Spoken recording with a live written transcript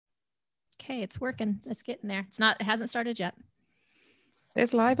Okay, it's working. It's getting there. It hasn't started yet.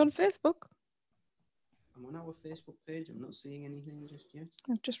 Says live on Facebook. I'm on our Facebook page. I'm not seeing anything just yet.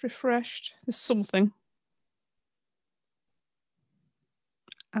 I've just refreshed. There's something.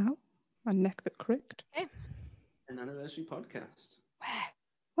 Ow, my neck that cricked. Okay. An anniversary podcast.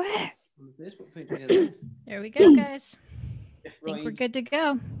 Where? On the Facebook page. Yeah, there. There we go, guys. I think Right. we're good to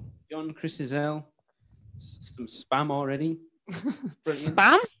go. John, Chris Isel. Some spam already. Brilliant.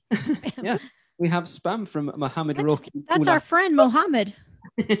 Spam? Yeah, we have spam from Mohammed Roki. That's our friend, Mohammed.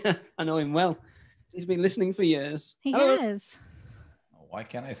 I know him well. He's been listening for years. He Hello. has. Oh, why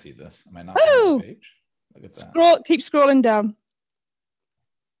can't I see this? Am I not Oh! on the page? Look at that. Keep scrolling down.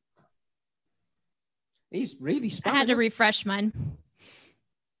 He's really I had to spamming. refresh mine.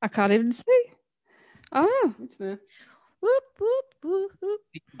 I can't even see. Oh, It's there. Whoop, whoop, whoop, whoop.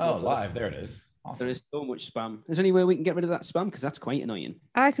 Oh, live. There it is. Awesome. There is so much spam. Is there any way we can get rid of that spam? Because that's quite annoying.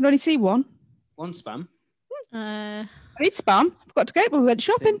 I can only see one. One spam. I I need spam. I forgot to get it when we went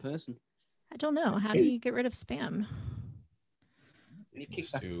Same shopping. person. don't know. How do you get rid of spam? Can you kick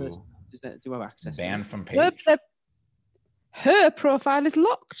Just that to person? Do I have access to Ban it? from Her, page. her profile is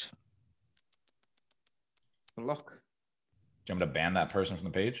locked. Block. Do you want me to ban that person from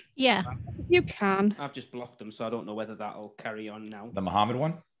the page? Yeah. You can. I've just blocked them, so I don't know whether that'll carry on now. The Muhammad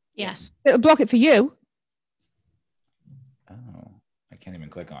one? Yes. It'll block it for you. Oh, I can't even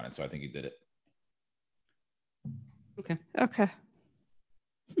click on it, so I think he did it. Okay. Okay.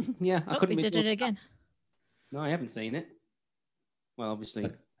 Yeah, I couldn't. We make did no- it again. No, I haven't seen it. Well,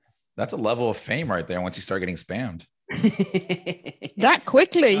 obviously. That's a level of fame right there once you start getting spammed. That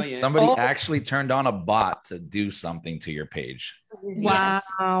quickly. Oh, yeah. Somebody Oh. actually turned on a bot to do something to your page. Wow.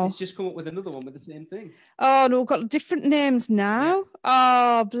 He's just come up with another one with the same thing. Oh, no, we've got different names now.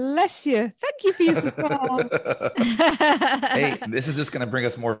 Oh, bless you. Thank you for your support. Hey, this is just going to bring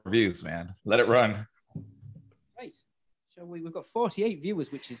us more views, man. Let it run. Right. Shall we? We've got 48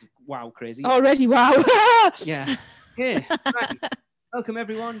 viewers, which is wow, crazy. Already, wow. Yeah. Okay. Right. Welcome,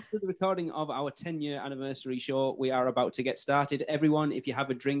 everyone, to the recording of our 10-year anniversary show. We are about to get started. Everyone, if you have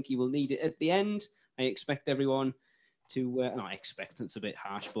a drink, you will need it at the end. I expect everyone to... no, I expect it's a bit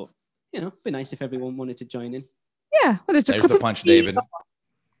harsh, but, you know, it'd be nice if everyone wanted to join in. Yeah, well, it's a There's cup the of punch, tea. David.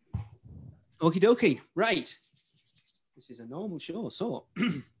 Okie dokie. Right. This is a normal show, so...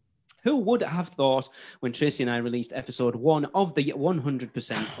 Who would have thought when Tracy and I released episode 1 of the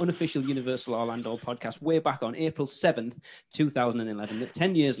 100% Unofficial Universal Orlando podcast way back on April 7th, 2011, that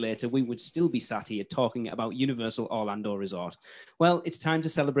 10 years later we would still be sat here talking about Universal Orlando Resort? Well, it's time to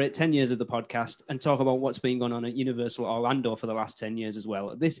celebrate 10 years of the podcast and talk about what's been going on at Universal Orlando for the last 10 years as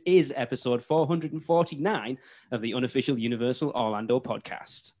well. This is episode 449 of the Unofficial Universal Orlando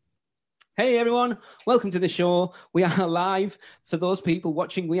podcast. Hey everyone, welcome to the show. We are live. For those people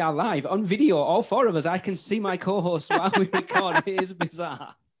watching, we are live on video. All four of us. I can see my co-host while we record. It is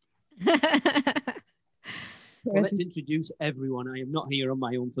bizarre. Well, let's introduce everyone. I am not here on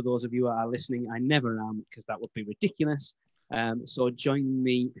my own for those of you who are listening. I never am, because that would be ridiculous. So join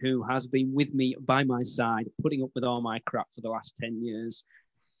me, who has been with me by my side, putting up with all my crap for the last 10 years,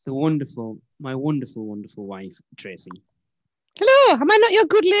 my wonderful, wonderful wife, Tracy. Hello, am I not your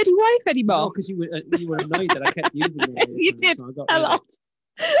good lady wife No, anymore? because you were annoyed that I kept using it. You did So I got a rid of it. lot.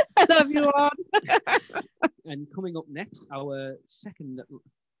 I love you all. And coming up next, our second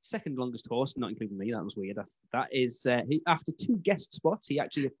longest host, not including me, that was weird. That is, after 2 guest spots, he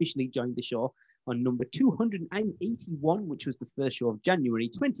actually officially joined the show on number 281, which was the first show of January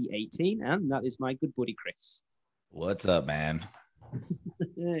 2018. And that is my good buddy, Chris. What's up, man?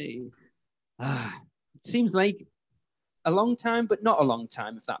 Hey. It seems like a long time, but not a long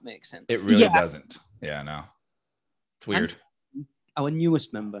time, if that makes sense. It really Yeah. doesn't. Yeah, no. It's weird. Our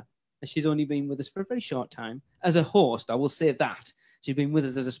newest member, she's only been with us for a very short time. As a host, I will say that. She's been with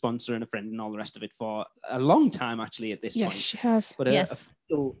us as a sponsor and a friend and all the rest of it for a long time, actually, at this Yes, point. she has. But Yes. a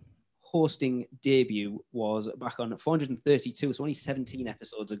official hosting debut was back on 432, so only 17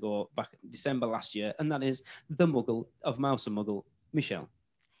 episodes ago, back in December last year. And that is the Muggle of Mouse and Muggle, Michelle.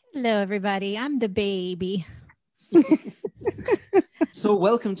 Hello, everybody. I'm the baby. So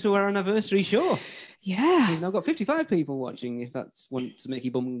welcome to our anniversary show. Yeah. We've now got 55 people watching, if that's one to make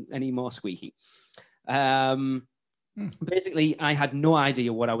your bum any more squeaky. Basically, I had no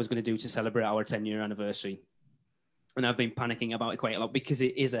idea what I was going to do to celebrate our 10-year anniversary. And I've been panicking about it quite a lot because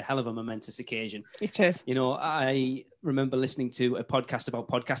it is a hell of a momentous occasion. It is. You know, I remember listening to a podcast about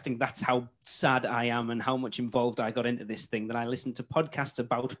podcasting. That's how sad I am and how much involved I got into this thing, that I listened to podcasts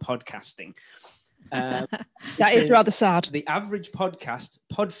about podcasting. That is rather sad. The average podcast,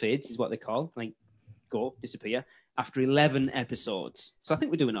 pod fades is what they call, like go, disappear, after 11 episodes. So I think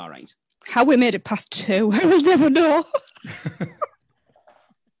we're doing all right. How we made it past 2, I will never know.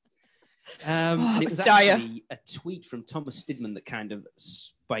 And it it's was dire. actually a tweet from Thomas Stidman that kind of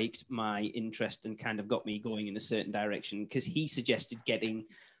spiked my interest and kind of got me going in a certain direction, because he suggested getting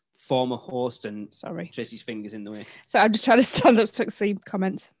former host and Sorry. Tracy's fingers in the way. So I'm just trying to stand up to see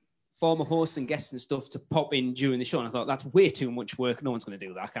comments. Former hosts and guests and stuff to pop in during the show. And I thought, that's way too much work. No one's going to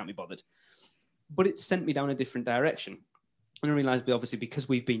do that. I can't be bothered. But it sent me down a different direction. And I realised, obviously, because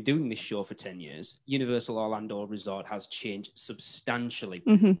we've been doing this show for 10 years, Universal Orlando Resort has changed substantially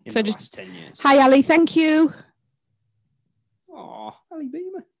in the last 10 years. Hi, Ali. Thank you. Oh, Ali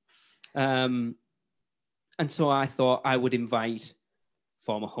Beamer. And so I thought I would invite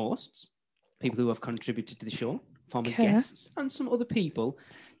former hosts, people who have contributed to the show, former guests, and some other people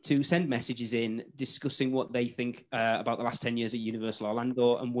to send messages in discussing what they think about the last 10 years at Universal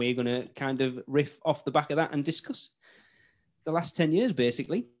Orlando. And we're going to kind of riff off the back of that and discuss the last 10 years,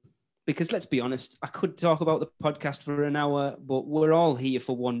 basically. Because let's be honest, I could talk about the podcast for an hour, but we're all here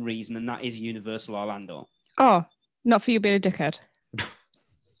for one reason, and that is Universal Orlando. Oh, not for you being a dickhead.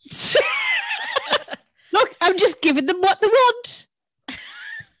 Look, I'm just giving them what they want.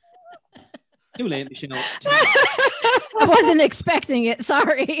 Too late, Michelle. I wasn't expecting it.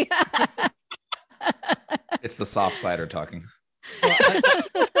 Sorry. It's the soft cider talking. So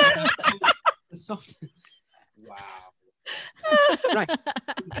the soft. Wow. Right.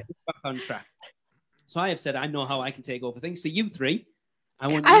 Back on track. So I have said I know how I can take over things. So you three, I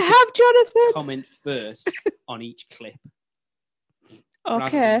want you to Jonathan. comment first on each clip. Rather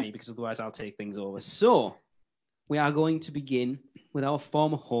Okay. than me, because otherwise I'll take things over. So we are going to begin with our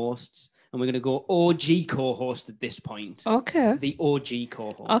former hosts, and we're going to go OG co-host at this point. Okay. The OG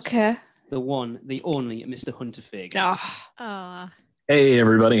co-host. Okay. The one, the only, Mr. Hunter Fagan. Oh. Hey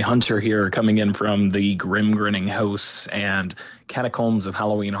everybody, Hunter here, coming in from the Grim Grinning House and Catacombs of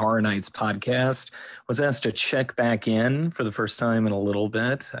Halloween Horror Nights podcast. Was asked to check back in for the first time in a little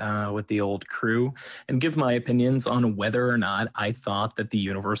bit with the old crew and give my opinions on whether or not I thought that the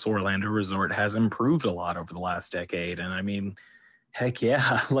Universal Orlando Resort has improved a lot over the last decade. And I mean, heck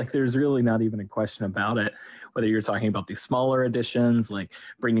yeah, like there's really not even a question about it. Whether you're talking about the smaller additions, like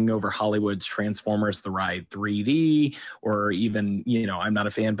bringing over Hollywood's Transformers The Ride 3D, or even, you know, I'm not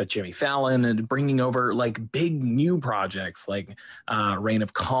a fan, but Jimmy Fallon, and bringing over like big new projects like Reign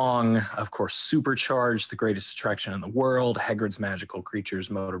of Kong, of course, Supercharged, the greatest attraction in the world, Hagrid's Magical Creatures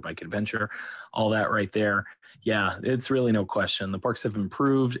Motorbike Adventure, all that right there. Yeah, it's really no question. The parks have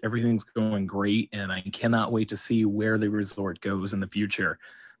improved. Everything's going great. And I cannot wait to see where the resort goes in the future.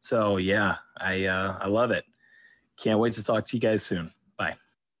 So yeah, I love it. Can't wait to talk to you guys soon. Bye.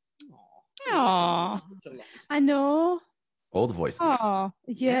 Aw. I know. Old voices. Oh,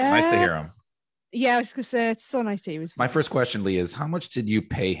 yeah. Nice to hear them. Yeah, I was going to say, it's so nice to hear his My voice. first question, Lee, is how much did you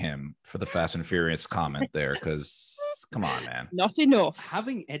pay him for the Fast and Furious comment there? Because, come on, man. Not enough.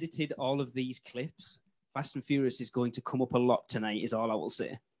 Having edited all of these clips, Fast and Furious is going to come up a lot tonight, is all I will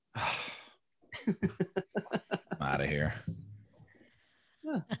say. I'm out of here.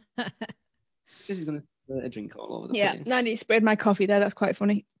 This is going to a drink all over the Yeah, place. I need to spread my coffee there. That's quite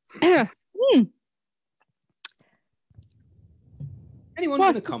funny. Anyone What?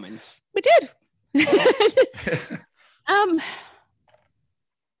 going to comment? We did.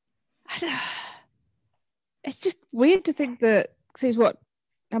 It's just weird to think that, because he's what,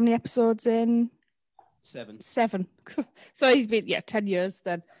 how many episodes in? 7. 7. So he's been, 10 years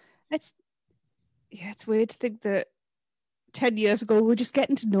then. It's weird to think that 10 years ago we were just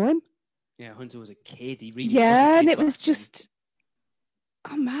getting to know him. Yeah, Hunter was a kid. He really Yeah, was a and kid it was back then. just,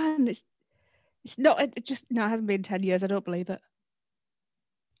 oh man, it's not, it hasn't been 10 years. I don't believe it.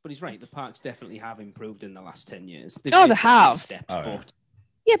 But he's right. The parks definitely have improved in the last 10 years. Oh, they made some have. Steps, Oh, yeah. but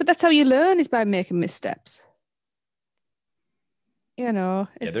Yeah, but that's how you learn, is by making missteps. You know.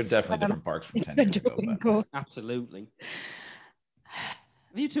 Yeah, they're it's, definitely different parks from it's 10 years ago. joking, But but- absolutely.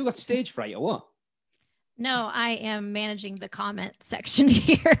 Have you two got stage fright or what? No, I am managing the comment section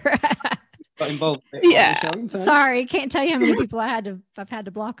here. Got involved? Yeah. Michelle, first? Sorry, can't tell you how many people I've had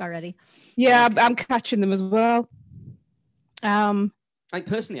to block already. Yeah, I'm catching them as well. Like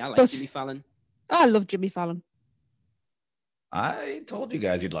personally, I like But- Jimmy Fallon. I love Jimmy Fallon. I told you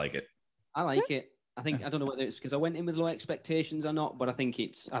guys you'd like it. I like it. I don't know whether it's because I went in with low expectations or not, but I think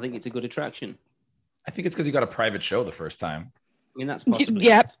it's a good attraction. I think it's because you got a private show the first time. I mean, that's possibly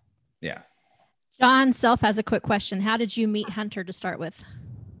Yep. it. Yeah. John Self has a quick question. How did you meet Hunter to start with?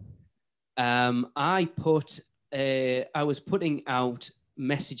 I was putting out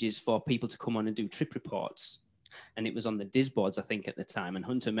messages for people to come on and do trip reports, and it was on the Disboards, I think, at the time. And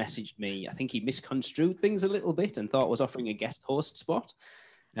Hunter messaged me. I think he misconstrued things a little bit and thought I was offering a guest host spot.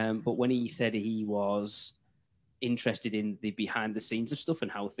 But when he said he was interested in the behind the scenes of stuff and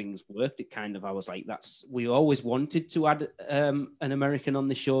how things worked, it kind of, I was like, we always wanted to add an American on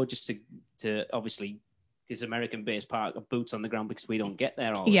the show, just to obviously this American based part of boots on the ground, because we don't get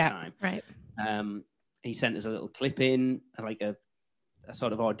there all the time. Right. He sent us a little clip in, like a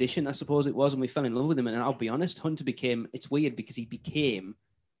sort of audition, I suppose it was, and we fell in love with him. And I'll be honest, Hunter it's weird because he became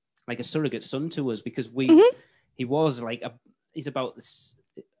like a surrogate son to us, because he was like he's about this.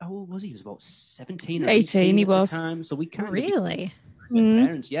 How old was he? He was about 17 or 18 he at was. the time. So we kind of Really?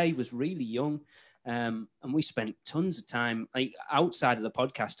 parents. Yeah, he was really young. And we spent tons of time like outside of the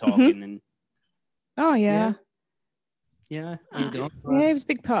podcast talking and Oh yeah. Yeah. Yeah, he was a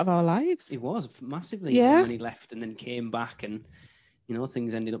big part of our lives. He was massively. Yeah. When he left and then came back, and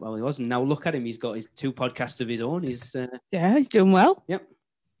things ended up how he was. And now look at him. He's got his 2 podcasts of his own. He's he's doing well. Yep.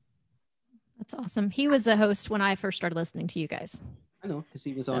 That's awesome. He was a host when I first started listening to you guys. I know, because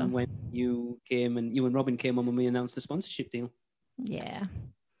he was on when you came, and you and Robin came on when we announced the sponsorship deal. Yeah.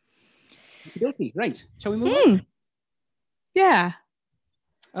 Okay, right. Shall we move on? Yeah.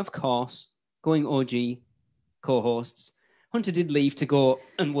 Of course, going OG co-hosts. Hunter did leave to go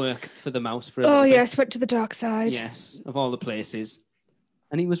and work for the Mouse for a little bit. Yes, went to the dark side. Yes, of all the places.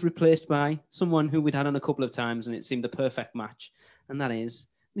 And he was replaced by someone who we'd had on a couple of times, and it seemed the perfect match. And that is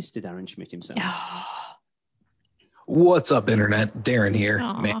Mr. Darren Schmidt himself. What's up, Internet? Darren here.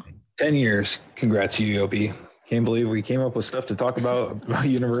 Aw. Man, 10 years. Congrats, UOB. Can't believe we came up with stuff to talk about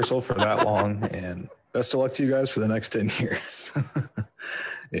Universal for that long. And best of luck to you guys for the next 10 years.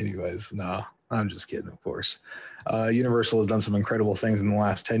 Anyways, no, I'm just kidding, of course. Universal has done some incredible things in the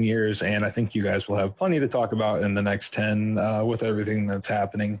last 10 years, and I think you guys will have plenty to talk about in the next 10 with everything that's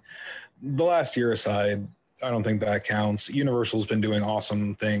happening. The last year aside, I don't think that counts. Universal's been doing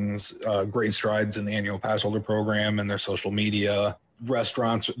awesome things, great strides in the annual pass holder program and their social media.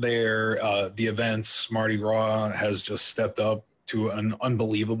 Restaurants there, the events, Mardi Gras has just stepped up to an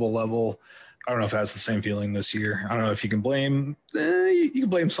unbelievable level. I don't know if it has the same feeling this year. I don't know if you can blame, you can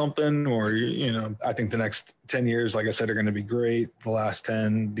blame something, or, I think the next 10 years, like I said, are going to be great. The last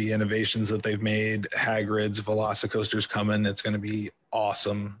 10, the innovations that they've made, Hagrid's, Velocicoaster's coming. It's going to be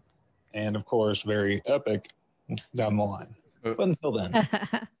awesome. And of course, very epic down the line. But until then,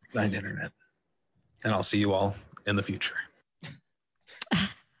 night, Internet. And I'll see you all in the future.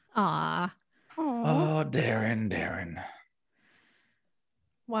 Aw. Oh, Darren.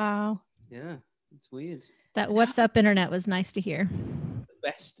 Wow. Yeah, it's weird. That What's Up Internet was nice to hear.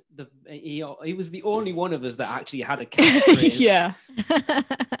 He was the only one of us that actually had a catchphrase. Yeah.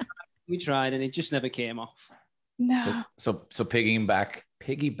 We tried, and it just never came off. No. So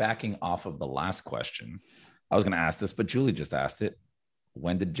piggybacking off of the last question, I was going to ask this, but Julie just asked it.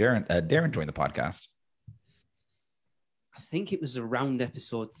 When did Darren join the podcast? I think it was around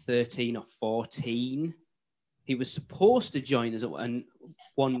episode 13 or 14. He was supposed to join us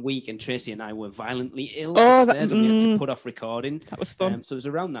one week, and Tracy and I were violently ill upstairs, and we had to put off recording. That was fun. So it was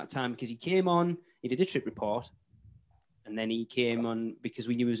around that time, because he came on, he did a trip report, and then he came on because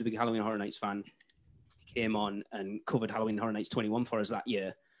we knew he was a big Halloween Horror Nights fan. He came on and covered Halloween Horror Nights 21 for us that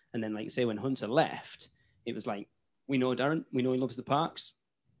year. And then, like I say, when Hunter left, it was like, we know Darren, we know he loves the parks.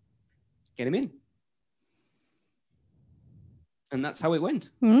 Get him in. And that's how it went.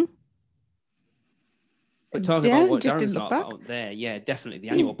 Mm-hmm. But talking about what just Darren's didn't look thought back. about there, yeah, definitely. The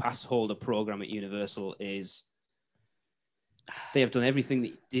annual pass holder program at Universal they have done everything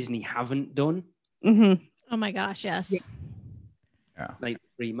that Disney haven't done. Mm-hmm. Oh my gosh, yes. Yeah. Like the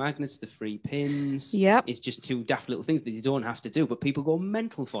free magnets, the free pins. Yep. It's just 2 daft little things that you don't have to do, but people go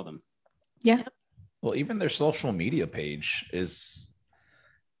mental for them. Yeah. Well, even their social media page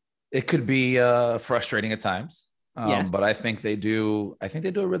it could be frustrating at times. Yes. But I think they do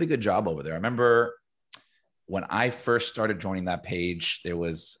a really good job over there. I remember when I first started joining that page, there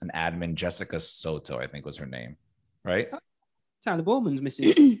was an admin, Jessica Soto, I think was her name, right? Tyler Bowman's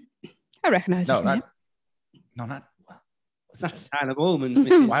Mrs. I recognize it. That's Tyler Bowman's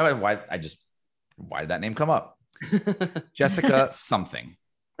Mrs. Why did that name come up? Jessica something.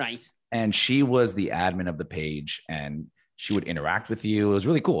 Right. And she was the admin of the page, and she would interact with you. It was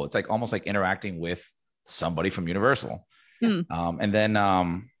really cool. It's like almost like interacting with somebody from Universal. And then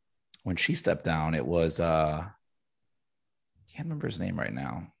when she stepped down, it was can't remember his name right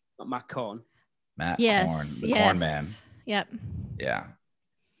now. Matt Korn. Matt Yes. Korn, the yes. Korn Man. Yep. Yeah.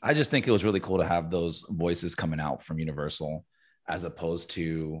 I just think it was really cool to have those voices coming out from Universal, as opposed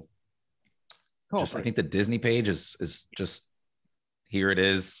to just, I think the Disney page is just, here it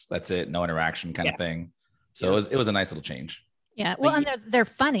is, that's it, no interaction kind of thing. So it was a nice little change. Yeah. Well, and they're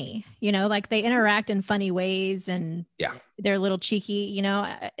funny, like they interact in funny ways, and they're a little cheeky,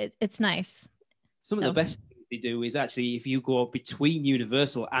 it's nice. Some of the best things they do is actually, if you go between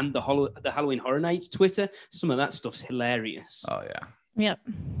Universal and the Halloween Horror Nights Twitter, some of that stuff's hilarious. Oh yeah. Yep.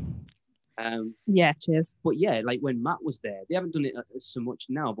 Yeah, cheers. But yeah, like when Matt was there, they haven't done it so much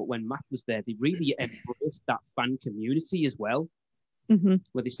now, but when Matt was there, they really embraced that fan community as well. Mm-hmm.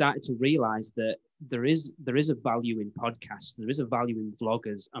 Where they started to realize that there is a value in podcasts, there is a value in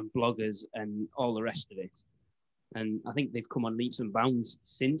vloggers and bloggers and all the rest of it. And I think they've come on leaps and bounds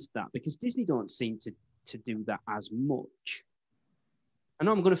since that, because Disney don't seem to do that as much. I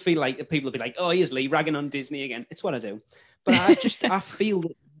know I'm going to feel like people will be like, oh, here's Lee ragging on Disney again. It's what I do. But I feel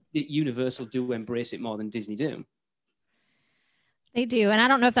that Universal do embrace it more than Disney do. They do. And I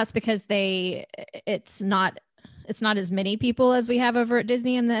don't know if that's because it's not as many people as we have over at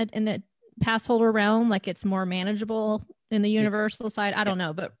Disney in the pass holder realm. Like it's more manageable in the Universal side. I don't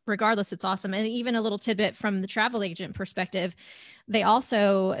know, but regardless, it's awesome. And even a little tidbit from the travel agent perspective, they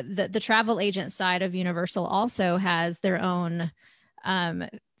also, the travel agent side of Universal also has their own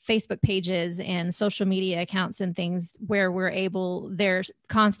Facebook pages and social media accounts and things where they're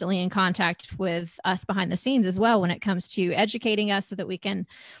constantly in contact with us behind the scenes as well when it comes to educating us so that we can,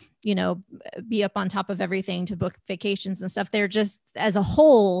 be up on top of everything to book vacations and stuff. They're just, as a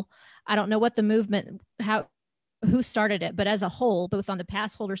whole, I don't know what the movement, who started it, but as a whole, both on the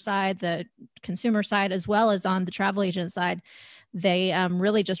pass holder side, the consumer side, as well as on the travel agent side, they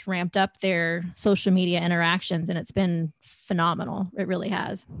really just ramped up their social media interactions, and it's been phenomenal. It really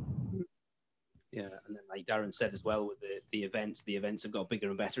has. Yeah, and then like Darren said as well with the events have got bigger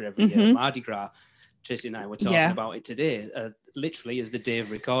and better every year. Mardi Gras, Tracy and I were talking about it today. Literally, as the day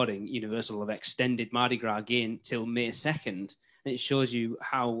of recording, Universal have extended Mardi Gras again till May 2nd. And it shows you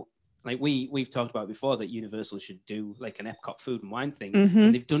how, like we've talked about before, that Universal should do like an Epcot food and wine thing.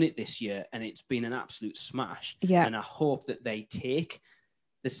 And they've done it this year, and it's been an absolute smash. Yeah. And I hope that they take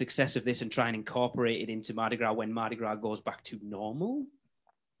the success of this and try and incorporate it into Mardi Gras when Mardi Gras goes back to normal.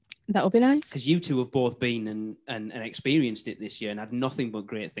 That would be nice. Because you two have both been and experienced it this year and had nothing but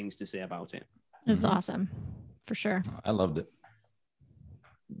great things to say about it. It was awesome, for sure. I loved it.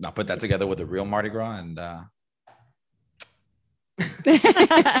 I'll put that together with the real Mardi Gras, and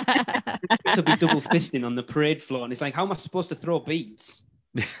this will be double fisting on the parade floor, and it's like, how am I supposed to throw beads?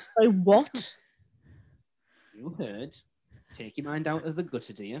 So what? You heard. Take your mind out of the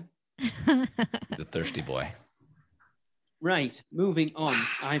gutter, dear. He's a thirsty boy. Right, moving on.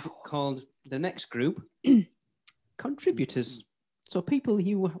 I've called the next group contributors. So people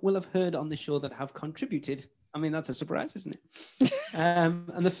you will have heard on the show that have contributed. I mean, that's a surprise, isn't it? And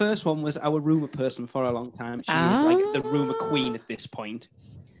the first one was our rumor person for a long time. She is like the rumor queen at this point.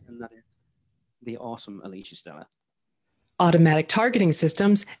 And that is the awesome Alicia Stella. Automatic targeting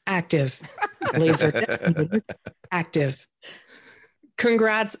systems active. Laser designated active.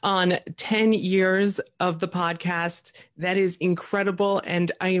 Congrats on 10 years of the podcast. That is incredible.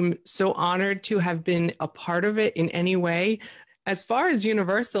 And I am so honored to have been a part of it in any way. As far as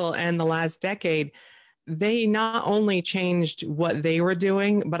Universal and the last decade, they not only changed what they were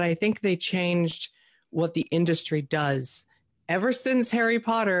doing, but I think they changed what the industry does. Ever since Harry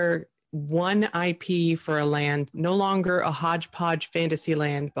Potter, one IP for a land, no longer a hodgepodge fantasy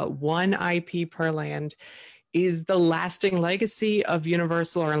land, but one IP per land, is the lasting legacy of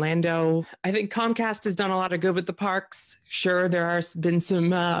Universal Orlando. I think Comcast has done a lot of good with the parks. Sure, there have been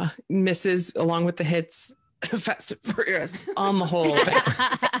some misses along with the hits. Fast and Furious on the whole.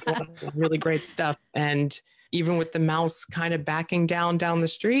 Really great stuff. And even with the mouse kind of backing down the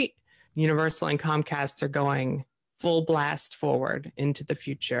street, Universal and Comcast are going full blast forward into the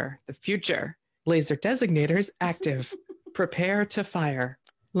future. The future. Laser designators active. Prepare to fire.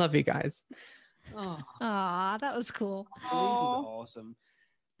 Love you guys. Aw, that was cool. Awesome.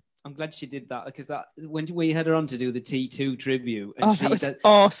 I'm glad she did that, because that when we had her on to do the T2 tribute, and that was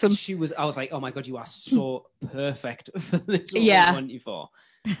awesome. I was like, oh my God, you are so perfect for this. Yeah. 24.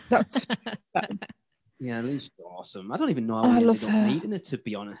 That's Yeah, at least awesome. I don't even know how I love her. Meeting her, to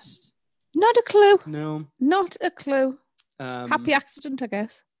be honest. Not a clue. No. Not a clue. Happy accident, I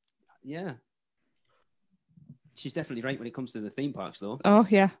guess. Yeah. She's definitely right when it comes to the theme parks, though. Oh,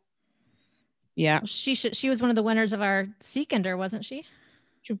 yeah. Yeah. She was one of the winners of our Seekender, wasn't she?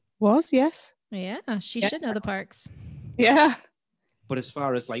 She was, yes. Yeah, she should know the parks. Yeah. But as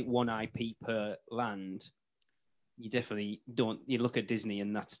far as like one IP per land, you definitely don't. You look at Disney,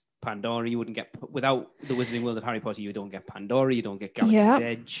 and that's Pandora. You wouldn't get, without the Wizarding World of Harry Potter, you don't get Pandora. You don't get Galaxy's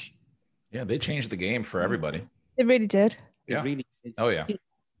Edge. Yeah, they changed the game for everybody. It really did. It really did. Oh yeah.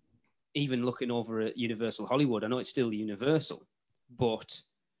 even looking over at Universal Hollywood, I know it's still Universal, but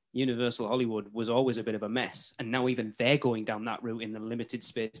Universal Hollywood was always a bit of a mess. And now even they're going down that route in the limited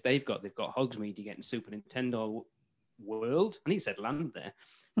space they've got. They've got Hogsmeade, you're getting Super Nintendo World. I think it said Land there.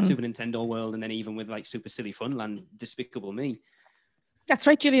 Super Nintendo World, and then even with like Super Silly Funland, Despicable Me. That's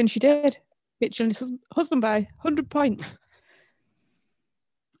right, Gillian, she did. Hit Gillian's husband by 100 points.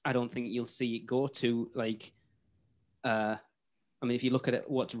 I don't think you'll see it go to like, I mean, if you look at it,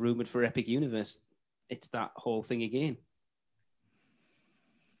 what's rumored for Epic Universe, it's that whole thing again.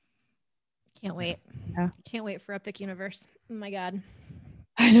 Can't wait. Yeah. Can't wait for Epic Universe. Oh my God.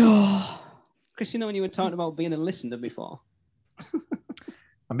 I know. Chris, you know when you were talking about being a listener before?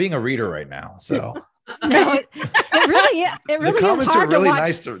 I'm being a reader right now, so No, it really the is comments are hard really to watch.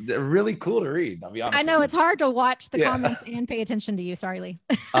 nice. They're really cool to read. I'll be honest. I know with it's hard to watch the Yeah. comments and pay attention to you. Sorry, Lee.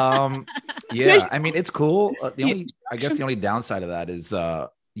 you. Yeah, I mean it's cool. I guess the only downside of that is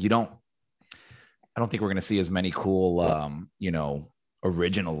you don't. I don't think we're going to see as many cool,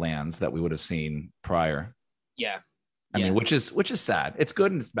 original lands that we would have seen prior. Yeah. I mean, which is sad. It's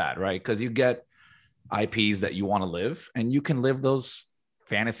good and it's bad, right? Because you get IPs that you want to live, and you can live those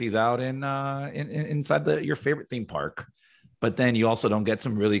fantasies out inside your favorite theme park. But then you also don't get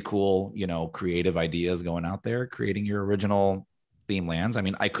some really cool, creative ideas going out there, creating your original theme lands. I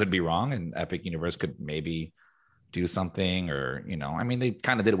mean, I could be wrong, and Epic Universe could maybe do something, or I mean, they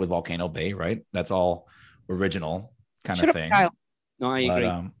kind of did it with Volcano Bay, right? That's all original kind of thing. No, I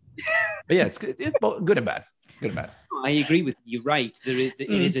agree. But yeah, it's both good and bad. Good and bad. I agree with you. You're right. It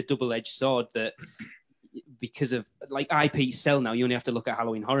is a double-edged sword that because of like IP sell now, you only have to look at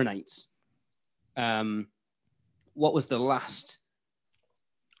Halloween Horror Nights. What was the last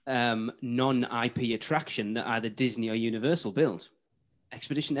non-IP attraction that either Disney or Universal built?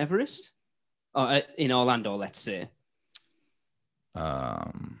 Expedition Everest? Or in Orlando, let's say.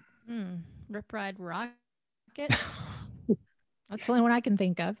 Rip Ride Rocket. That's the only one I can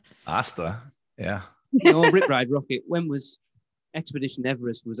think of. Asta. Yeah. No, Rip Ride Rocket. When was Expedition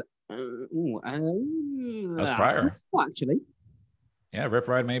Everest? Was that was prior. Oh, actually. Yeah, Rip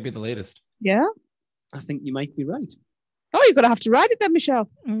Ride may be the latest. Yeah. I think you might be right. Oh, you're going to have to ride it then, Michelle.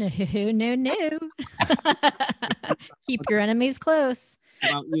 No. Keep your enemies close.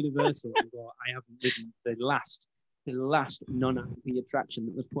 About Universal, I haven't ridden the last non-IP attraction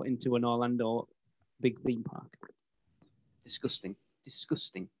that was put into an Orlando big theme park. Disgusting.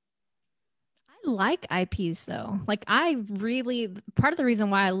 I like IPs though. Like part of the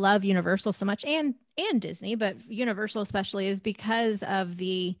reason why I love Universal so much and Disney, but Universal especially, is because of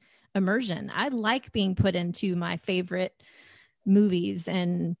the immersion. I like being put into my favorite movies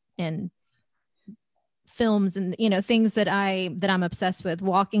and films and things that I'm obsessed with.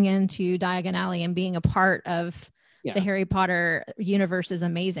 Walking into Diagon Alley and being a part of the Harry Potter universe is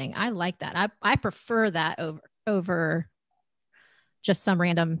amazing. I like that. I prefer that over just some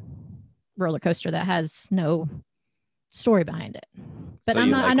random roller coaster that has no story behind it. But So I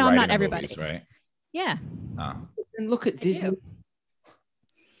know I'm not riding everybody. movies, right? Yeah. Oh. And look at Disney.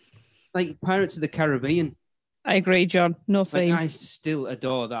 Like Pirates of the Caribbean. I agree, John. No Like, theme. I still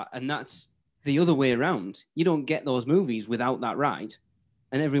adore that. And that's the other way around. You don't get those movies without that ride.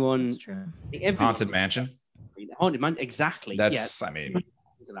 And everyone... That's true. Haunted Mansion. Haunted Mansion, exactly. That's, yeah. I mean...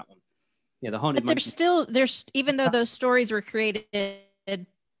 Into that one. Yeah, the Haunted But Mansion. there's even though those stories were created,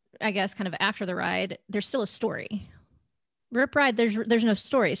 I guess, kind of after the ride, there's still a story. Rip Ride, there's no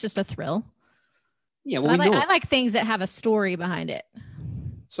story. It's just a thrill. Yeah, So well, I like things that have a story behind it.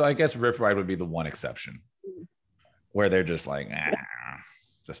 So I guess Rip Ride would be the one exception where they're just like,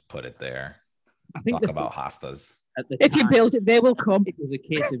 just put it there. I think Talk about hostas. at the If you time, build it, they will come. it was a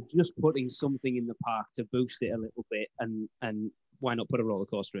case of just putting something in the park to boost it a little bit, and why not put a roller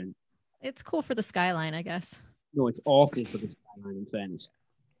coaster in? It's cool for the skyline, I guess. No, it's awful for the skyline. In fairness,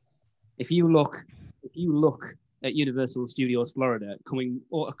 if you look at Universal Studios Florida coming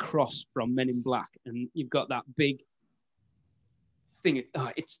across from Men in Black, and you've got that big thing,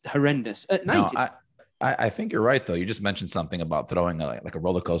 it's horrendous at night. No, I think you're right though. You just mentioned something about throwing a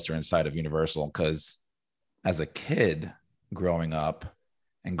roller coaster inside of Universal, because as a kid growing up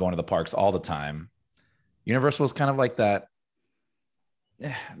and going to the parks all the time, Universal was kind of like that.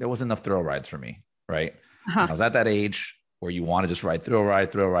 There wasn't enough thrill rides for me, right? Uh-huh. I was at that age where you want to just ride thrill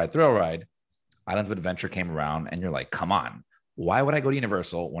ride. Islands of Adventure came around and you're like, come on, why would I go to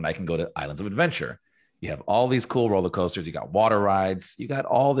Universal when I can go to Islands of Adventure? You have all these cool roller coasters, you got water rides, you got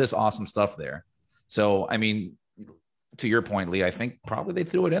all this awesome stuff there. So, I mean, to your point, Lee, I think probably they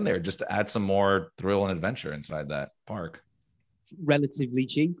threw it in there just to add some more thrill and adventure inside that park. Relatively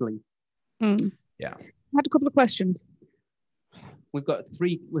cheaply. Mm. Yeah. I had a couple of questions. We've got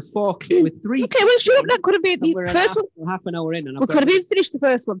three. With three. Okay, well, shut up. That could have been the We're first one. half an hour in, and We could have been finished the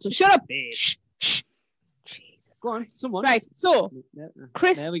first one. So shut up. Shh. Jesus. Go on, someone. Right. So,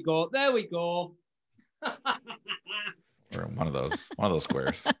 Chris. There we go. We're in one of those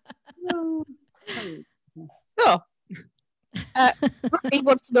squares. So, Ronnie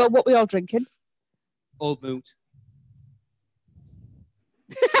wants to know what we're all drinking. Old Moot.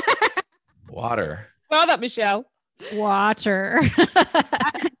 Water. Well, that Michelle. Water.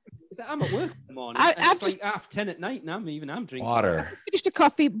 I'm at work in the morning. I've It's like 10:30 at night, and I'm drinking Water. I finished a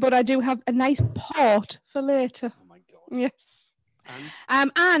coffee, but I do have a nice port for later. Oh my god. Yes.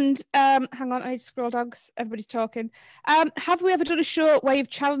 And hang on, I need to scroll down because everybody's talking. Have we ever done a show where you've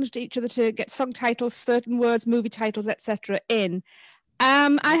challenged each other to get song titles, certain words, movie titles, etc. in?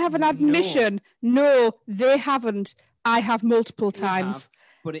 I have an admission. No, they haven't. I have multiple times.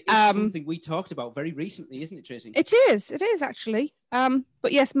 But it is something we talked about very recently, isn't it, Tracy? It is actually.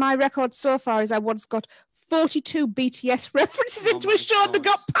 But yes, my record so far is I once got 42 BTS references into a show that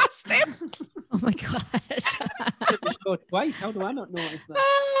got past him. Oh my gosh. Twice. How do I not notice that?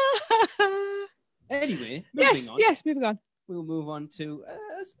 Anyway, moving on. We'll move on to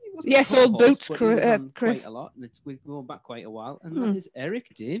Old Boots, Chris. Chris. Quite a lot, and we're going back quite a while, and that is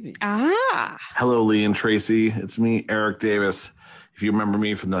Eric Davis. Hello, Lee and Tracy. It's me, Eric Davis. If you remember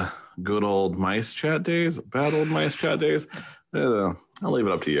me from the good old mice chat days, bad old mice chat days, I'll leave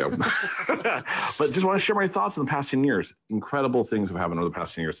it up to you. But just want to share my thoughts on the past 10 years. Incredible things have happened over the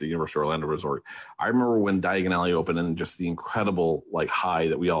past 10 years at the Universal Orlando Resort. I remember when Diagon Alley opened and just the incredible high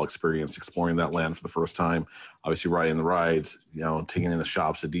that we all experienced exploring that land for the first time. Obviously riding the rides, taking in the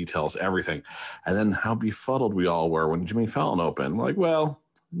shops, the details, everything. And then how befuddled we all were when Jimmy Fallon opened.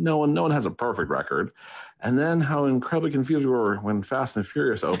 No one has a perfect record. And then how incredibly confused we were when Fast and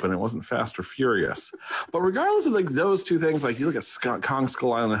Furious opened. It wasn't Fast or Furious. But regardless of those two things, you look at Kong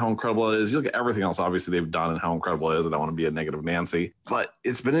Skull Island and how incredible it is. You look at everything else, obviously, they've done and how incredible it is. I don't want to be a negative Nancy. But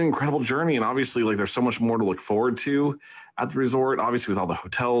it's been an incredible journey. And obviously, there's so much more to look forward to at the resort. Obviously, with all the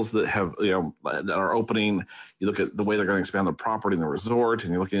hotels that have, that are opening, you look at the way they're going to expand the property in the resort,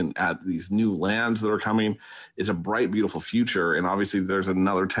 and you're looking at these new lands that are coming. It's a bright, beautiful future. And obviously, there's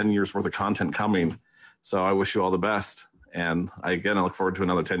another 10 years worth of content coming. So I wish you all the best. And I look forward to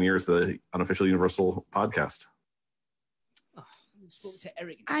another 10 years, the Unofficial Universal Podcast. Spoke to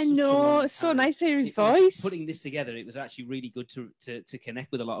Eric. I know. It's so nice to hear his voice. Putting this together, it was actually really good to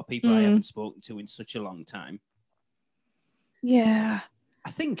connect with a lot of people I haven't spoken to in such a long time. Yeah.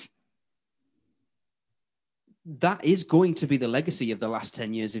 I think that is going to be the legacy of the last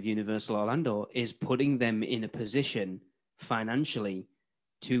 10 years of Universal Orlando, is putting them in a position financially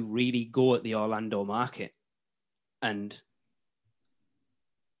to really go at the Orlando market and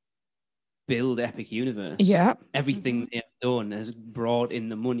build Epic Universe. Yeah. Everything they have done has brought in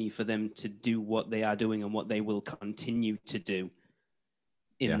the money for them to do what they are doing and what they will continue to do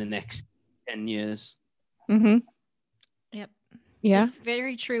in the next 10 years. Mm-hmm. Yep. Yeah. It's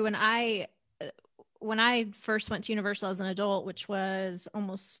very true. When I first went to Universal as an adult, which was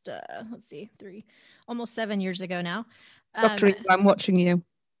almost, almost 7 years ago now. Dr. I'm watching you.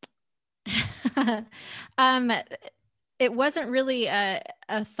 It wasn't really a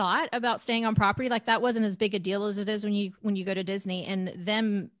thought about staying on property. That wasn't as big a deal as it is when you go to Disney,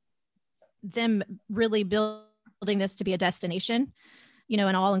 and them really building this to be a destination,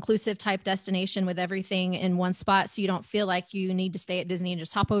 an all-inclusive type destination with everything in one spot. So you don't feel like you need to stay at Disney and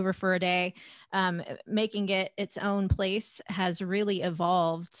just hop over for a day. Making it its own place has really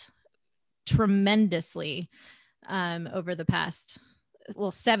evolved tremendously over the past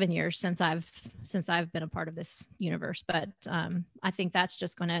 7 years since I've been a part of this universe. But I think that's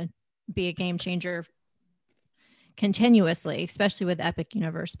just going to be a game changer continuously, especially with Epic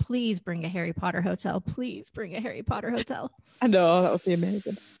Universe. Please bring a Harry Potter hotel. Please bring a Harry Potter hotel. I know, that would be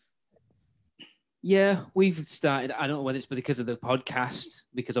amazing. Yeah, we've started. I don't know whether it's because of the podcast,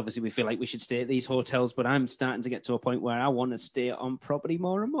 because obviously we feel like we should stay at these hotels, but I'm starting to get to a point where I want to stay on property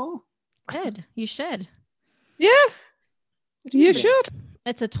more and more. Good. You should. Yeah. You should.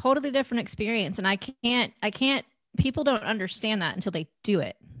 It's a totally different experience. And I can't, people don't understand that until they do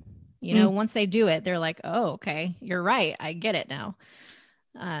it. Once they do it, they're like, oh, okay, you're right. I get it now.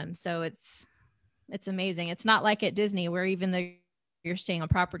 So it's amazing. It's not like at Disney where even though you're staying on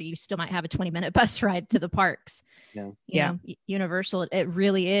property, you still might have a 20-minute bus ride to the parks. Yeah. Universal, it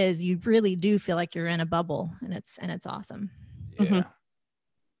really is. You really do feel like you're in a bubble, and it's awesome. Yeah. Mm-hmm.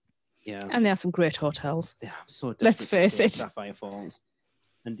 Yeah. And there are some great hotels. Yeah, so let's face it. Sapphire Falls.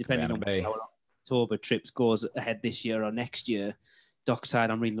 And depending on how October trips goes ahead this year or next year, Dockside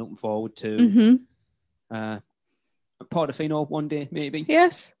I'm really looking forward to. Mm-hmm. Portofino one day, maybe.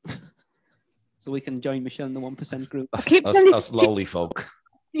 Yes. So we can join Michelle in the 1% group. Us lowly folk.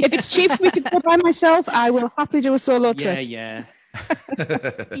 If it's cheap for me to go by myself, I will happily do a solo trip. Yeah.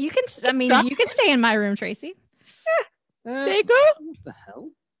 You can stay in my room, Tracy. There you go. What the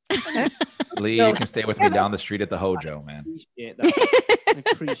hell? Lee, you can stay with me down the street at the Hojo, man. I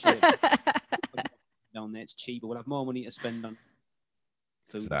appreciate that. Down there, it's cheaper. We'll have more money to spend on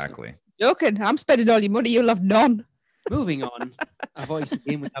food. Exactly. Joking. I'm spending all your money. You'll have none. Moving on, a voice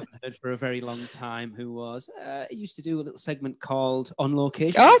again we haven't heard for a very long time, who used to do a little segment called On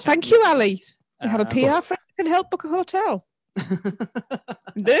Location. Oh, thank you, Ali. We have a PR friend who can help book a hotel.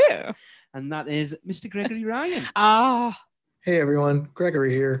 No. And that is Mr. Gregory Ryan. Hey everyone,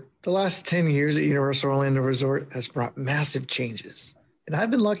 Gregory here. The last 10 years at Universal Orlando Resort has brought massive changes, and I've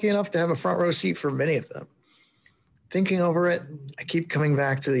been lucky enough to have a front row seat for many of them. Thinking over it, I keep coming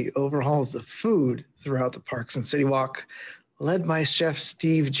back to the overhauls of food throughout the parks and City Walk, led by Chef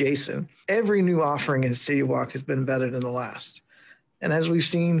Steve Jason. Every new offering in City Walk has been better than the last. And as we've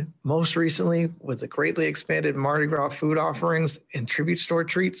seen most recently with the greatly expanded Mardi Gras food offerings and tribute store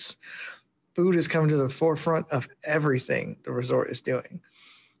treats, food is coming to the forefront of everything the resort is doing.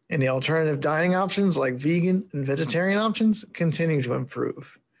 And the alternative dining options like vegan and vegetarian options continue to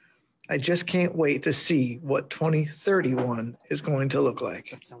improve. I just can't wait to see what 2031 is going to look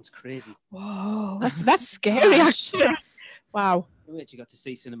like. That sounds crazy. Whoa, that's scary, actually. Wow. We actually got to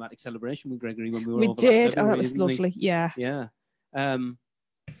see Cinematic Celebration with Gregory when we were We over did. February, That was lovely. Yeah. Yeah. And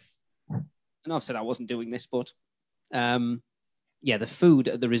I've said I wasn't doing this, but the food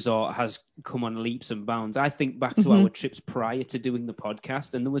at the resort has come on leaps and bounds. I think back to our trips prior to doing the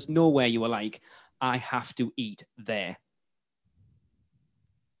podcast, and there was nowhere you were like, I have to eat there.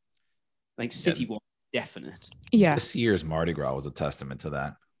 Like City Walk, definite. Yeah. This year's Mardi Gras was a testament to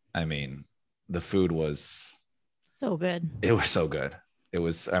that. I mean, the food was so good. It was so good. It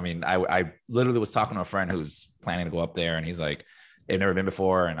was, I literally was talking to a friend who's planning to go up there, and he's like, I've never been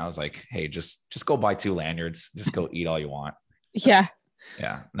before. And I was like, hey, just go buy 2 lanyards. Just go eat all you want. Yeah.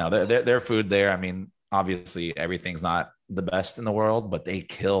 Yeah. No, their food there. I mean, obviously everything's not the best in the world, but they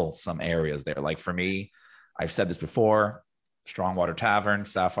kill some areas there. Like for me, I've said this before, Strongwater Tavern,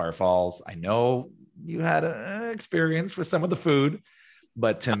 Sapphire Falls. I know you had an experience with some of the food,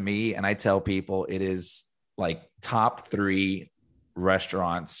 but to me, and I tell people, it is like top 3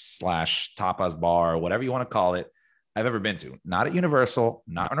 restaurants / tapas bar, whatever you want to call it, I've ever been to. Not at Universal,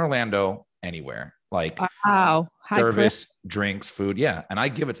 not in Orlando, anywhere. Like service, drinks, food. Yeah. And I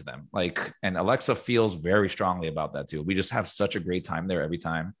give it to them. Like, and Alexa feels very strongly about that too. We just have such a great time there every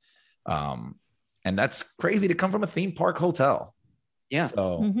time. And that's crazy to come from a theme park hotel. Yeah.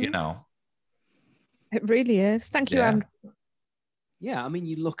 So, It really is. Thank you, Andrew. Yeah. I mean,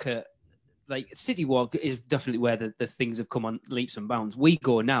 you look at like City Walk is definitely where the things have come on leaps and bounds. We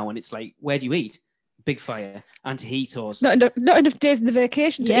go now and it's like, where do you eat? Big Fire, Antojitos. Not enough days in the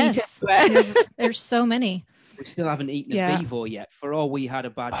vacation to eat it. There's so many. We still haven't eaten a Vivo yet. For all we had a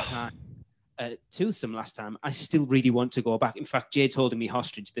bad time at Toothsome last time, I still really want to go back. In fact, Jade's holding me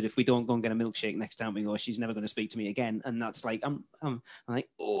hostage that if we don't go and get a milkshake next time we go, she's never going to speak to me again. And that's like, I'm like,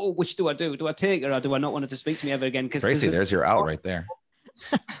 oh, which do I do? Do I take her or do I not want her to speak to me ever again? Because Tracy, there's your out right there.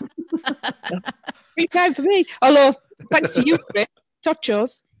 Free time for me. Although, thanks to you,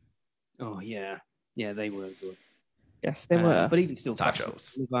 Tochos. Oh, yeah. Yeah, they were good. Yes, they were. But even still,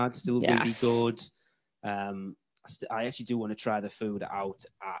 Tachos. Still really good. I actually do want to try the food out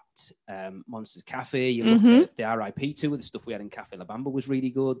at Monsters Cafe. You look at the RIP too, the stuff we had in Cafe La Bamba was really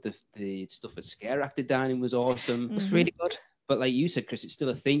good. The stuff at Scare Actor Dining was awesome. It was really good. But like you said, Chris, it's still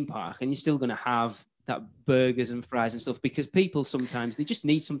a theme park, and you're still going to have that burgers and fries and stuff because people sometimes they just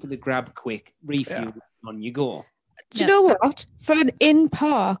need something to grab quick, refuel on you go. Do you know what? For an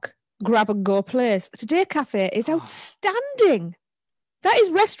in-park grab and go place, Today Cafe is outstanding. That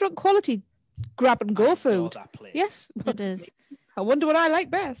is restaurant quality grab and go food. That place. Yes, it is. I wonder what I like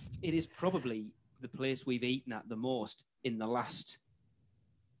best. It is probably the place we've eaten at the most in the last,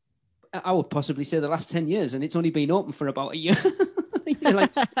 I would possibly say the last 10 years, and it's only been open for about a year.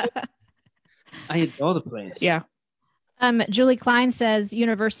 I adore the place. Yeah. Julie Klein says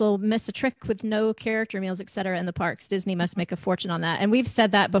Universal missed a trick with no character meals, etc. in the parks. Disney must make a fortune on that. And we've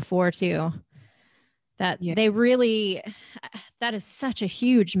said that before too. That they really, that is such a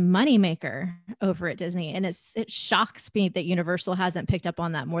huge moneymaker over at Disney. And it shocks me that Universal hasn't picked up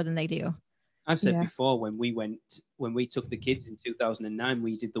on that more than they do. I've said before when we took the kids in 2009,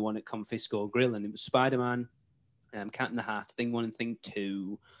 we did the one at Confisco Grill, and it was Spider-Man, Cat in the Hat, Thing 1 and Thing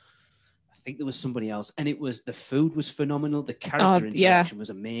 2. I think there was somebody else, and the food was phenomenal. The character interaction was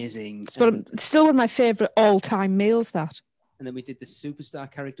amazing. It's still one of my favourite all-time meals, that. And then we did the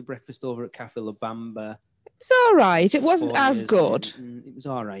superstar character breakfast over at Cafe La Bamba. It's all right. It wasn't as good. It was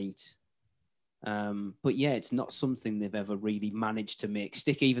all right. But yeah, it's not something they've ever really managed to make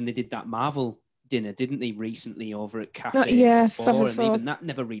stick. Even they did that Marvel dinner, didn't they, recently over at Cafe 4, and even that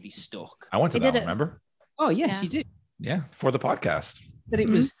never really stuck. I went to that, remember? Oh, yes, you did. Yeah, for the podcast. But it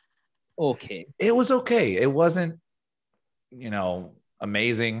was okay. It was okay. It wasn't,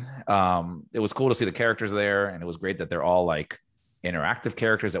 amazing. It was cool to see the characters there, and it was great that they're all like interactive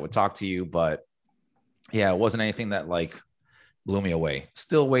characters that would talk to you. But yeah, it wasn't anything that like blew me away.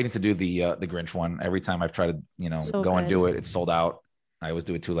 Still waiting to do the Grinch one. Every time I've tried to go and do it, it's sold out. I always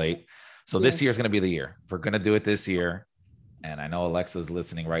do it too late. So this year is going to be the year. We're going to do it this year. And I know Alexa's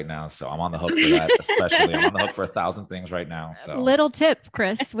listening right now, so I'm on the hook for that. Especially, I'm on the hook for 1,000 things right now. So, little tip,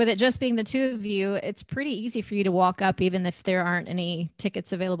 Chris, with it just being the two of you, it's pretty easy for you to walk up, even if there aren't any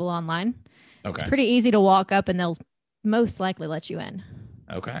tickets available online. Okay, it's pretty easy to walk up, and they'll most likely let you in.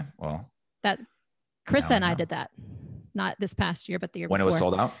 Okay, well, that Krista and I did that, not this past year, but the year when before. It was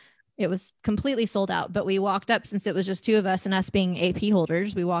sold out. It was completely sold out, but we walked up, since it was just two of us and us being AP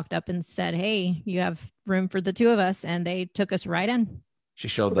holders, we walked up and said, "Hey, you have room for the two of us," and they took us right in. She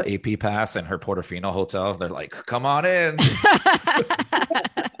showed the AP pass and her Portofino hotel. They're like, "Come on in."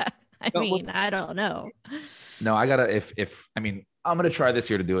 I don't know. No, I gotta. I'm gonna try this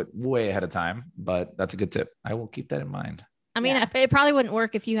year to do it way ahead of time, but that's a good tip. I will keep that in mind. I mean, it probably wouldn't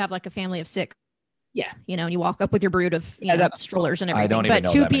work if you have like a family of 6. Yeah, and you walk up with your brood of strollers and everything. I don't even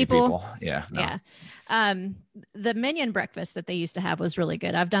know two that many people. Yeah, no. Yeah. The minion breakfast that they used to have was really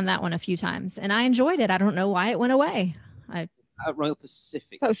good. I've done that one a few times, and I enjoyed it. I don't know why it went away. At Royal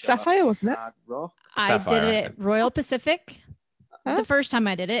Pacific. That was Sapphire, wasn't it? I did it at Royal Pacific the first time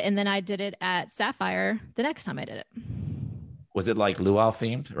I did it, and then I did it at Sapphire the next time I did it. Was it like luau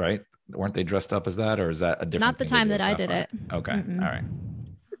themed? Right? Weren't they dressed up as that, or is that a different? Not the time that I did it. Okay, all right.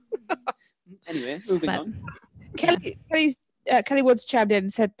 Anyway, moving on. Kelly Woods chimed in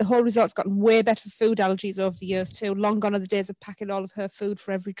and said the whole resort's gotten way better for food allergies over the years too. Long gone are the days of packing all of her food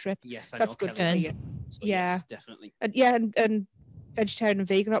for every trip. Yes, that's good. So yes, definitely. And vegetarian and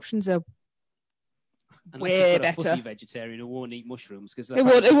vegan options are way better. A fussy vegetarian who won't eat mushrooms because it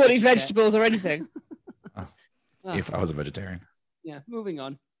won't eat vegetables or anything. If I was a vegetarian. Yeah, moving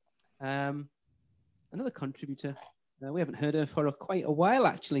on. Another contributor. We haven't heard of her for quite a while,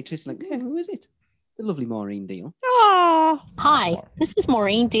 actually. Tristan, who is it? The lovely Maureen Deal. Aww. Hi, this is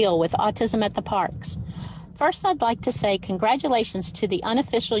Maureen Deal with Autism at the Parks. First, I'd like to say congratulations to the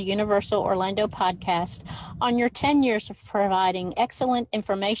Unofficial Universal Orlando Podcast on your 10 years of providing excellent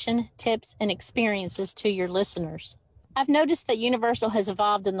information, tips, and experiences to your listeners. I've noticed that Universal has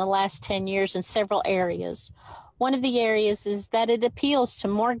evolved in the last 10 years in several areas. One of the areas is that it appeals to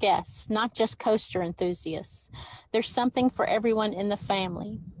more guests, not just coaster enthusiasts. There's something for everyone in the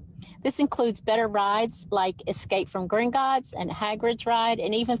family. This includes better rides like Escape from Gringotts and Hagrid's Ride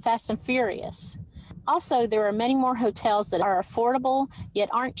and even Fast and Furious. Also, there are many more hotels that are affordable yet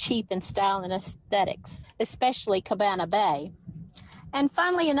aren't cheap in style and aesthetics, especially Cabana Bay. And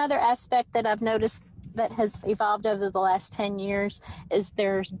finally, another aspect that I've noticed that has evolved over the last 10 years is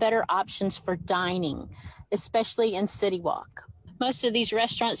there's better options for dining, especially in City Walk. Most of these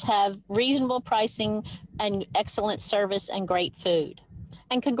restaurants have reasonable pricing and excellent service and great food.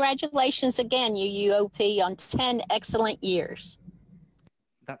 And congratulations again, UUOP, on 10 excellent years.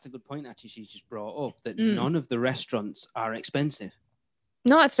 That's a good point, actually, she just brought up, that none of the restaurants are expensive.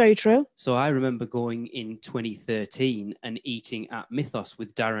 No, that's very true. So I remember going in 2013 and eating at Mythos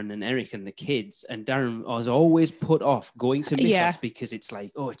with Darren and Eric and the kids. And Darren was always put off going to Mythos because it's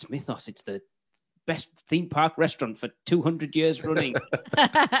like, oh, it's Mythos. It's the best theme park restaurant for 200 years running.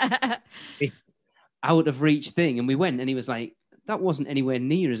 It's out of reach thing. And we went and he was like, that wasn't anywhere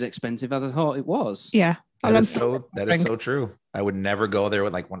near as expensive as I thought it was. Yeah. That is so true. I would never go there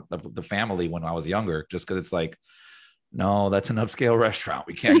with like the family when I was younger, just because it's like, no, that's an upscale restaurant.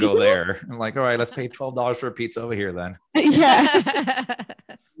 We can't go there. I'm like, all right, let's pay $12 for a pizza over here then. Yeah.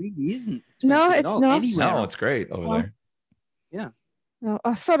 It really isn't. No, it's not. Anywhere. No, it's great over there. Yeah. No,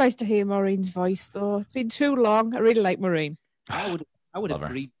 so nice to hear Maureen's voice, though. It's been too long. I really like Maureen. I would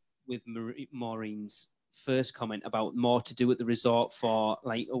agree with Maureen's first comment about more to do at the resort for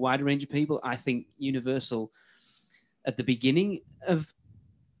like a wider range of people. I think Universal at the beginning of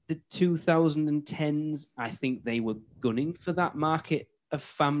the 2010s, I think they were gunning for that market of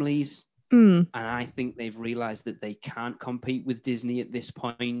families. And I think they've realized that they can't compete with Disney at this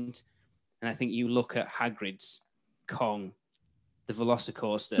point. And I think you look at Hagrid's, Kong, the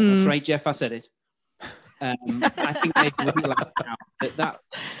Velocicoaster. That's right, Jeff, I said it. I think they'd realize now that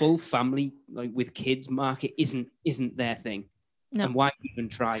full family, like with kids market, isn't their thing. No. And why even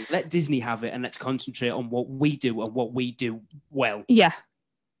try? Let Disney have it, and let's concentrate on what we do and what we do well. Yeah.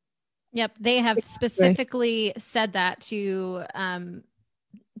 Yep. They have specifically said that to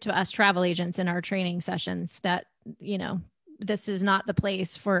us travel agents in our training sessions that, you know, this is not the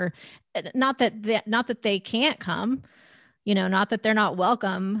place for, not that they can't come, you know, not that they're not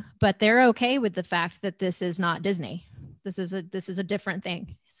welcome, but they're okay with the fact that this is not Disney. This is a different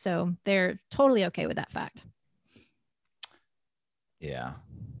thing. So they're totally okay with that fact. Yeah.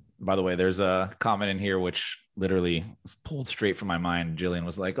 By the way, there's a comment in here which literally was pulled straight from my mind. Jillian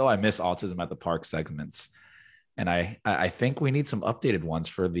was like, "Oh, I miss Autism at the Park segments," and I think we need some updated ones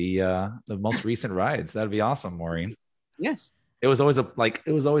for the most recent rides. That'd be awesome, Maureen. Yes. It was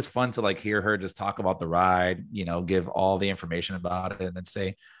always fun to like hear her just talk about the ride, you know, give all the information about it, and then say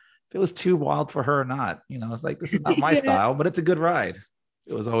if it was too wild for her or not. You know, it's like, this is not my style, but it's a good ride.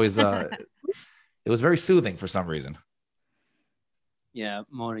 It was always it was very soothing for some reason. Yeah,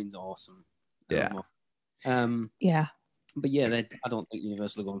 Maureen's awesome. Yeah. Yeah. But yeah, I don't think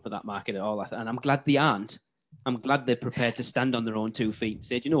Universal are going for that market at all. And I'm glad they aren't. I'm glad they're prepared to stand on their own 2 feet and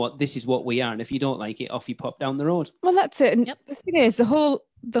say, "Do you know what? This is what we are. And if you don't like it, off you pop down the road." Well, that's it. And the thing is, the whole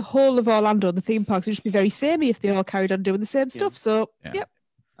of Orlando, the theme parks would just be very samey if they all carried on doing the same stuff. So, yep.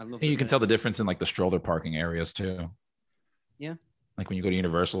 I love you can tell the difference in like the stroller parking areas too. Yeah. Like when you go to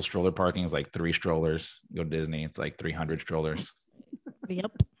Universal, stroller parking is like 3 strollers. You go to Disney, it's like 300 strollers.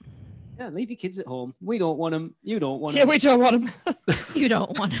 Yep. Yeah, leave your kids at home. We don't want them. You don't want them. Yeah, we don't want them. You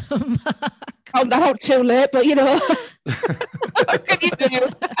don't want them. Found that out too late, but you know. What can you do?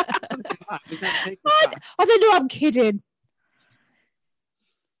 Oh, they know I'm kidding.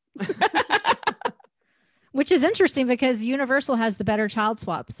 Which is interesting because Universal has the better child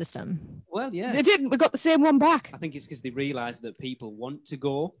swap system. Well, yeah. They didn't. We got the same one back. I think it's because they realised that people want to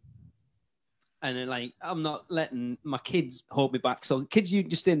go. And then, like, I'm not letting my kids hold me back. So, kids, you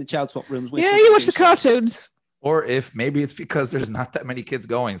just stay in the child swap rooms. Yeah, you watch the cartoons. Or if maybe it's because there's not that many kids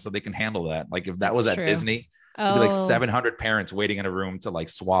going, so they can handle that. Like, if that was at Disney, it'd be like 700 parents waiting in a room to like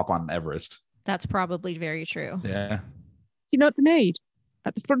swap on Everest. That's probably very true. Yeah. You know what they need?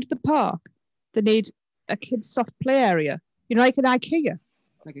 At the front of the park, they need a kids' soft play area. You know, like an IKEA.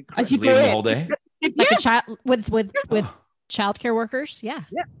 Like as you go in all day. Like a child with childcare workers, yeah,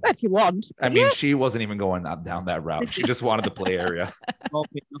 if you want. I mean, she wasn't even going down that route. She just wanted the play area.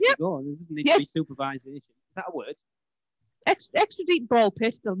 This isn't a supervisation. Is that a word? Extra deep ball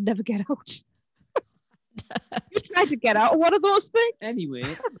pit. They'll never get out. You tried to get out of one of those things.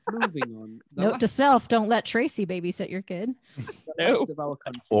 Anyway, moving on. Note to self: don't let Tracy babysit your kid.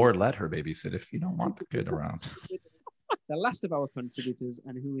 Or let her babysit if you don't want the kid around. The last of our contributors,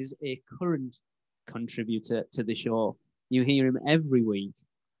 and who is a current contributor to the show. You hear him every week.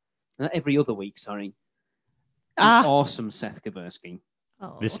 Every other week, sorry. Awesome Seth Kabursky.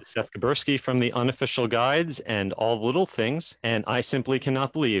 Oh. This is Seth Kabursky from the Unofficial Guides and All the Little Things, and I simply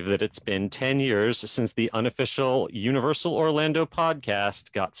cannot believe that it's been 10 years since the Unofficial Universal Orlando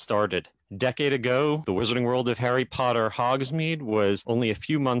Podcast got started. A decade ago, the Wizarding World of Harry Potter Hogsmeade was only a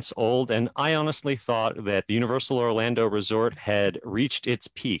few months old, and I honestly thought that the Universal Orlando Resort had reached its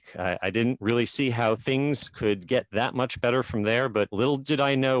peak. I didn't really see how things could get that much better from there, but little did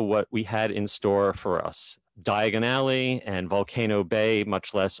I know what we had in store for us. Diagon Alley and Volcano Bay,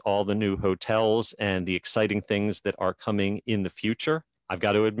 much less all the new hotels and the exciting things that are coming in the future. I've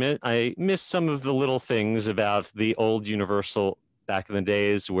got to admit, I miss some of the little things about the old Universal back in the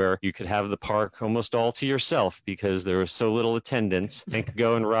days where you could have the park almost all to yourself because there was so little attendance and could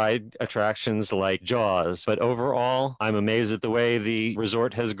go and ride attractions like Jaws. But overall, I'm amazed at the way the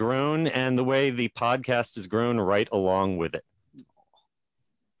resort has grown and the way the podcast has grown right along with it.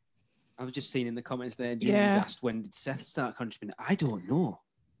 I was just seeing in the comments there, Julie's asked, when did Seth start contributing? I don't know.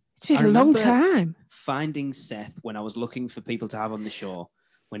 It's been a long time. Finding Seth when I was looking for people to have on the show,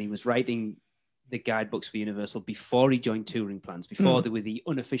 when he was writing the guidebooks for Universal before he joined Touring Plans, before there were the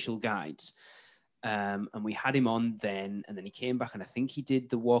unofficial guides. And we had him on then, and then he came back, and I think he did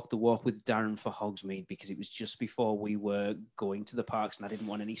the walk with Darren for Hogsmeade because it was just before we were going to the parks and I didn't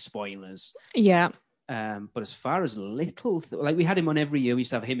want any spoilers. Yeah. But as far as little, like we had him on every year, we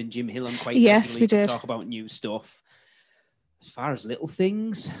used to have him and Jim Hill on quite regularly to talk about new stuff. As far as little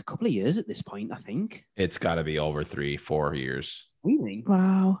things, a couple of years at this point, I think. It's got to be over 3-4 years. Really?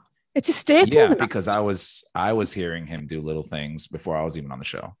 Wow. It's a staple. Yeah, because I was hearing him do little things before I was even on the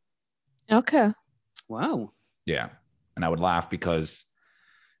show. Okay. Wow. Yeah. And I would laugh because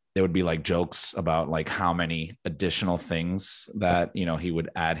there would be like jokes about like how many additional things that, you know, he would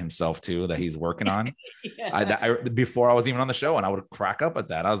add himself to that he's working on. Before I was even on the show, and I would crack up at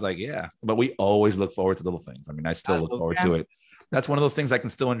that. I was like, yeah, but we always look forward to little things. I mean, I still look forward to it. That's one of those things I can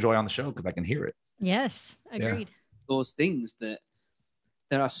still enjoy on the show because I can hear it. Yes, agreed. Yeah. Those things that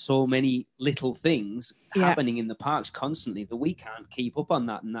there are so many little things happening in the parks constantly that we can't keep up on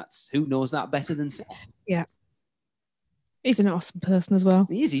that. And that's, who knows that better than Seth? Yeah. He's an awesome person as well.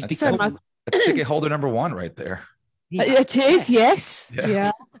 He is. He's become that's ticket holder number one right there. It is, yes.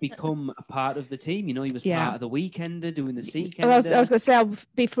 Yeah. Become a part of the team. You know, he was part of the Weekender, doing the Seekender. I was going to say, I'll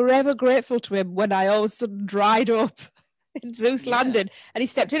be forever grateful to him when I all of a sudden dried up in Zeus Landing, and he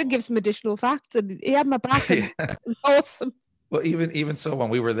stepped in and gave some additional facts, and he had my back. And it was awesome. Well, even so, when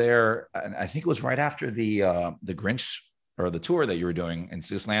we were there, and I think it was right after the Grinch or the tour that you were doing in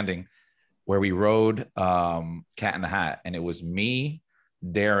Zeus Landing, where we rode Cat in the Hat, and it was me,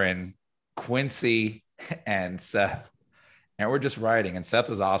 Darren, Quincy, and Seth, and we're just riding. And Seth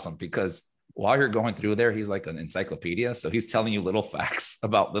was awesome because while you're going through there, he's like an encyclopedia, so he's telling you little facts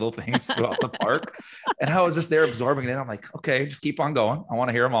about little things throughout the park. And I was just there absorbing it. I'm like, okay, just keep on going. I want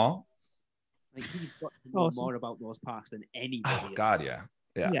to hear them all. Like, he's got to know more about those parks than anybody. Oh God,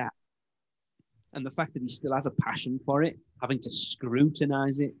 yeah. And the fact that he still has a passion for it, having to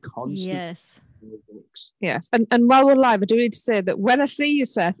scrutinize it constantly. Yes. And while we're live, I do need to say that when I see you,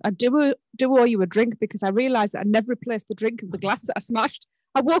 Seth, I do owe you a drink, because I realised that I never replaced the drink of the glass that I smashed.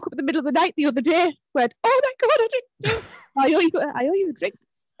 I woke up in the middle of the night the other day, went, oh my God, I didn't do it. I owe you a drink.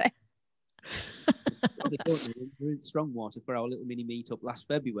 We're in Strongwater for our little mini meetup last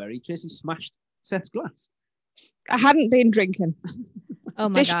February. Tracy smashed Seth's glass. I hadn't been drinking. Oh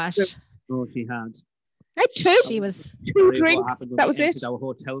my gosh. Oh, she had. I took She was 2 drinks. That was it. Our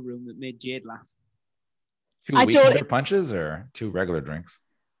hotel room that made Jade laugh. 2 Weekender punches or 2 regular drinks?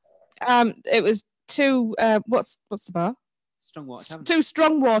 It was 2. What's the bar? Strongwater. 2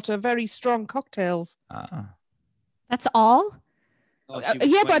 Strongwater, very strong cocktails. That's all. But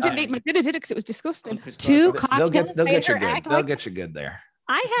I didn't eat my dinner, did it? Because it was disgusting. 2 cocktails. They'll get you good. They'll get you good there.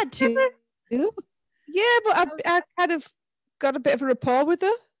 I had 2. Yeah, but I kind of got a bit of a rapport with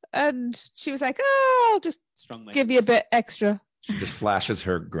her, and she was like, "Oh, I'll just give you a bit extra." She just flashes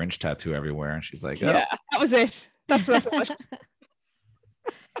her Grinch tattoo everywhere, and she's like, "Oh, yeah, that was it. That's what I thought."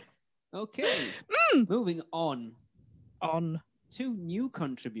 Okay, moving on. 2 new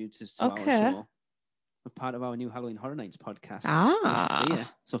contributors to our show. A part of our new Halloween Horror Nights podcast.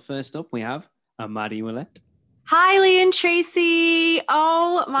 So first up, we have Maddie Willett. Hi, Lee and Tracy.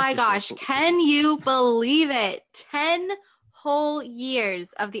 Oh my gosh. Can you believe it? 10 whole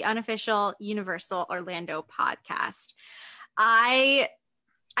years of the Unofficial Universal Orlando Podcast. I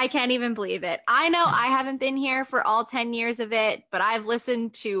can't even believe it. I know I haven't been here for all 10 years of it, but I've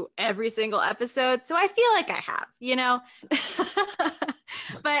listened to every single episode, so I feel like I have, you know?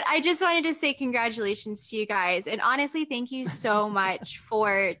 But I just wanted to say congratulations to you guys. And honestly, thank you so much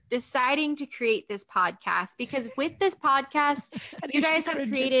for deciding to create this podcast, because with this podcast, you guys have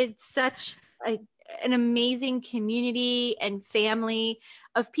created such an amazing community and family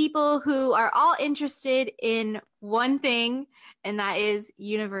of people who are all interested in one thing, and that is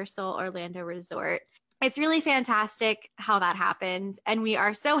Universal Orlando Resort. It's really fantastic how that happened. And we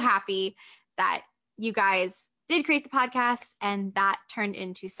are so happy that you guys did create the podcast and that turned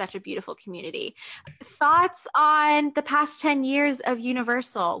into such a beautiful community. Thoughts on the past 10 years of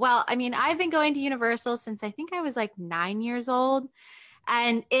Universal? Well, I mean, I've been going to Universal since I think I was like 9 years old,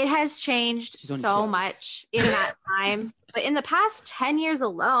 and it has changed so much in that time. But in the past 10 years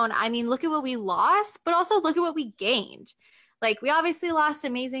alone, I mean, look at what we lost, but also look at what we gained. Like, we obviously lost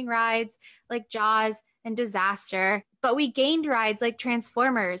amazing rides like Jaws and Disaster, but we gained rides like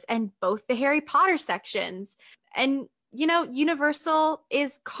Transformers and both the Harry Potter sections. And, you know, Universal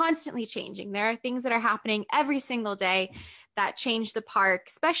is constantly changing. There are things that are happening every single day that change the park,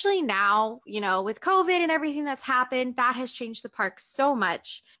 especially now, you know, with COVID and everything that's happened, that has changed the park so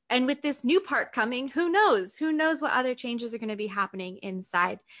much. And with this new park coming, who knows? Who knows what other changes are going to be happening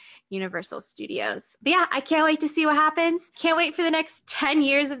inside Universal Studios. But yeah, I can't wait to see what happens. Can't wait for the next 10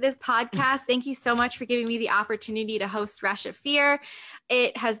 years of this podcast. Thank you so much for giving me the opportunity to host Rush of Fear.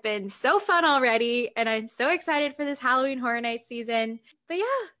 It has been so fun already, and I'm so excited for this Halloween Horror Night season. But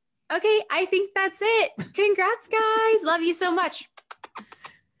yeah, okay, I think that's it. Congrats, guys. Love you so much.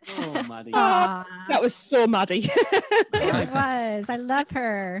 Oh, Maddie. That was so Maddie. It was. I love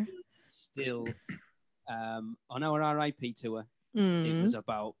her. Still, on our RIP tour, it was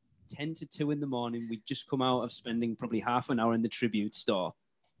about 10 to 2 in the morning. We'd just come out of spending probably half an hour in the tribute store.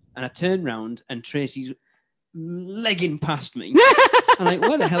 And I turned round and Tracy's legging past me. I'm like,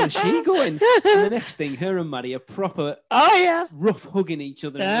 where the hell is she going? And the next thing, her and Maddie are proper rough hugging each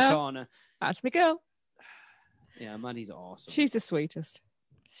other in the corner. That's me girl. Yeah, Maddie's awesome. She's the sweetest.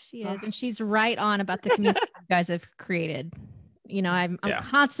 She is, and she's right on about the community you guys have created. You know, I'm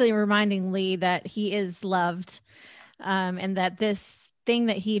constantly reminding Lee that he is loved, and that this thing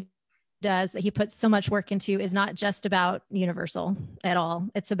that he does, that he puts so much work into, is not just about Universal at all.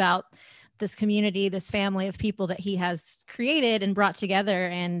 It's about this community, this family of people that he has created and brought together,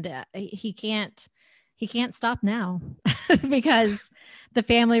 and he can't stop now because the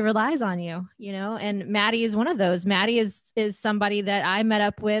family relies on you, you know. And Maddie is one of those. Maddie is somebody that I met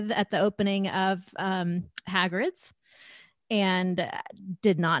up with at the opening of Hagrid's, and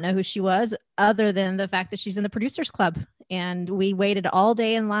did not know who she was, other than the fact that she's in the Producers Club. And we waited all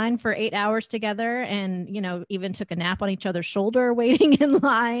day in line for 8 hours together, and, you know, even took a nap on each other's shoulder waiting in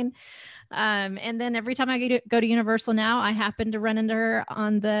line. And then every time I go to Universal now, I happen to run into her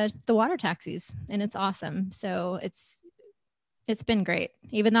on the water taxis, and it's awesome. So it's been great.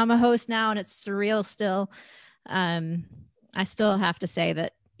 Even though I'm a host now and it's surreal still, I still have to say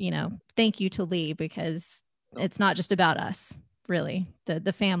that, you know, thank you to Lee, because it's not just about us, really.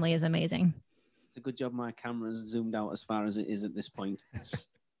 The family is amazing. It's a good job my camera's zoomed out as far as it is at this point.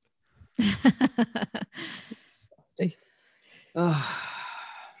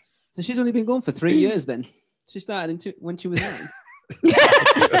 So she's only been going for 3 years then. She started when she was 9.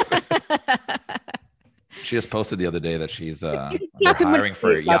 She just posted the other day that she's they're hiring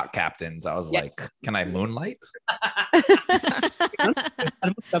for yacht captains. I was like, can I moonlight? I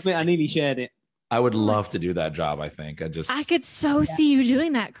must admit, I nearly shared it. I would love to do that job. I think I could see you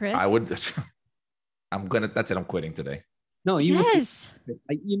doing that, Chris. I would. That's it. I'm quitting today. No, you. Yes.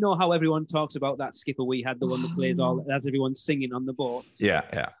 You know how everyone talks about that skipper we had, the one that plays as everyone singing on the boat.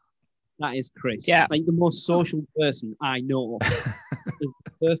 Yeah. That is Chris. Yeah. Like the most social person I know. It's the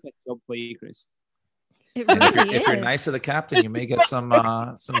perfect job for you, Chris. It really if you're nice to the captain, you may get some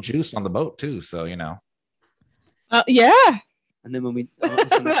juice on the boat too. So you know. Yeah. And then when I was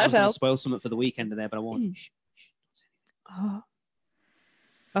going to spoil something for the weekend there, but I won't. Oh,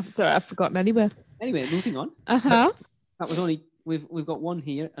 I've forgotten anywhere. Anyway, moving on. Uh-huh. That was only we've got one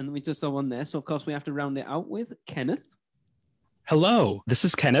here, and we just saw one there. So of course we have to round it out with Kenneth. Hello, this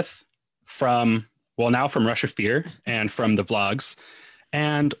is Kenneth from Rush of Fear and from the vlogs.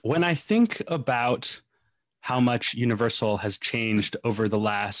 And when I think about how much Universal has changed over the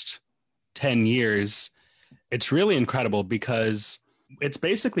last 10 years, it's really incredible, because it's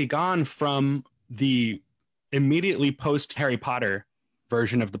basically gone from the immediately post Harry Potter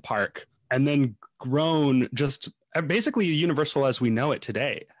version of the park, and then grown just basically Universal as we know it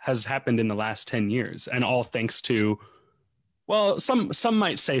today has happened in the last 10 years. And all thanks to, well, some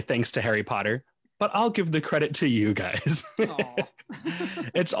might say thanks to Harry Potter, but I'll give the credit to you guys.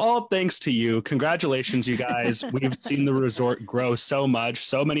 It's all thanks to you. Congratulations, you guys. We've seen the resort grow so much,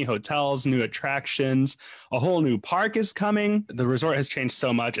 so many hotels, new attractions, a whole new park is coming. The resort has changed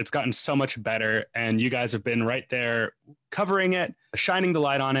so much. It's gotten so much better, and you guys have been right there covering it, shining the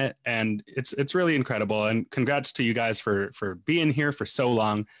light on it, and it's really incredible. And congrats to you guys for being here for so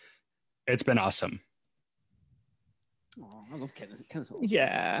long. It's been awesome. Oh, I love Kenneth. Kenneth's awesome.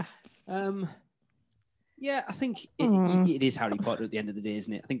 Yeah. Yeah, I think it is Harry Potter at the end of the day,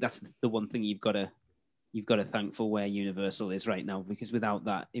 isn't it? I think that's the one thing you've got to thank for where Universal is right now, because without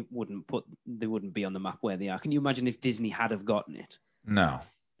that, they wouldn't be on the map where they are. Can you imagine if Disney had have gotten it? No.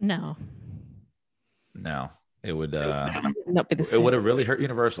 It would not be the same. It would have really hurt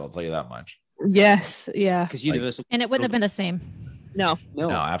Universal. I'll tell you that much. Yes, yeah. Because Universal, and it wouldn't have been the same. No,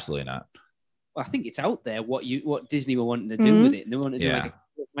 absolutely not. Well, I think it's out there what Disney were wanting to do with it. And they wanted to do like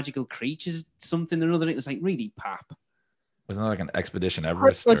magical creatures, something or another. It was like really pap. Wasn't it like an Expedition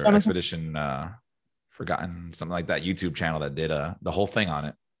Everest or Expedition Forgotten, something like that YouTube channel that did the whole thing on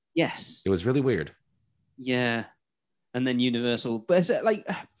it? Yes, it was really weird. Yeah, and then Universal, but like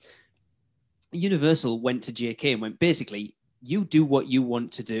Universal went to JK and went, basically, you do what you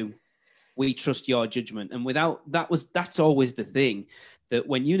want to do. We trust your judgment. And that's always the thing, that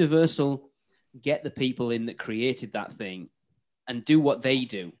when Universal get the people in that created that thing and do what they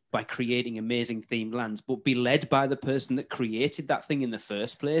do by creating amazing themed lands, but be led by the person that created that thing in the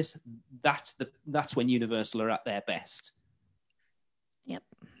first place, that's when Universal are at their best. Yep.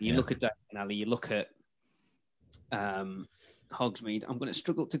 You look at Diagon Alley, you look at Hogsmeade. I'm going to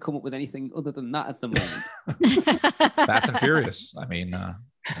struggle to come up with anything other than that at the moment. Fast and Furious. I mean,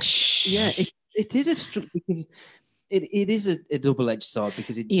 yeah, it is a struggle, because it is a double-edged sword,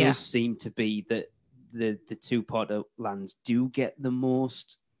 because it does seem to be that the two Potter lands do get the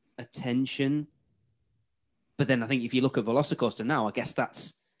most attention, But then I think if you look at Velocicoaster now, I guess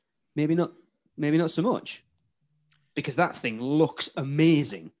that's maybe not so much, because that thing looks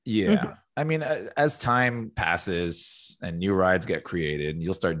amazing. Yeah. I mean, as time passes and new rides get created,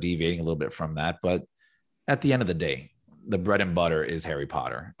 you'll start deviating a little bit from that. But at the end of the day, the bread and butter is Harry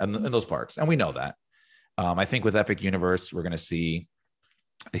Potter and those parks. And we know that. I think with Epic Universe, we're going to see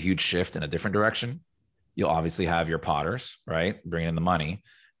a huge shift in a different direction. You'll obviously have your Potters, right? Bringing in the money.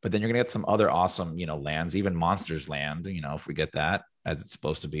 But then you're going to get some other awesome, lands, even Monsters Land. If we get that as it's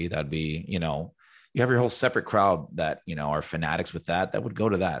supposed to be, that'd be, you have your whole separate crowd that, are fanatics with that would go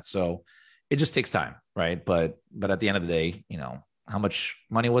to that. So it just takes time, right? But at the end of the day, how much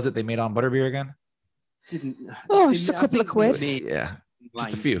money was it they made on Butterbeer again? Just a couple of quid. Just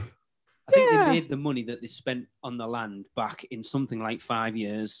a few. I think they made the money that they spent on the land back in something like 5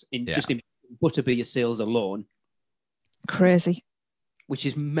 years just in Butterbeer sales alone. Crazy. Which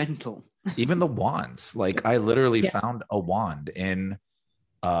is mental. Even the wands. Like, I literally found a wand in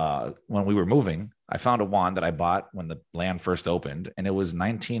when we were moving. I found a wand that I bought when the land first opened, and it was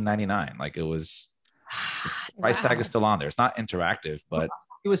 $19.99. Like, it was price tag is still on there. It's not interactive, but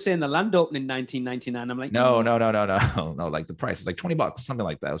you were saying the land opened in 1999. I'm like, no. Like, the price was like $20, something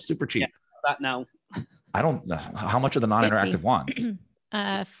like that. It was super cheap. That now. I don't know how much are the non-interactive wands.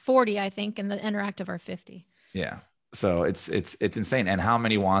 40, I think, and the interactive are 50. Yeah. So it's insane. And how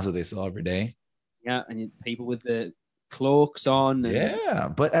many wands do they sell every day? Yeah, and people with the cloaks on. Yeah,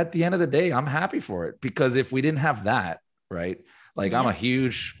 but at the end of the day, I'm happy for it, because if we didn't have that, right? Like, I'm a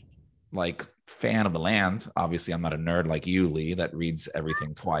huge fan of the land. Obviously, I'm not a nerd like you, Lee, that reads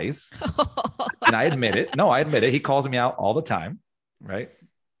everything twice. And I admit it. No, I admit it. He calls me out all the time, right?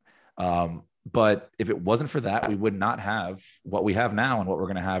 But if it wasn't for that, we would not have what we have now and what we're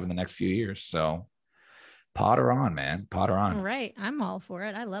going to have in the next few years. So Potter on, man. Potter on. All right. I'm all for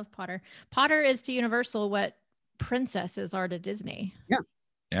it. I love Potter. Potter is to Universal what princesses are to Disney.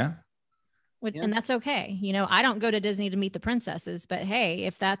 Yeah. And that's okay. I don't go to Disney to meet the princesses, but hey,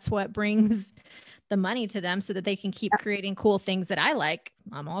 if that's what brings the money to them so that they can keep creating cool things that I like,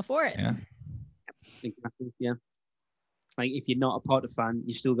 I'm all for it. Yeah. Exactly. Yeah. Like, if you're not a Potter fan,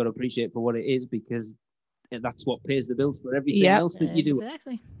 you still got to appreciate it for what it is, because that's what pays the bills for everything else that you do.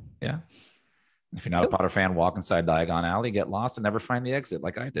 Exactly. Yeah. If you're not a Potter fan, walk inside Diagon Alley, get lost, and never find the exit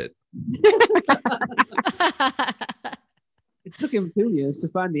like I did. It took him 2 years to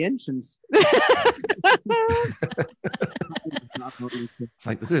find the entrance.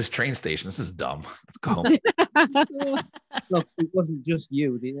 Like, look at this train station. This is dumb. Let's go. Look, it wasn't just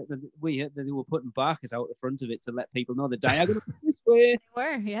you. They were putting barkers out the front of it to let people know the diagonal this way. They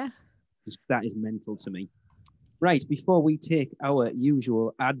were, yeah. That is mental to me. Right, before we take our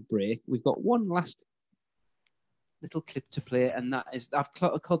usual ad break, we've got one last little clip to play, and that is, I've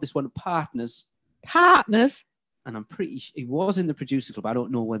called this one Partners. Partners? And I'm pretty sure he was in the producer club. I don't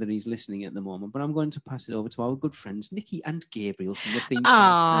know whether he's listening at the moment, but I'm going to pass it over to our good friends, Nikki and Gabriel from the theme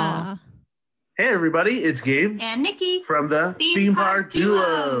park. Hey, everybody, it's Gabe. And Nikki. From the Theme Park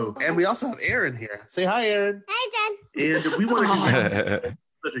Duo. And we also have Aaron here. Say hi, Aaron. Hi, Dad. And we want to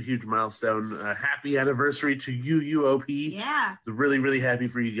such a huge milestone. Happy anniversary to you, UOP. Yeah. Really, really happy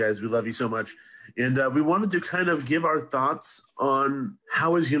for you guys. We love you so much. And we wanted to kind of give our thoughts on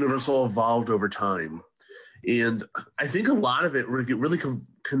how has Universal evolved over time. And I think a lot of it really can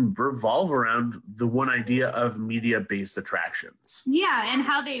revolve around the one idea of media-based attractions. Yeah, and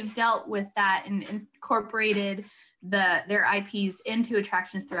how they've dealt with that and incorporated their IPs into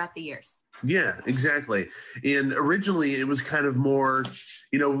attractions throughout the years. Yeah, exactly. And originally it was kind of more,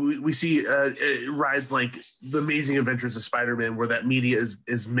 we see rides like The Amazing Adventures of Spider-Man, where that media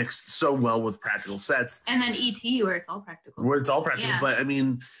is mixed so well with practical sets. And then E.T., where it's all practical. Yeah. But I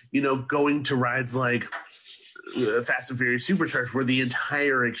mean, going to rides like Fast and Furious Supercharged, where the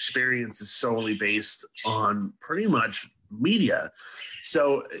entire experience is solely based on pretty much media.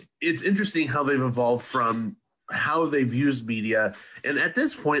 So it's interesting how they've evolved from how they've used media, and at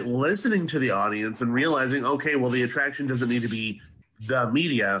this point listening to the audience and realizing, okay, well, the attraction doesn't need to be the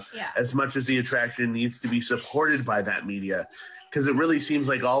media as much as the attraction needs to be supported by that media, because it really seems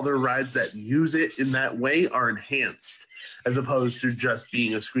like all their rides that use it in that way are enhanced as opposed to just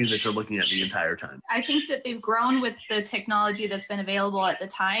being a screen that you're looking at the entire time. I think that they've grown with the technology that's been available at the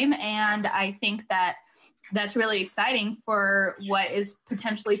time, and I think that that's really exciting for what is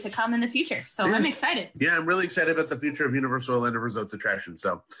potentially to come in the future. So I'm excited. Yeah, I'm really excited about the future of Universal Orlando Resort's attractions.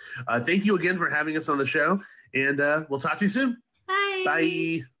 So thank you again for having us on the show, and we'll talk to you soon. Bye.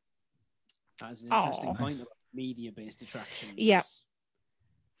 Bye. That's an interesting point about media-based attractions. Yeah.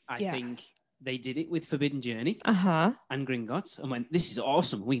 I think they did it with Forbidden Journey and Gringotts and went, this is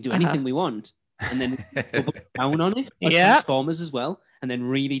awesome. We can do anything we want. and then doubled down on it. Like Yeah. Transformers as well, and then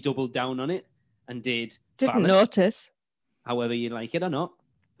really doubled down on it and didn't Didn't notice. However you like it or not.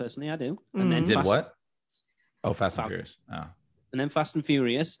 Personally, I do. Mm. And then Did what? Oh, Fast and Furious. Oh. And then Fast and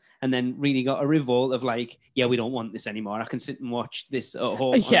Furious, and then really got a revolt of like, yeah, we don't want this anymore. I can sit and watch this at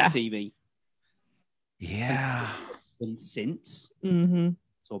home on TV. Yeah. And since, Mm-hmm.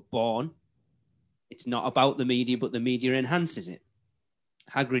 so Born, it's not about the media, but the media enhances it.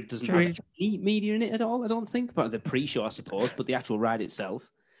 Hagrid doesn't have any media in it at all, I don't think, but the pre-show, I suppose, but the actual ride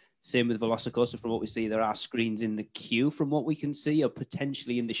itself. Same with Velocicoaster. From what we see, there are screens in the queue from what we can see, or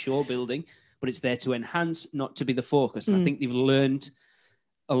potentially in the show building, but it's there to enhance, not to be the focus. And I think they've learned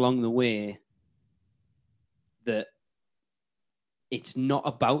along the way that it's not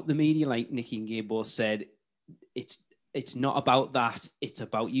about the media, like Nikki and Gabe both said. It's not about that. It's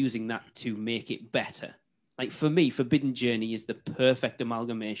about using that to make it better. Like for me, Forbidden Journey is the perfect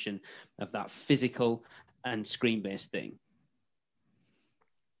amalgamation of that physical and screen-based thing.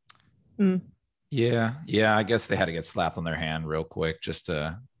 Yeah. I guess they had to get slapped on their hand real quick just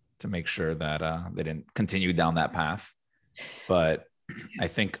to make sure that they didn't continue down that path. But I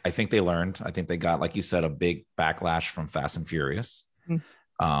think they learned. I think they got, like you said, a big backlash from Fast and Furious.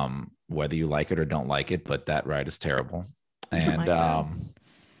 Whether you like it or don't like it, but that ride is terrible. And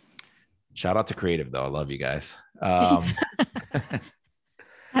shout out to Creative though. I love you guys.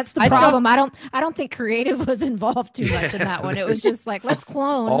 That's the problem. I don't think Creative was involved too much in that one. It was just like, let's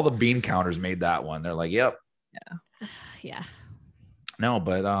clone. All the bean counters made that one. They're like, yep. Yeah. No,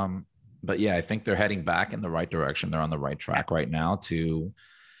 but yeah, I think they're heading back in the right direction. They're on the right track right now to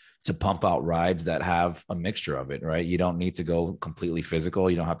pump out rides that have a mixture of it, right? You don't need to go completely physical.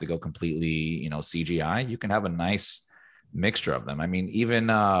 You don't have to go completely, CGI. You can have a nice mixture of them. I mean, even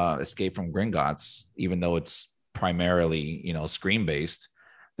Escape from Gringotts, even though it's primarily, screen based,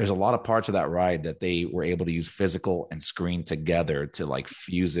 there's a lot of parts of that ride that they were able to use physical and screen together to like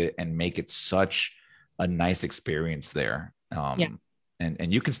fuse it and make it such a nice experience there.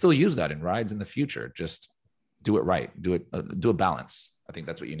 And you can still use that in rides in the future. Just do it right. Do a balance. I think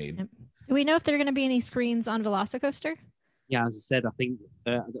that's what you need. Do we know if there are going to be any screens on Velocicoaster? Yeah, as I said, I think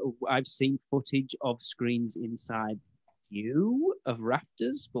I've seen footage of screens inside of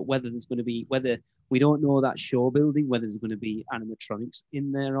Raptors, but whether we don't know that show building, whether there's going to be animatronics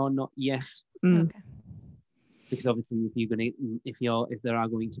in there or not yet. Okay. Because obviously, if there are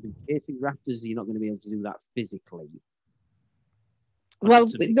going to be racing Raptors, you're not going to be able to do that physically. Well,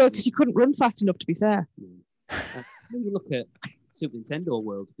 no, because you couldn't run fast enough, to be fair. When you look at Super Nintendo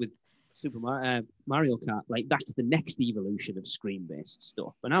World with Super Mario Kart, like that's the next evolution of screen-based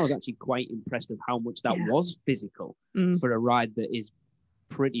stuff. And I was actually quite impressed of how much that was physical for a ride that is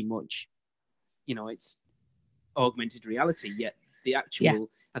pretty much, it's augmented reality. Yet the actual,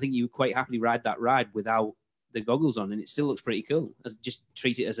 I think you would quite happily ride that ride without the goggles on, and it still looks pretty cool. Just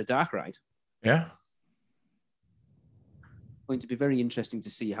treat it as a dark ride. Yeah. Going to be very interesting to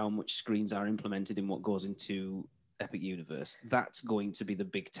see how much screens are implemented in what goes into Epic Universe. That's going to be the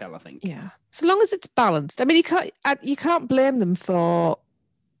big tell, I think. Yeah, so long as it's balanced. I mean, you can't blame them for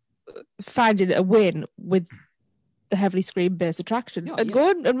finding a win with the heavily screen-based attractions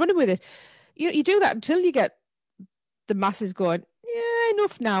going and running with it. You do that until you get the masses going, yeah,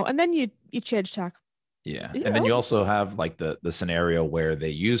 enough now, and then you change tack. Yeah. And then you also have like the scenario where they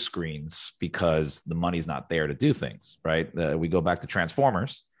use screens because the money's not there to do things, right? We go back to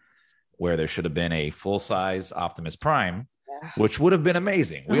Transformers, where there should have been a full-size Optimus Prime, which would have been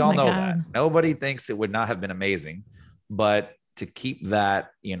amazing. We all know that. Nobody thinks it would not have been amazing. But to keep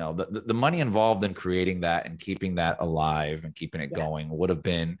that, the money involved in creating that and keeping that alive and keeping it going would have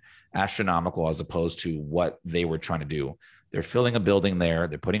been astronomical as opposed to what they were trying to do. They're filling a building there.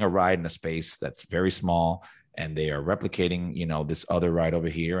 They're putting a ride in a space that's very small, and they are replicating, this other ride over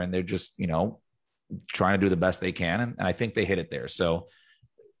here. And they're just, trying to do the best they can. And I think they hit it there. So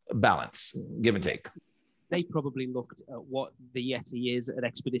balance, give and take. They probably looked at what the Yeti is at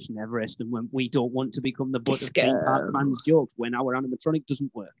Expedition Everest, and when we don't want to become the butt of theme park fans' jokes when our animatronic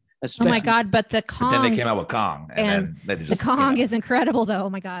doesn't work. Oh my God! But the Kong. But then they came out with Kong, and then they just, the Kong is incredible, though. Oh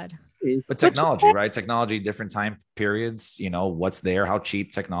my God! But technology, right? Technology, different time periods. What's there, how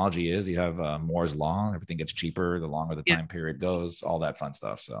cheap technology is. You have Moore's law; everything gets cheaper the longer the time period goes. All that fun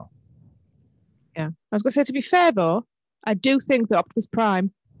stuff. So, yeah, I was going to say, to be fair though, I do think that Optimus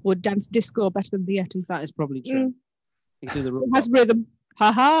Prime would dance disco better than the Yeti. That is probably true. It has rhythm.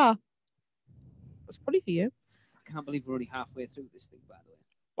 Ha ha. That's funny for you. I can't believe we're already halfway through this thing, by the way.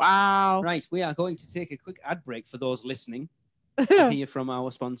 Wow. Right, we are going to take a quick ad break for those listening to hear from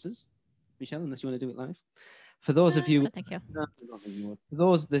our sponsors. Michelle, unless you want to do it live. For those of you, thank you. For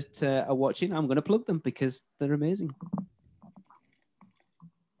those that are watching, I'm going to plug them because they're amazing.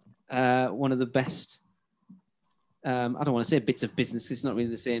 One of the best. I don't want to say bits of business. It's not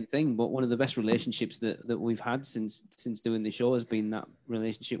really the same thing, but one of the best relationships that we've had since doing the show has been that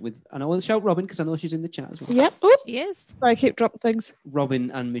relationship with. And I will shout Robin because I know she's in the chat as well. Yep. Oop. She is. I keep dropping things. Robin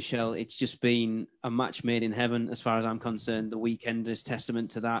and Michelle, it's just been a match made in heaven as far as I'm concerned. The weekend is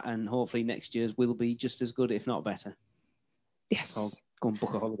testament to that, and hopefully next year's will be just as good, if not better. Yes. I'll go and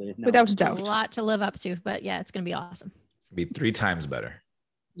book a holiday now. Without a doubt. A lot to live up to, but yeah, it's going to be awesome. It'll be 3 times better.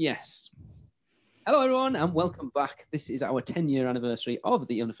 Yes. Hello, everyone, and welcome back. This is our 10-year anniversary of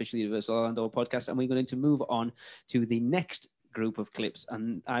the Unofficial Universal Orlando Podcast, and we're going to move on to the next group of clips.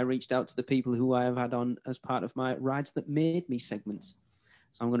 And I reached out to the people who I have had on as part of my Rides That Made Me segments.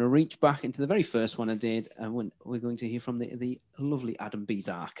 So I'm going to reach back into the very first one I did, and we're going to hear from the lovely Adam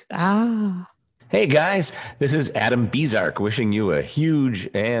Bizark. Hey guys, this is Adam Bizark wishing you a huge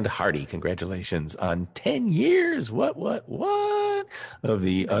and hearty congratulations on 10 years. What of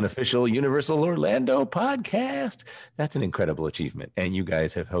the Unofficial Universal Orlando Podcast. That's an incredible achievement. And you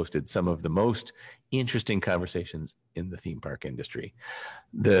guys have hosted some of the most interesting conversations in the theme park industry.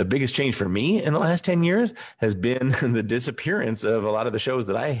 The biggest change for me in the last 10 years has been the disappearance of a lot of the shows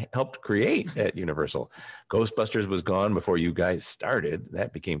that I helped create at Universal. Ghostbusters was gone before you guys started.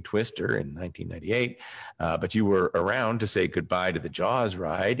 That became Twister in 1998. But you were around to say goodbye to the Jaws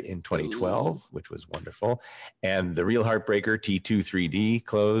ride in 2012, which was wonderful. And the Real Heartbreaker T2 3D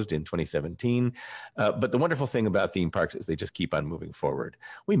closed in 2017. But the wonderful thing about theme parks is they just keep on moving forward.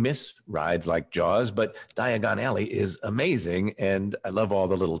 We miss rides like Jaws, but Diagon Alley is amazing, and I love all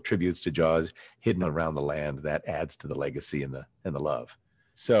the little tributes to Jaws hidden around the land. That adds to the legacy and the love.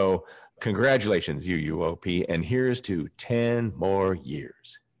 So congratulations, UUOP, and here's to 10 more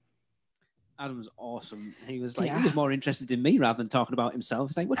years. Adam's awesome. He was more interested in me rather than talking about himself.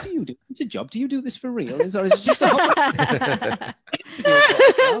 He's like, "What do you do? It's a job. Do you do this for real? Or is it just a hobby?"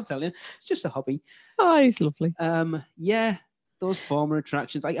 I'll tell you, it's just a hobby. Oh, he's lovely. Yeah. Those former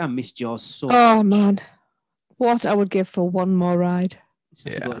attractions, I miss Jaws so Oh much. man, what I would give for one more ride.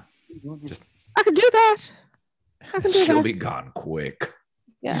 Yeah. I can do that. She'll be gone quick.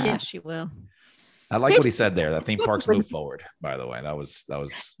 Yeah, she will. I like what he said there. That theme parks move forward, by the way. That was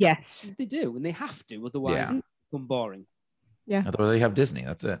Yes. They do, and they have to, otherwise it become boring. Yeah. Otherwise you have Disney.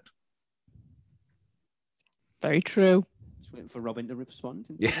 That's it. Very true. Just waiting for Robin to respond.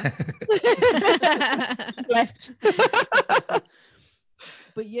 Yeah. Left.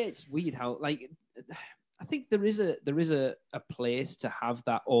 But yeah, it's weird how I think there is a place to have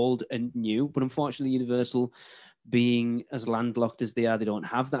that old and new, but unfortunately Universal, being as landlocked as they are, they don't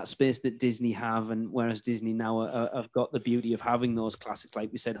have that space that Disney have, and whereas Disney now have got the beauty of having those classics,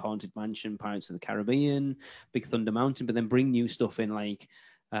 like we said, Haunted Mansion, Pirates of the Caribbean, Big Thunder Mountain, but then bring new stuff in like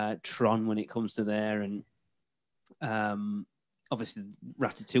Tron when it comes to there, and obviously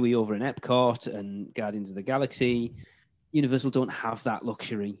Ratatouille over in Epcot and Guardians of the Galaxy. Universal don't have that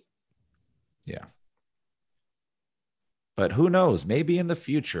luxury. Yeah. But who knows? Maybe in the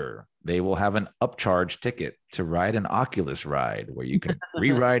future, they will have an upcharge ticket to ride an Oculus ride where you can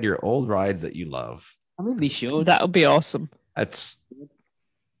re-ride your old rides that you love. I mean, they should. That would be awesome. That's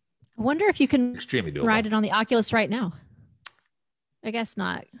I wonder if you can extremely doable. Ride it on the Oculus right now. I guess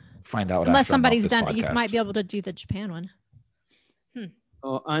not. Find out unless after I'm off somebody's this done. podcast. You might be able to do the Japan one.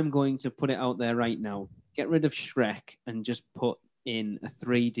 Oh, I'm going to put it out there right now. Get rid of Shrek and just put in a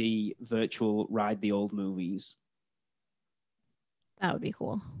 3D virtual ride the old movies. That would be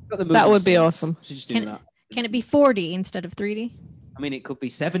cool. That would be awesome. So just do that. Can it be 4D instead of 3D? I mean, it could be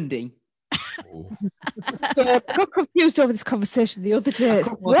 7D. So I got confused over this conversation the other day.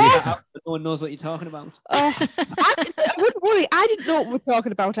 What? No one knows what you're talking about. I wouldn't worry. I didn't know what we're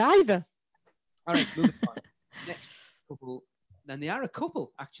talking about either. All right, moving on. Next couple. Then they are a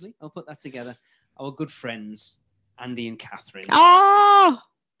couple, actually. I'll put that together. Our good friends, Andy and Catherine. Oh!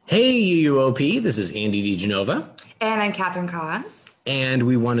 Hey, UUOP. This is Andy DiGenova. And I'm Catherine Collins. And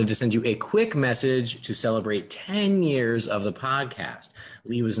we wanted to send you a quick message to celebrate 10 years of the podcast.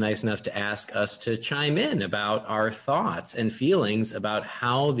 Lee was nice enough to ask us to chime in about our thoughts and feelings about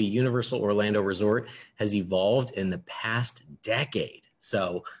how the Universal Orlando Resort has evolved in the past decade.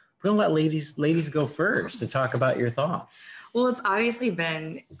 So we're going to let ladies go first to talk about your thoughts. Well, it's obviously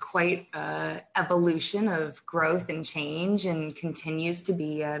been quite an evolution of growth and change, and continues to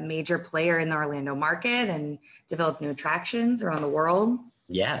be a major player in the Orlando market and develop new attractions around the world.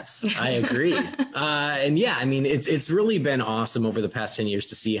 Yes, I agree. And yeah, I mean, it's really been awesome over the past 10 years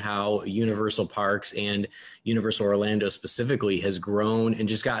to see how Universal Parks and Universal Orlando specifically has grown and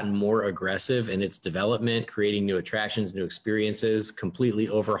just gotten more aggressive in its development, creating new attractions, new experiences, completely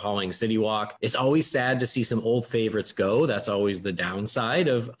overhauling City Walk. It's always sad to see some old favorites go. That's always the downside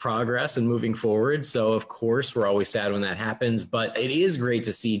of progress and moving forward. So of course, we're always sad when that happens, but it is great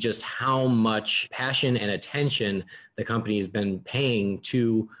to see just how much passion and attention the company has been paying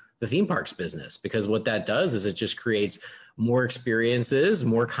to the theme parks business, because what that does is it just creates more experiences,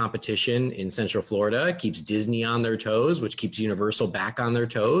 more competition in Central Florida, keeps Disney on their toes, which keeps Universal back on their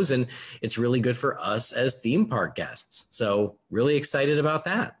toes. And it's really good for us as theme park guests. So really excited about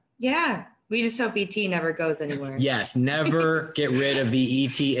that. Yeah. We just hope ET never goes anywhere. Yes. Never get rid of the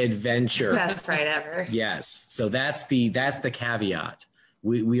ET adventure. Best ride ever. Yes. So that's the caveat.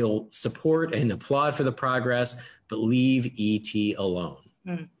 We'll support and applaud for the progress, but leave ET alone.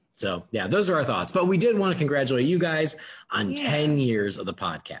 So yeah, those are our thoughts. But we did want to congratulate you guys on 10 years of the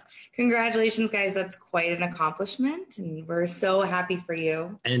podcast. Congratulations, guys. That's quite an accomplishment. And we're so happy for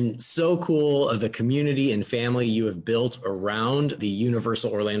you. And so cool of the community and family you have built around the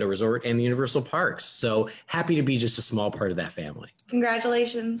Universal Orlando Resort and the Universal Parks. So happy to be just a small part of that family.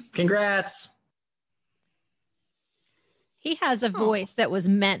 Congratulations. Congrats. He has a voice that was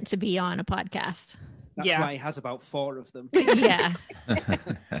meant to be on a podcast. That's why he has about 4 of them. Yeah.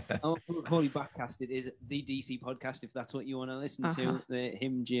 Holy Backcast, it is the DC podcast, if that's what you want to listen to.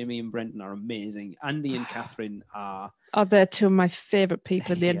 Him, Jamie, and Brendan are amazing. Andy and Catherine are... Oh, they're two of my favourite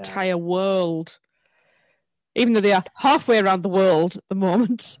people in the entire world. Even though they are halfway around the world at the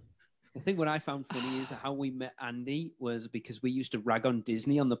moment. The thing what I found funny is how we met Andy was because we used to rag on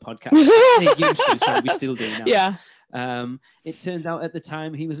Disney on the podcast. We still do now. Yeah. It turned out at the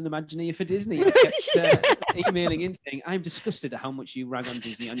time he was an Imagineer for Disney. He kept emailing in saying, I'm disgusted at how much you rag on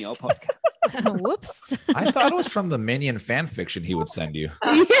Disney on your podcast. Whoops. I thought it was from the Minion fan fiction he would send you.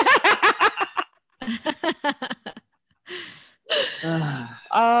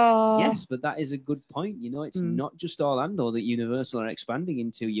 Yes, but that is a good point. You know, it's not just Orlando that Universal are expanding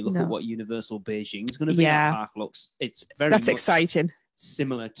into. You look at what Universal Beijing is going to be. Our park looks. It's that's exciting.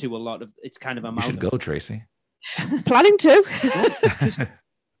 Similar to a lot of. It's kind of a. You should go, Tracy. Planning to.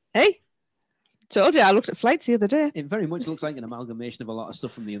 Hey, told you I looked at flights the other day. It very much looks like an amalgamation of a lot of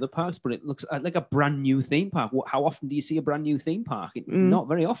stuff from the other parks, but it looks like a brand new theme park. How often do you see a brand new theme park? Not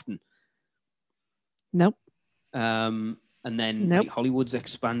very often. Nope. And then Hollywood's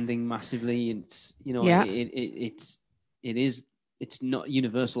expanding massively. It's it's not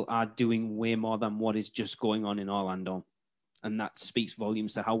Universal are doing way more than what is just going on in Orlando. And that speaks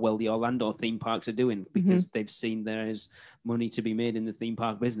volumes to how well the Orlando theme parks are doing because they've seen there is money to be made in the theme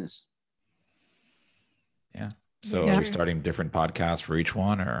park business. Yeah. So are we starting different podcasts for each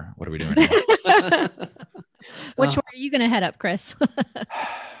one or what are we doing now? Which one are you going to head up, Chris?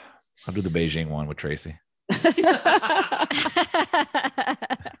 I'll do the Beijing one with Tracy.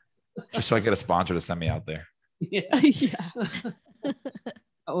 Just so I get a sponsor to send me out there. Yeah.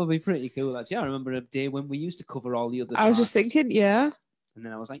 That would be pretty cool, actually. I remember a day when we used to cover all the other I was just thinking, and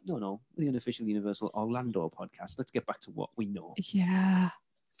then I was like, no, the Unofficial Universal Orlando podcast. Let's get back to what we know. Yeah.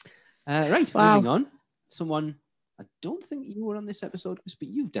 Right, moving on. Someone, I don't think you were on this episode, Chris, but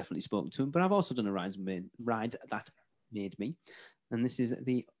you've definitely spoken to him. But I've also done a ride that made me. And this is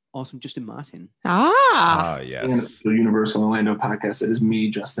the awesome Justin Martin. Yes. The Universal Orlando podcast. It is me,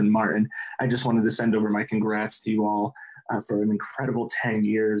 Justin Martin. I just wanted to send over my congrats to you all for an incredible 10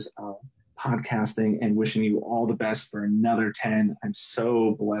 years of podcasting and wishing you all the best for another 10. I'm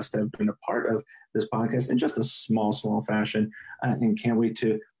so blessed to have been a part of this podcast in just a small fashion and can't wait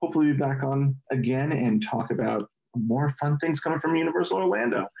to hopefully be back on again and talk about more fun things coming from Universal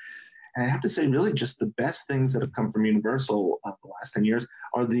Orlando. And I have to say, really, just the best things that have come from Universal the last 10 years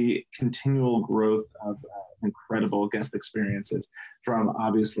are the continual growth of incredible guest experiences from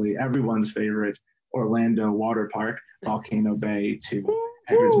obviously everyone's favorite Orlando water park, Volcano Bay, to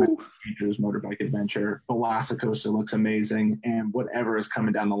Hagrid's Features Motorbike Adventure. Velocicoaster looks amazing, and whatever is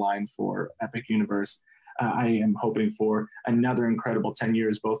coming down the line for Epic Universe, I am hoping for another incredible 10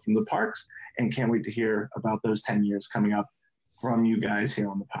 years, both from the parks, and can't wait to hear about those 10 years coming up from you guys here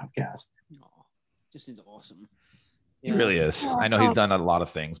on the podcast. Justin's awesome. He really is. I know he's done a lot of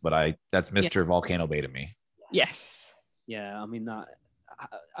things, but that's Mr. Volcano Bay to me. Yes. Yeah, I mean,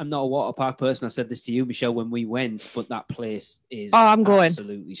 I'm not a water park person. I said this to you, Michelle, when we went, but that place is I'm going.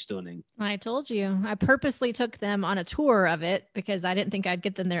 Absolutely stunning. I told you. I purposely took them on a tour of it because I didn't think I'd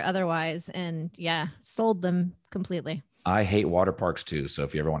get them there otherwise. And sold them completely. I hate water parks too. So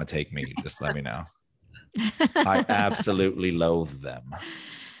if you ever want to take me, just let me know. I absolutely loathe them.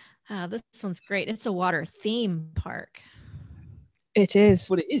 This one's great. It's a water theme park. It is.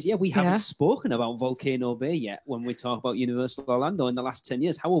 But it is, yeah. We haven't spoken about Volcano Bay yet when we talk about Universal Orlando in the last 10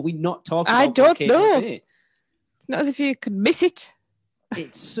 years. How have we not talked about Volcano Bay? It's not as if you could miss it.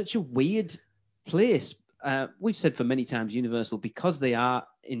 It's such a weird place. We've said for many times Universal, because they are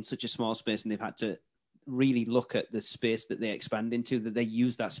in such a small space and they've had to really look at the space that they expand into, that they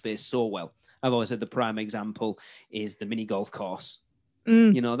use that space so well. I've always said the prime example is the mini golf course.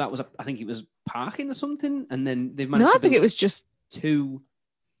 You know, that was, I think it was parking or something. And then they've managed No, to I think build it was just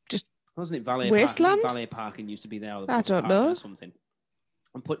wasn't it Valet Wasteland? Valet parking used to be there. I don't know. Or something.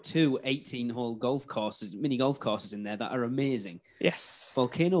 And put 2 18-hole golf courses, mini golf courses in there that are amazing. Yes.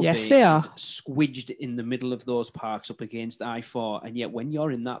 Volcano Yes, Bay they are. is squidged in the middle of those parks up against I-4. And yet when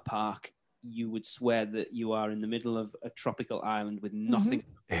you're in that park, you would swear that you are in the middle of a tropical island with nothing.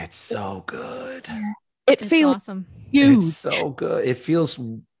 It's so good. It feels awesome. Huge. It's so good. It feels,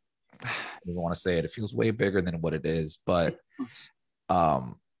 I don't want to say it, it feels way bigger than what it is. But,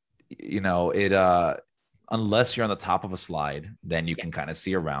 you know, it, unless you're on the top of a slide, then you can kind of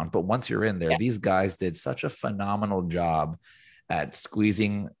see around. But once you're in there, these guys did such a phenomenal job at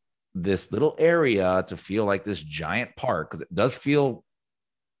squeezing this little area to feel like this giant park, because it does feel,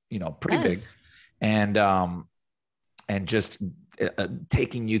 you know, pretty big, and just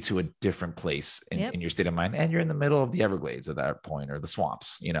taking you to a different place in your state of mind. And you're in the middle of the Everglades at that point, or the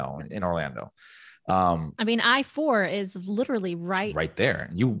swamps, you know, in Orlando. I mean, I-4 is literally right there.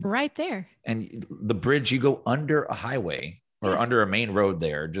 Right there. And the bridge, you go under a highway or under a main road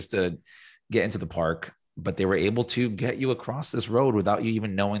there just to get into the park. But they were able to get you across this road without you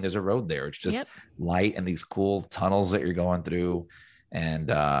even knowing there's a road there. It's just light and these cool tunnels that you're going through. And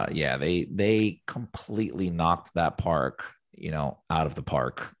they completely knocked that park, you know, out of the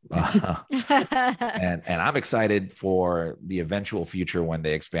park. And I'm excited for the eventual future when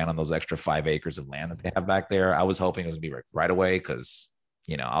they expand on those extra 5 acres of land that they have back there. I was hoping it was going to be right away because,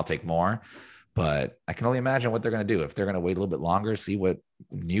 you know, I'll take more. But I can only imagine what they're going to do if they're going to wait a little bit longer, see what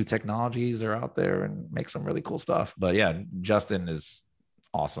new technologies are out there and make some really cool stuff. But yeah, Justin is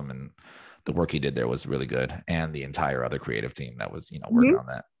awesome. And the work he did there was really good. And the entire other creative team that was, you know, working on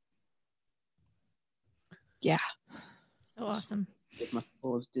that. Yeah. So awesome. Get my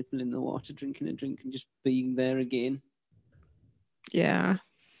toes dipping in the water, drinking a drink and just being there again. Yeah.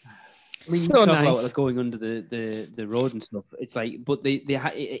 I mean, So you talk nice. about like, going under the road and stuff. It's like, but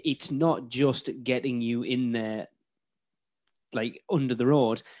it's not just getting you in there, like under the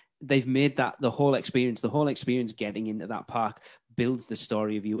road. They've made that the whole experience getting into that park builds the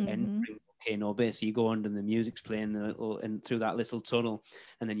story of you entering Volcano Bay. So you go under, the music's playing and through that little tunnel,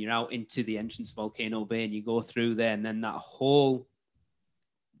 and then you're out into the entrance of Volcano Bay, and you go through there, and then that whole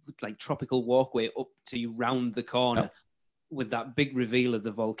like tropical walkway up to you round the corner. With that big reveal of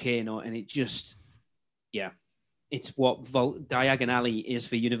the volcano, and it just, it's what Diagon Alley is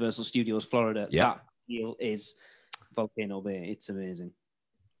for Universal Studios Florida. That deal is Volcano Bay. It's amazing.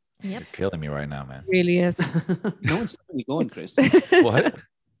 You're killing me right now, man. Really is. No one's stopping you going, Chris. What?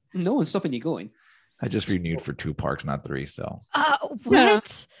 No one's stopping you going. I just renewed for 2 parks, not 3. So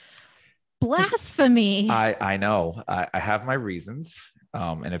what? Blasphemy. I know. I have my reasons.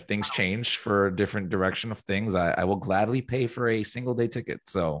 And if things change for a different direction of things, I will gladly pay for a single day ticket.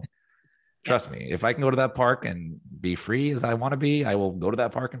 So trust me, if I can go to that park and be free as I want to be, I will go to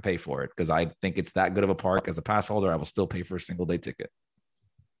that park and pay for it because I think it's that good of a park. As a pass holder, I will still pay for a single day ticket.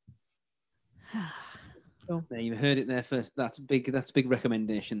 Cool. There, you heard it there first. That's a big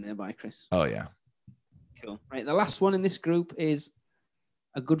recommendation there by Chris. Oh yeah. Cool. Right. The last one in this group is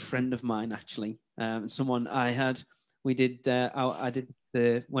a good friend of mine, actually. Someone I had. We did. I did.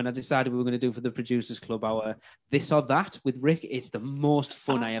 When I decided we were going to do for the Producers Club our This or That with Rick, it's the most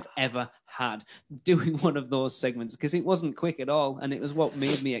fun I have ever had doing one of those segments because it wasn't quick at all, and it was what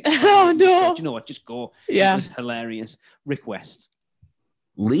made me excited. Oh no! You know what? Just go. Yeah, it was hilarious. Rick West,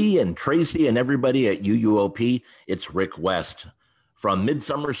 Lee and Tracy and everybody at UUOP. It's Rick West from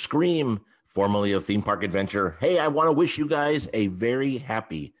Midsummer Scream, formerly of Theme Park Adventure. Hey, I want to wish you guys a very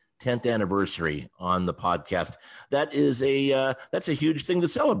happy 10th anniversary on the podcast. That is that's a huge thing to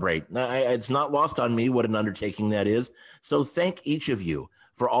celebrate. It's not lost on me what an undertaking that is. So thank each of you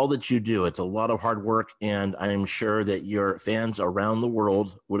for all that you do. It's a lot of hard work, and I am sure that your fans around the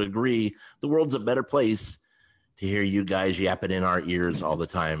world would agree the world's a better place to hear you guys yapping in our ears all the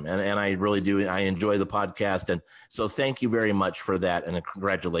time. And I really do. I enjoy the podcast. And so thank you very much for that. And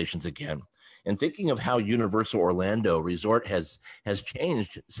congratulations again. And thinking of how Universal Orlando Resort has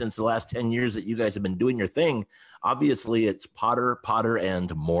changed since the last 10 years that you guys have been doing your thing, obviously it's Potter,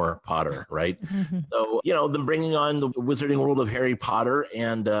 and more Potter, right? So, them bringing on the Wizarding World of Harry Potter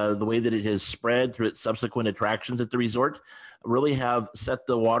and the way that it has spread through its subsequent attractions at the resort really have set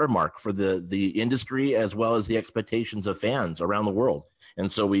the watermark for the industry as well as the expectations of fans around the world. And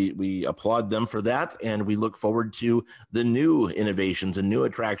so we applaud them for that, and we look forward to the new innovations and new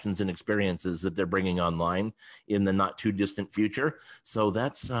attractions and experiences that they're bringing online in the not too distant future. So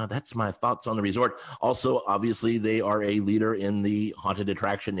that's my thoughts on the resort. Also, obviously, they are a leader in the haunted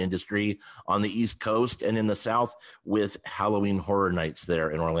attraction industry on the East Coast and in the South with Halloween Horror Nights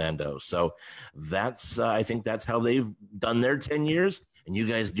there in Orlando. So that's I think that's how they've done their 10 years, and you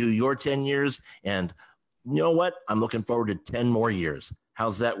guys do your 10 years. And you know what? I'm looking forward to 10 more years.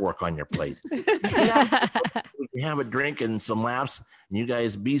 How's that work on your plate? We have a drink and some laughs, and you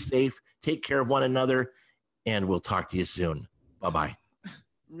guys be safe, take care of one another, and we'll talk to you soon. Bye-bye.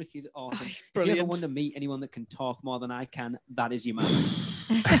 Ricky's awesome. If you ever want to meet anyone that can talk more than I can, that is your man.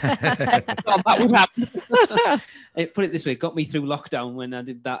 That would happen. Put it this way, it got me through lockdown when I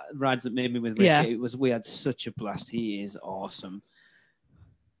did that Rides That Made Me with Ricky. Yeah. We had such a blast. He is awesome.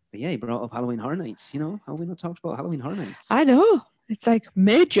 But yeah, he brought up Halloween Horror Nights. How have we not talked about Halloween Horror Nights? I know. It's like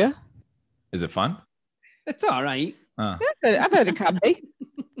major. Is it fun? It's all right. I've heard it can be.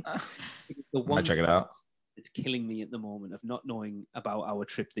 I might check it out. It's killing me at the moment of not knowing about our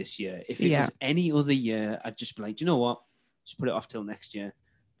trip this year. If it was any other year, I'd just be like, do you know what? Just put it off till next year.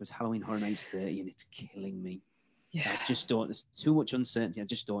 But it's Halloween Horror Nights 30 and it's killing me. Yeah. I just don't. There's too much uncertainty. I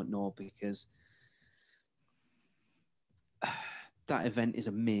just don't know because that event is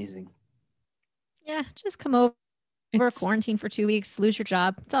amazing. Yeah, just come over, quarantine for 2 weeks, lose your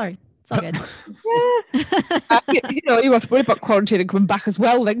job. It's all right. It's all good. You have to worry about quarantine and coming back as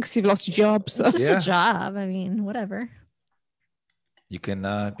well, then, because you've lost your job. So. It's just a job. I mean, whatever. You can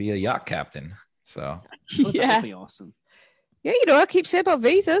be a yacht captain. So that'd be awesome. Yeah, I keep saying about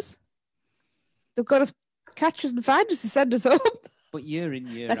visas. They've got to catch us and find us to send us home. But year in,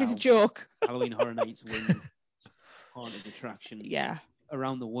 year that is a joke. Halloween Horror Nights win haunted attraction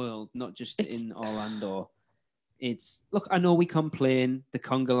around the world, not just in Orlando. Look, I know we complain, the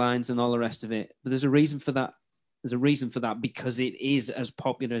conga lines and all the rest of it, but there's a reason for that. There's a reason for that because it is as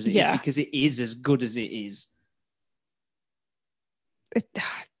popular as it is, because it is as good as it is.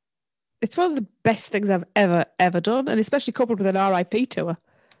 It's one of the best things I've ever done, and especially coupled with an RIP tour.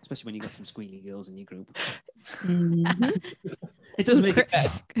 Especially when you got some squealy girls in your group. Mm-hmm. It does make it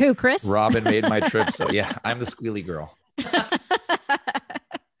better. Who, Chris? Robin made my trip, so yeah, I'm the squealy girl.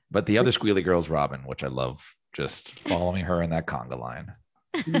 But the other squealy girl is Robin, which I love. Just following her in that conga line.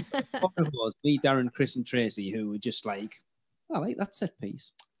 Me, Darren, Chris, and Tracy, who were just like, I like that set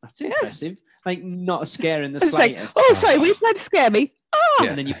piece. That's impressive. Like, not a scare in the slightest. Like, sorry, were you trying to scare me? Oh!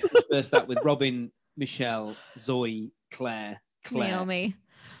 And then you disperse that with Robin, Michelle, Zoe, Claire. Naomi.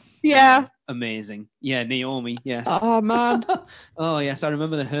 Yeah. Amazing. Yeah, Naomi, yes. Oh, man. Oh, yes, I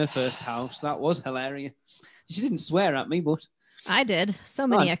remember her first house. That was hilarious. She didn't swear at me, but... I did. So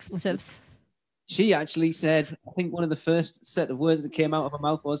many expletives. She actually said, I think one of the first set of words that came out of her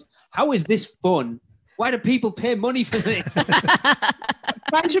mouth was, how is this fun? Why do people pay money for this? I'm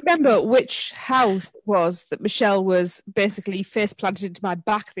trying to remember which house it was that Michelle was basically face planted into my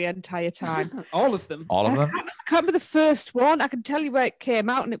back the entire time. All of them. All of them? I can't remember the first one. I can tell you where it came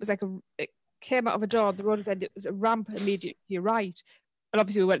out, and it was like it came out of a door on the road and it was a ramp immediately to your right. And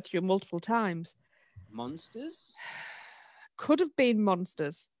obviously we went through it multiple times. Monsters? Could have been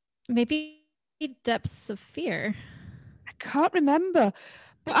monsters. Maybe Depths of Fear. I can't remember.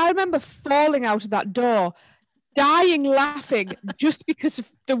 But I remember falling out of that door, dying laughing just because of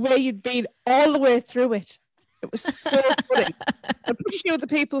the way you'd been all the way through it. It was so funny. I'm pretty sure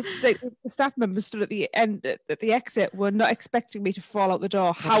the staff members stood at the end, at the exit, were not expecting me to fall out the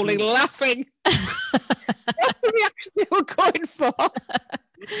door, howling, laughing. That's the reaction they were going for.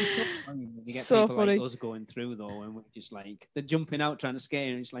 It's so funny when you get so people funny. Like us going through, though, and we're just like, they're jumping out trying to scare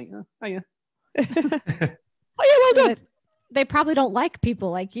you, and it's like, oh, hiya. Oh, yeah, well done. They probably don't like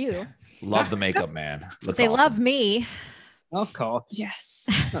people like you. Love the makeup man. But they love me. Of course. Yes.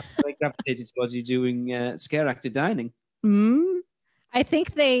 They gravitated towards you doing scare actor dining. I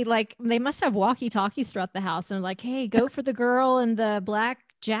think they must have walkie-talkies throughout the house and like, hey, go for the girl in the black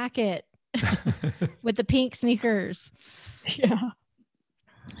jacket with the pink sneakers. Yeah.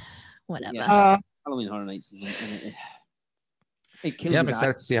 Whatever. Yeah. Halloween Horror Nights is I'm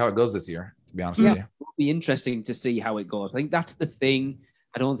excited to see how it goes this year, to be honest with you. It'll be interesting to see how it goes. I think that's the thing.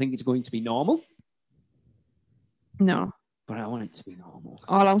 I don't think it's going to be normal. No. But I want meant to be normal.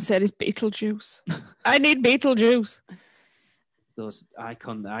 All I'm saying is Beetlejuice. I need Beetlejuice. It's those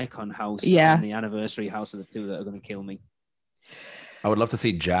the icon house Yeah. and the anniversary house are the two that are going to kill me. I would love to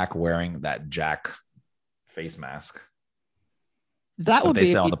see Jack wearing that Jack face mask. That would they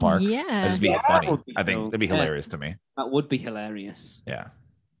be sell in the parks. Yeah. That'd just be Yeah, funny. that would be I think cool. that'd be Yeah. hilarious to me. That would be hilarious. Yeah.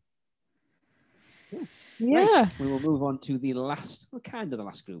 Yeah. Right, we will move on to the last, kind of the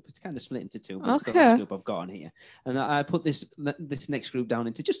last group. It's kind of split into two, but it's the Okay. last group I've got on here. And I put this next group down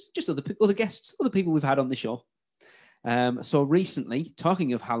into just other guests, other people we've had on the show. So recently,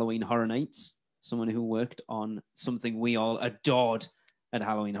 talking of Halloween Horror Nights, someone who worked on something we all adored at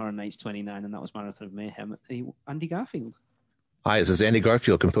Halloween Horror Nights 29, and that was Marathon of Mayhem, Andy Garfield. Hi, this is Andy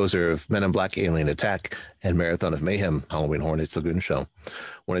Garfield, composer of Men in Black, Alien Attack, and Marathon of Mayhem, Halloween Horror Nights Lagoon Show.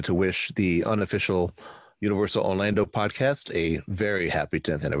 Wanted to wish the Unofficial Universal Orlando Podcast a very happy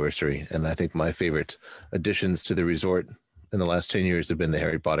 10th anniversary. And I think my favorite additions to the resort in the last 10 years have been the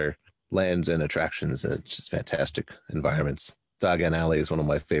Harry Potter lands and attractions. And it's just fantastic environments. Diagon Alley is one of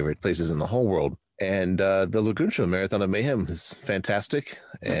my favorite places in the whole world. And the Lagoon Show, Marathon of Mayhem, is fantastic.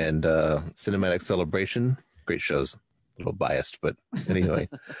 And Cinematic Celebration, great shows. A little biased, but anyway,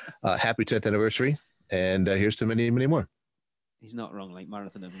 happy 10th anniversary. And here's to many, many more. He's not wrong. Like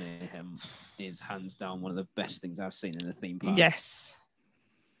Marathon of Mayhem is hands down one of the best things I've seen in a theme park. Yes.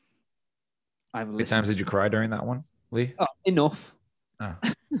 I've How many listened times did you cry during that one, Lee? Oh, enough. Oh.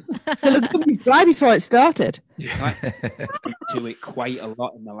 The lagoon was dry before it started. To it quite a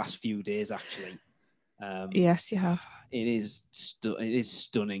lot in the last few days, actually. Yes, you have. It is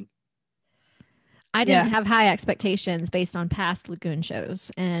stunning. I didn't have high expectations based on past Lagoon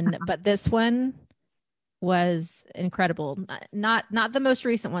shows, but this one was incredible. Not the most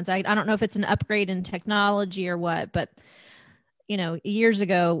recent ones. I don't know if it's an upgrade in technology or what, but years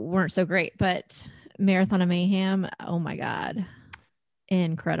ago weren't so great. But Marathon of Mayhem, oh my God,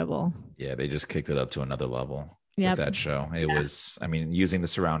 incredible. Yeah, they just kicked it up to another level Yep. with that show. It was, using the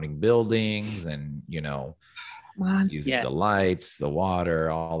surrounding buildings and using the lights, the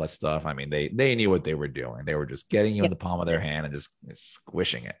water, all that stuff. They knew what they were doing. They were just getting you in the palm of their hand and just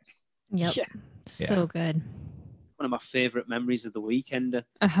squishing it. Yep. Yeah. So good. One of my favorite memories of the weekend.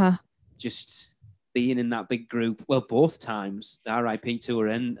 Just being in that big group. Well, both times, the RIP tour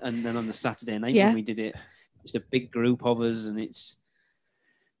and then on the Saturday night when we did it, just a big group of us, and it's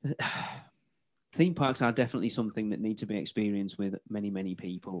theme parks are definitely something that need to be experienced with many, many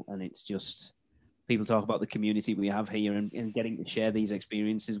people, and it's just people talk about the community we have here, and getting to share these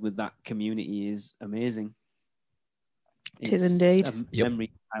experiences with that community is amazing. It is indeed. A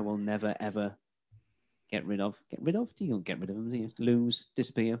memory I will never, ever get rid of. Get rid of? You don't get rid of them, do you? Lose,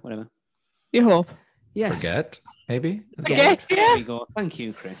 disappear, whatever. You hope. Yes. Forget, maybe? Forget, yeah. There we go. Thank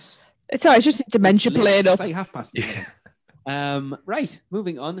you, Chris. It's all right. It's just dementia playing up. It's like 11:30. Right,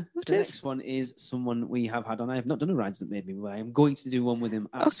 moving on. The next one is someone we have had on. I have not done a Rides That Made Me, but I am going to do one with him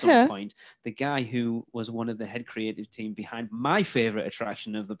at some point. The guy who was one of the head creative team behind my favorite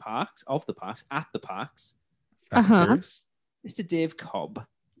attraction at the parks. Fast and Furious? Mr. Dave Cobb.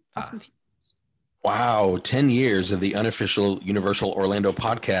 Wow, 10 years of the Unofficial Universal Orlando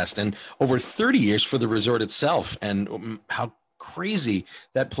Podcast and over 30 years for the resort itself, and how crazy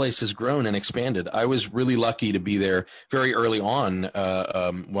that place has grown and expanded. I was really lucky to be there very early on.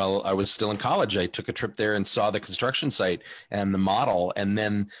 While I was still in college, I took a trip there and saw the construction site and the model, and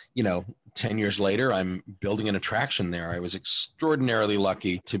then 10 years later, I'm building an attraction there. I was extraordinarily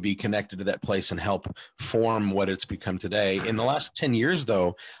lucky to be connected to that place and help form what it's become today. In the last 10 years,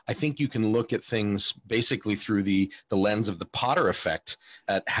 though, I think you can look at things basically through the lens of the Potter effect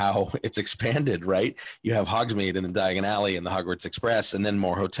at how it's expanded, right? You have Hogsmeade and the Diagon Alley and the Hogwarts Express, and then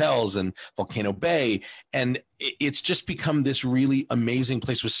more hotels and Volcano Bay. And it's just become this really amazing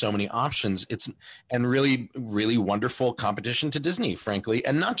place with so many options. And really, really wonderful competition to Disney, frankly,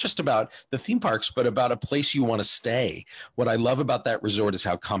 and not just about the theme parks, but about a place you want to stay. What I love about that resort is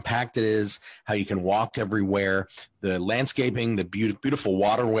how compact it is, how you can walk everywhere, the landscaping, the beautiful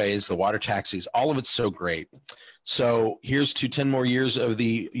waterways, the water taxis, all of it's so great. So here's to 10 more years of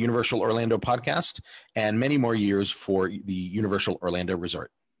the Universal Orlando Podcast and many more years for the Universal Orlando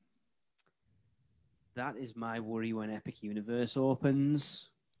Resort. That is my worry when Epic Universe opens,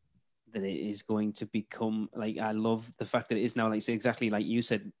 that it is going to become I love the fact that it is now exactly like you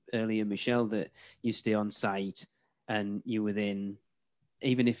said earlier, Michelle, that you stay on site and you're within,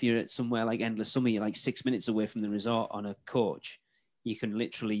 even if you're at somewhere like Endless Summer, you're 6 minutes away from the resort on a coach. You can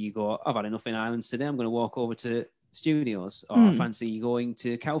literally, go, I've had enough in Islands today, I'm going to walk over to Studios, or I fancy going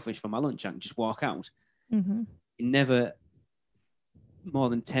to Cowfish for my lunch and just walk out. Mm-hmm. You never more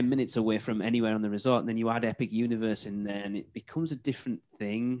than 10 minutes away from anywhere on the resort, and then you add Epic Universe in there, and it becomes a different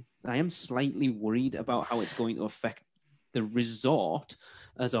thing. I am slightly worried about how it's going to affect the resort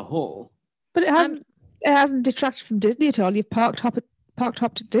as a whole. But it hasn't detracted from Disney at all. You've parked hop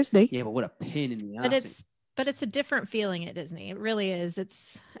at Disney. Yeah, but what a pain in the ass. But it's a different feeling at Disney. It really is.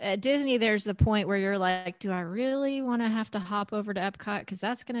 It's at Disney. There's a point where you're like, do I really want to have to hop over to Epcot? Because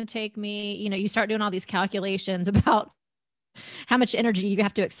that's going to take me, you start doing all these calculations about how much energy you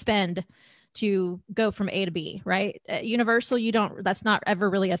have to expend to go from A to B, right? At Universal, that's not ever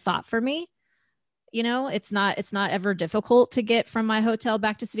really a thought for me. It's not ever difficult to get from my hotel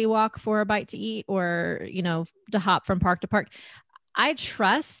back to City Walk for a bite to eat or, to hop from park to park. I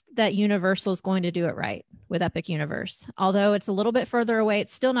trust that Universal is going to do it right with Epic Universe. Although it's a little bit further away,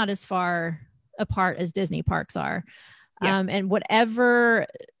 it's still not as far apart as Disney parks are. Yeah. And whatever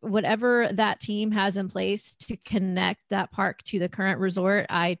that team has in place to connect that park to the current resort,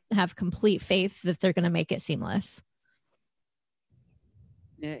 I have complete faith that they're going to make it seamless.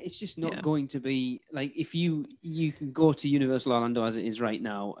 Yeah, it's just not going to be like if you can go to Universal Orlando as it is right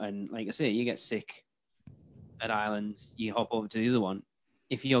now, and like I say, you get sick at Islands, you hop over to the other one.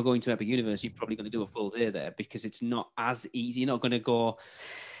 If you're going to Epic Universe, you're probably going to do a full day there because it's not as easy. You're not going to go,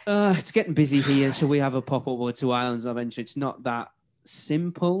 it's getting busy here. Shall we have a pop over to Islands Adventure? It's not that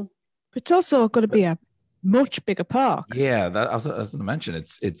simple. It's also going to be a much bigger park. Yeah, I was going to mention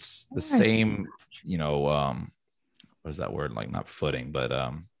it's the same, what is that word? Like not footing,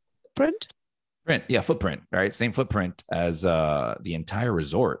 but print. Yeah, footprint, right? Same footprint as the entire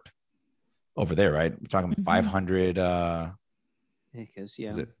resort over there, right? We're talking 500 acres,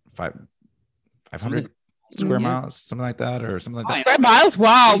 yeah. Is it 500 square miles, something like that, or something like that? Square miles?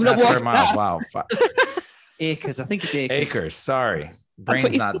 Wow. Not square miles, wow. Acres, I think it's acres. Acres, sorry.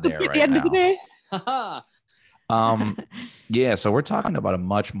 Brain's not there right end now. Of the day. Yeah, so we're talking about a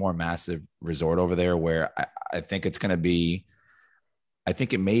much more massive resort over there where I think it's going to be, I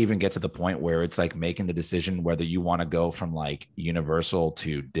think it may even get to the point where it's like making the decision whether you want to go from like Universal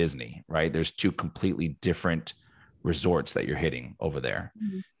to Disney, right? There's two completely different resorts that you're hitting over there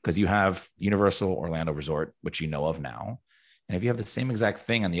because you have Universal Orlando Resort, which you know of now. And if you have the same exact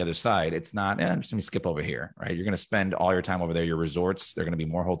thing on the other side, it's not, just let me skip over here, right? You're going to spend all your time over there. Your resorts, there are going to be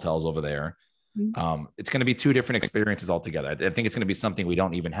more hotels over there. It's going to be two different experiences altogether. I think it's going to be something we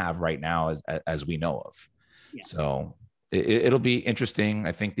don't even have right now as we know of. Yeah. So it'll be interesting.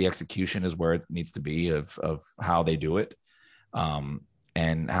 I think the execution is where it needs to be of how they do it.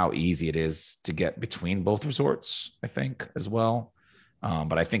 And how easy it is to get between both resorts, I think, as well.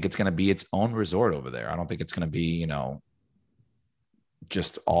 But I think it's going to be its own resort over there. I don't think it's going to be,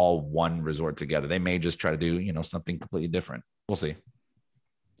 just all one resort together. They may just try to do, something completely different. We'll see.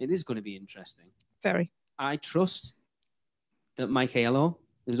 It is going to be interesting. Very. I trust that Mike Halo,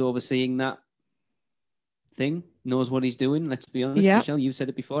 who's overseeing that thing, knows what he's doing. Let's be honest, Michelle, you've said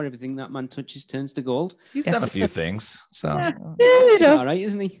it before. Everything that man touches turns to gold. He's done a few things, so he's all right,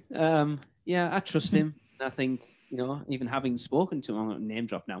 isn't he? I trust him. I think even having spoken to him, I'm going to name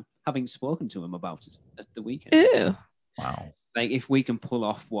drop now. Having spoken to him about it at the weekend. Ew. Wow. Like if we can pull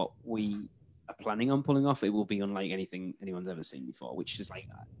off what we are planning on pulling off, it will be unlike anything anyone's ever seen before. Which is like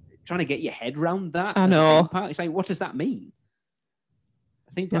trying to get your head around that. I know. It's like, what does that mean?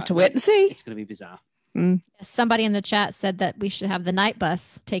 I think you have to wait and see. It's going to be bizarre. Somebody in the chat said that we should have the night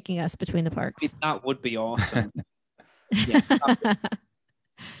bus taking us between the parks. That would be awesome.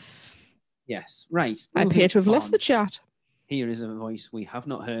 Yes, right. I appear to have lost the chat. Here is a voice we have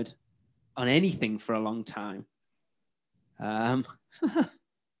not heard on anything for a long time. A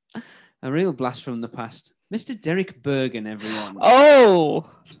real blast from the past. Mr. Derek Bergen, everyone. Oh!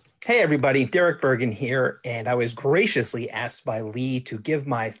 Hey everybody, Derek Bergen here, and I was graciously asked by Lee to give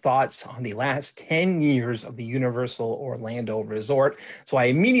my thoughts on the last 10 years of the Universal Orlando Resort, so I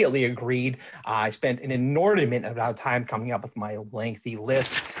immediately agreed. I spent an inordinate amount of time coming up with my lengthy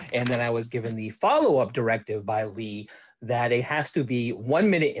list, and then I was given the follow-up directive by Lee that it has to be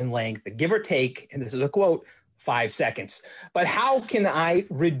 1 minute in length, give or take, and this is a quote, 5 seconds. But how can I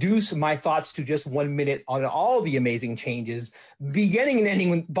reduce my thoughts to just 1 minute on all the amazing changes, beginning and ending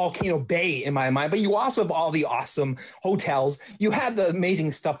with Volcano Bay in my mind? But you also have all the awesome hotels. You have the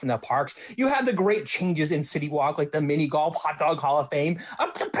amazing stuff in the parks. You have the great changes in City Walk, like the mini golf hot dog Hall of Fame,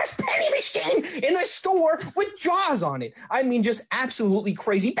 up to press penny machine in the store with Jaws on it. I mean, just absolutely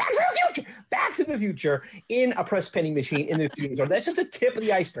crazy. Back to the future in a press penny machine in the studio. That's just a tip of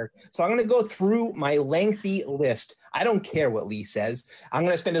the iceberg. So I'm going to go through my lengthy list. I don't care what Lee says. I'm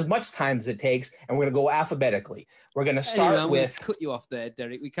going to spend as much time as it takes, and we're going to go alphabetically. We're going to start with... Cut you off there,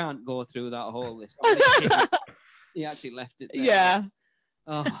 Derek. We can't go through that whole list. He actually left it there. Yeah.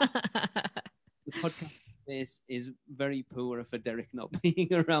 Oh, the podcast space is very poor for Derek not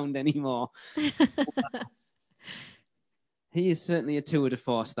being around anymore. He is certainly a tour de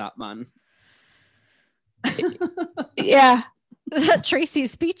force, that man. Yeah.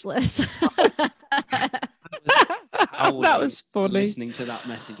 Tracy's speechless. That was funny. Listening to that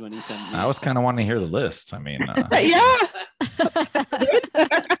message when he sent me. I was kind of wanting to hear the list. I mean, yeah.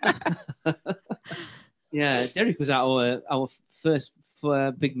 Yeah, Derek was at our first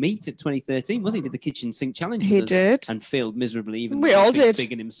big meet at 2013, wasn't he? Did the kitchen sink challenge? He with us did. and failed miserably. Even We all did.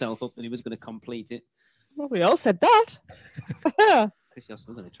 bigging himself up that he was going to complete it. Well, we all said that. Chris, you're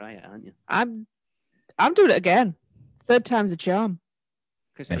still going to try it, aren't you? I'm doing it again. Third time's a charm.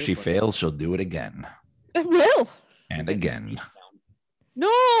 Chris, if she fails, she'll do it again I will. and again.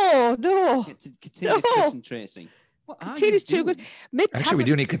 No. Katina, Chris, and Tracy. Katina's too good. Actually, we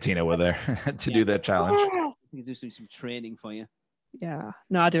do need Katina with her to do that challenge. We can do some training for you. Yeah.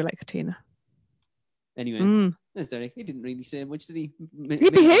 No, I do like Katina. Anyway, there's Derek. He didn't really say much, did he? He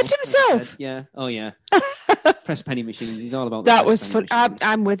behaved himself. Yeah. Oh, yeah. Press penny machines. He's all about that. Was fun.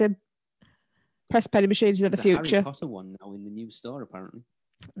 I'm with him. Press penny machines in the future. Harry Potter one now in the new store, apparently.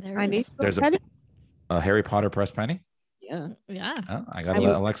 There's a Harry Potter press penny. Yeah. Oh, I gotta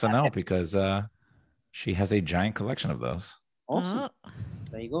let Alexa know because she has a giant collection of those. Awesome.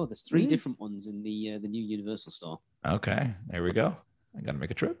 There you go. There's 3 different ones in the new Universal store. Okay, there we go. I gotta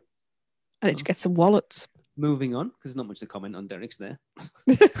make a trip. I need to get some wallets. Moving on, because there's not much to comment on. Derek's there.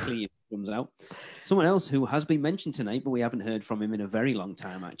 Clean comes out. Someone else who has been mentioned tonight, but we haven't heard from him in a very long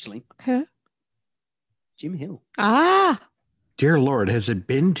time, actually. Okay. Jim Hill. Dear Lord, has it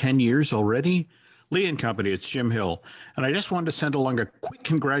been 10 years already? Lee and Company, it's Jim Hill. And I just wanted to send along a quick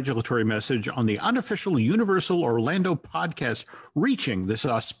congratulatory message on the Unofficial Universal Orlando Podcast reaching this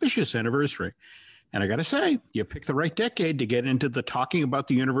auspicious anniversary. And I got to say, you picked the right decade to get into the talking about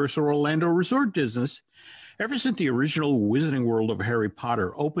the Universal Orlando Resort business. Ever since the original Wizarding World of Harry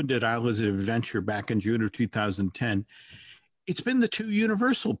Potter opened at Islands of Adventure back in June of 2010, it's been the 2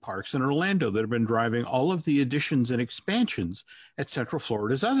 Universal parks in Orlando that have been driving all of the additions and expansions at Central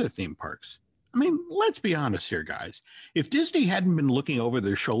Florida's other theme parks. I mean, let's be honest here, guys. If Disney hadn't been looking over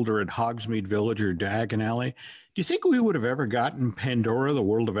their shoulder at Hogsmeade Village or Diagon Alley, do you think we would have ever gotten Pandora, the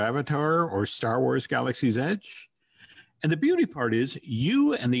World of Avatar, or Star Wars Galaxy's Edge? And the beauty part is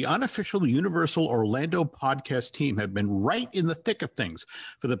you and the Unofficial Universal Orlando Podcast team have been right in the thick of things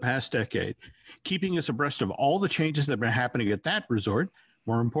for the past decade, keeping us abreast of all the changes that have been happening at that resort.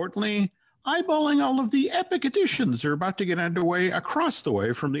 More importantly, eyeballing all of the epic additions that are about to get underway across the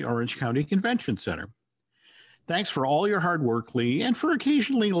way from the Orange County Convention Center. Thanks for all your hard work, Lee, and for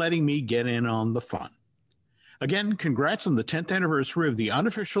occasionally letting me get in on the fun. Again, congrats on the 10th anniversary of the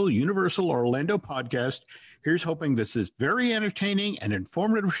Unofficial Universal Orlando Podcast. Here's hoping this very entertaining and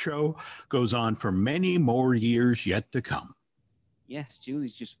informative show goes on for many more years yet to come. Yes,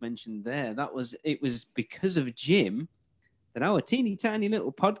 Julie's just mentioned there. It was because of Jim that our teeny tiny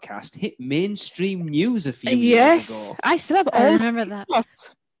little podcast hit mainstream news a few years ago. I still have all. I remember that.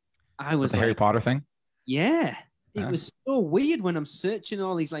 I was the Harry Potter thing. Yeah. It was so weird when I'm searching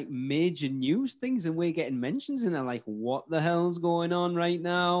all these like major news things and we're getting mentions and they're like, what the hell's going on right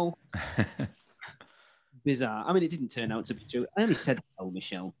now? Bizarre. I mean, it didn't turn out to be true. I only said, "Oh,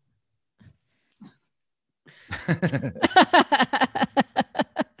 Michelle."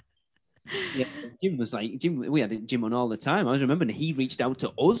 Yeah, Jim was like, we had Jim on all the time. I was remembering he reached out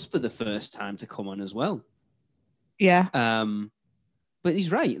to us for the first time to come on as well. Yeah. But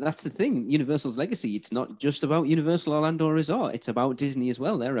he's right. That's the thing. Universal's legacy. It's not just about Universal Orlando Resort. It's about Disney as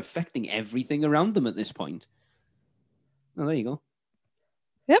well. They're affecting everything around them at this point. Oh, there you go.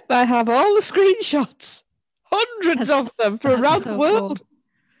 Yep, I have all the screenshots. Hundreds of them from around the world. Cool.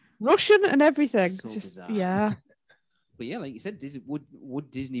 Russian and everything. So yeah. But yeah, like you said,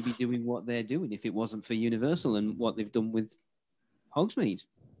 would Disney be doing what they're doing if it wasn't for Universal and what they've done with Hogsmeade?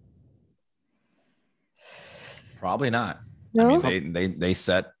 Probably not. No? I mean, they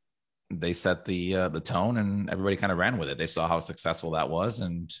set the tone, and everybody kind of ran with it. They saw how successful that was,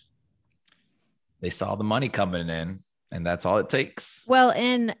 and they saw the money coming in, and that's all it takes. Well,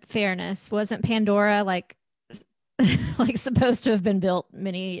 in fairness, wasn't Pandora like supposed to have been built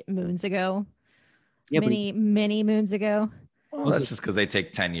many moons ago? Yeah, many moons ago. Well, that's just because they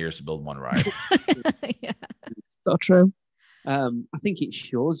take 10 years to build one ride. Yeah. It's not true. I think it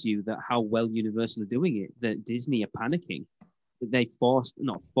shows you that how well Universal are doing it, that Disney are panicking. That they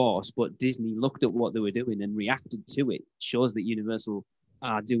but Disney looked at what they were doing and reacted to it. Shows that Universal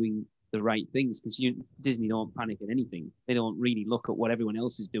are doing the right things, because Disney don't panic at anything. They don't really look at what everyone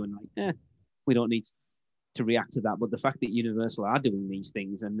else is doing like, we don't need to. to react to that. But the fact that Universal are doing these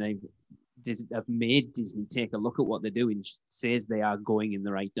things and have made Disney take a look at what they're doing says they are going in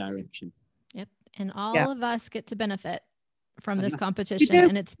the right direction. Yep. And all of us get to benefit from this competition,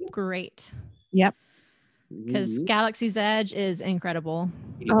 and it's great. Yep. Because Galaxy's Edge is incredible.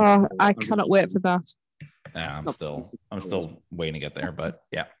 Oh, I cannot wait for that. Yeah, I'm still waiting to get there, but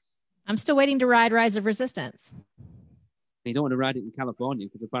yeah. I'm still waiting to ride Rise of Resistance. You don't want to ride it in California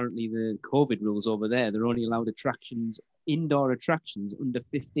because apparently the COVID rules over there, they're only allowed indoor attractions under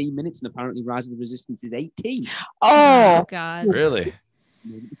 15 minutes, and apparently Rise of the Resistance is 18. Oh, God. Really?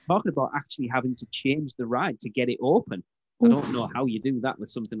 We're talking about actually having to change the ride to get it open. I don't know how you do that with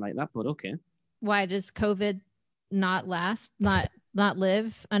something like that, but okay. Why does COVID not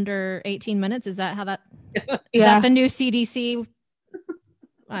live under 18 minutes? Is that how that is that the new CDC?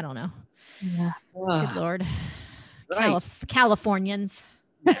 I don't know. Yeah. Good Lord. Right. Californians.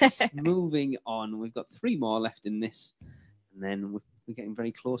 Moving on. We've got 3 more left in this. And then we're getting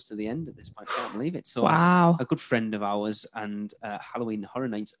very close to the end at this point. I can't believe it. So wow. A good friend of ours and Halloween Horror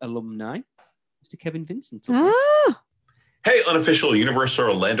Nights alumni, Mr. Kevin Vincent. Hey, Unofficial Universal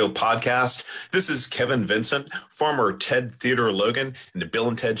Orlando Podcast. This is Kevin Vincent, former Ted Theodore Logan in the Bill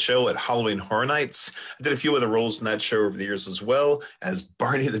and Ted Show at Halloween Horror Nights. I did a few other roles in that show over the years, as well as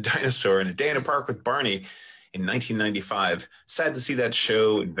Barney the Dinosaur in A Day in a Park with Barney in 1995. Sad to see that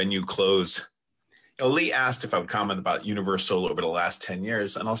show and venue close. Lee asked if I would comment about Universal over the last 10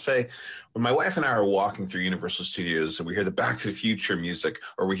 years, and I'll say, when my wife and I are walking through Universal Studios and we hear the Back to the Future music,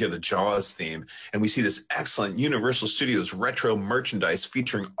 or we hear the Jaws theme, and we see this excellent Universal Studios retro merchandise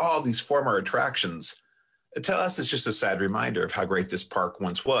featuring all these former attractions, to us, it's just a sad reminder of how great this park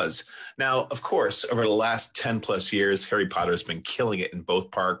once was. Now, of course, over the last 10 plus years, Harry Potter has been killing it in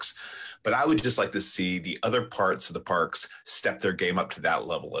both parks, but I would just like to see the other parts of the parks step their game up to that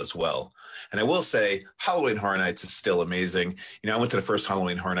level as well. And I will say, Halloween Horror Nights is still amazing. You know, I went to the first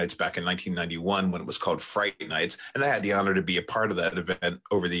Halloween Horror Nights back in 1991 when it was called Fright Nights, and I had the honor to be a part of that event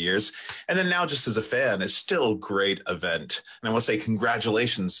over the years. And then now, just as a fan, it's still a great event. And I want to say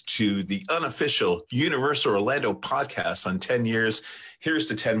congratulations to the Unofficial Universal Orlando Podcast on 10 years. Here's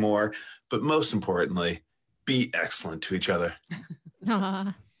to 10 more. But most importantly, be excellent to each other.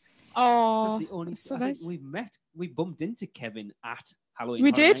 Oh, that's the only so nice. We bumped into Kevin at Halloween.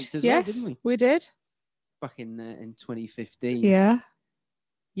 We did, as yes, well, didn't we did. Back in 2015. Yeah.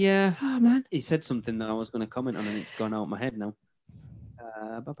 Oh man, he said something that I was going to comment on, and it's gone out of my head now.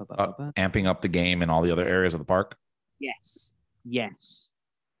 Amping up the game in all the other areas of the park. Yes.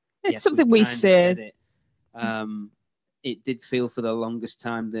 It's something we said. It did feel for the longest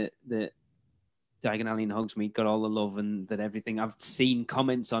time that Diagon Alley and Hogsmeade got all the love and that everything. I've seen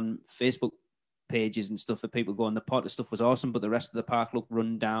comments on Facebook pages and stuff that people going, the Potter stuff was awesome, but the rest of the park looked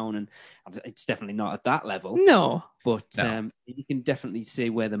run down, and it's definitely not at that level. No. But you can definitely see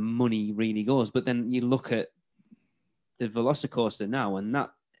where the money really goes. But then you look at the Velocicoaster now, and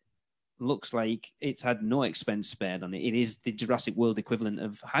that looks like it's had no expense spared on it. It is the Jurassic World equivalent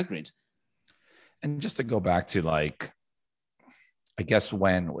of Hagrid. And just to go back to, like, I guess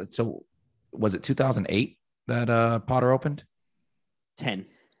was it 2008 that Potter opened?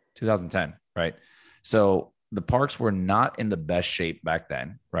 2010, right? So the parks were not in the best shape back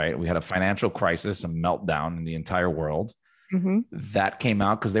then, right? We had a financial crisis, a meltdown in the entire world. Mm-hmm. That came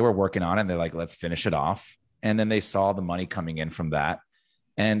out because they were working on it, and they're like, let's finish it off. And then they saw the money coming in from that.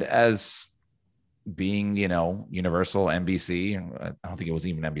 And as being, Universal, NBC, I don't think it was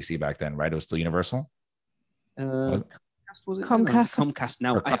even NBC back then, right? It was still Universal. Was it Comcast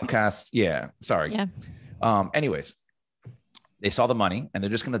now? Or Comcast, yeah. Sorry. Yeah. Anyways, they saw the money, and they're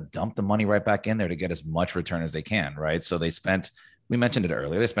just going to dump the money right back in there to get as much return as they can, right? So we mentioned it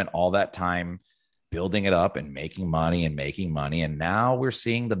earlier, they spent all that time building it up and making money. And now we're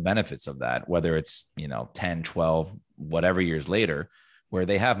seeing the benefits of that, whether it's, 10, 12, whatever years later, where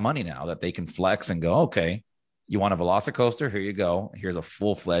they have money now that they can flex and go, okay, you want a Velocicoaster? Here you go. Here's a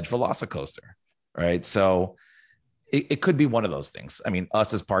full-fledged Velocicoaster, right? So it could be one of those things. I mean,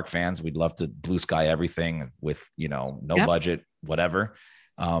 us as park fans, we'd love to blue sky everything with, no budget, whatever.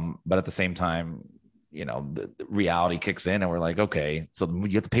 But at the same time, the reality kicks in and we're like, okay, so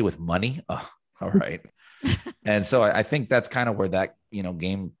you have to pay with money. Oh, all right. And so I think that's kind of where that,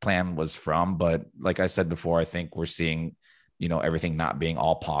 game plan was from. But like I said before, I think we're seeing, everything not being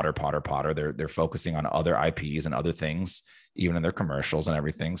all Potter. They're focusing on other IPs and other things, even in their commercials and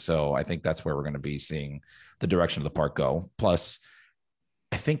everything. So I think that's where we're going to be seeing the direction of the park go. Plus,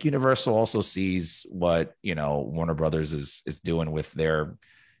 I think Universal also sees what, Warner Brothers is doing with their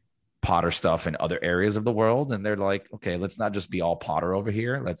Potter stuff in other areas of the world. And they're like, okay, let's not just be all Potter over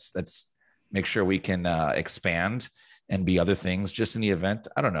here. Let's make sure we can expand and be other things just in the event.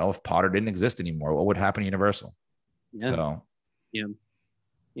 I don't know, if Potter didn't exist anymore, what would happen to Universal? Yeah. So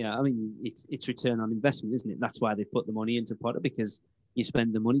yeah. I mean, it's return on investment, isn't it? That's why they put the money into Potter, because you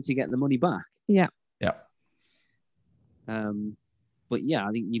spend the money to get the money back. Yeah. Yeah. But yeah,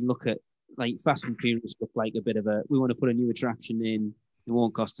 I think you look at like Fast and Furious look like a bit of a, we want to put a new attraction in. It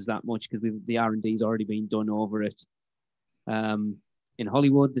won't cost us that much because the R&D's already been done over it. In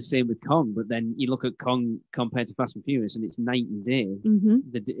Hollywood, the same with Kong. But then you look at Kong compared to Fast and Furious, and it's night and day.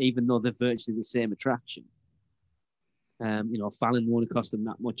 Even though they're virtually the same attraction. Fallon won't cost them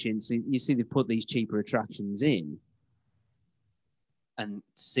that much in. So you see, they put these cheaper attractions in and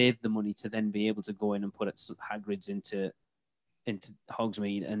save the money to then be able to go in and put Hagrid's into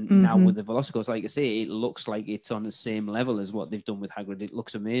Hogsmeade. And now with the Velocicoaster, like I say, it looks like it's on the same level as what they've done with Hagrid. It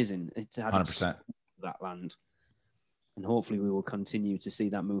looks amazing. It's 100%. That land. And hopefully we will continue to see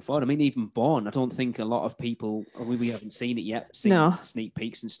that move forward. I mean, even Bourne, I don't think a lot of people, we haven't seen it yet, sneak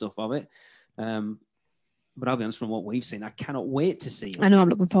peeks and stuff of it. But I'll be honest, from what we've seen, I cannot wait to see it. I know, I'm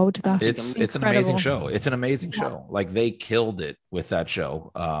looking forward to that. It's an amazing show. It's an amazing show. Like, they killed it with that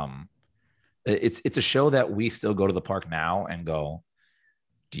show. It's a show that we still go to the park now and go,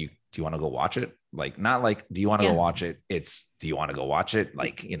 do you want to go watch it? Like, not like, do you want to go watch it? It's, do you want to go watch it?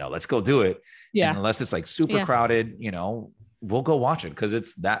 Like, let's go do it. Yeah. And unless it's like super crowded, we'll go watch it because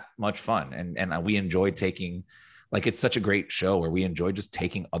it's that much fun. And we enjoy taking, like, it's such a great show where we enjoy just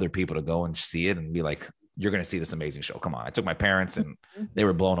taking other people to go and see it and be like, you're going to see this amazing show. Come on. I took my parents and they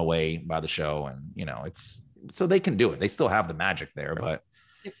were blown away by the show. And, it's, so they can do it. They still have the magic there, but,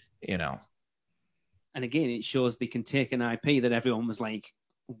 And again, it shows they can take an IP that everyone was like,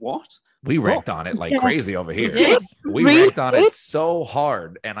 what? We ranked on it like crazy over here. We ranked on it so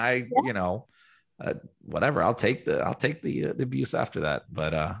hard. And I, whatever, I'll take the abuse after that,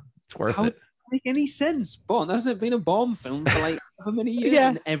 but it's worth it. Make any sense? Bourne, hasn't been a Bourne film for like how many years?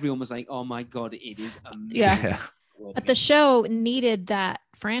 And everyone was like, oh my God, it is amazing. Yeah. But the show needed that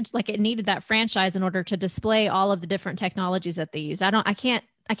franchise in order to display all of the different technologies that they use. I can't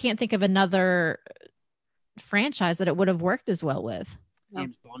think of another franchise that it would have worked as well with.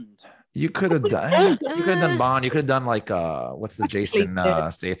 James Bond. You could have done Bond. You could have done like what's the Jason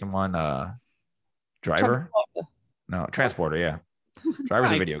Statham one? Driver? No, Transporter, yeah.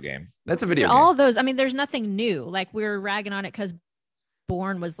 Driver's a video game. That's a video game. All of those, I mean, there's nothing new. Like, we're ragging on it because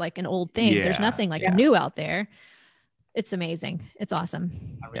Bourne was like an old thing. There's nothing like new out there. It's amazing. It's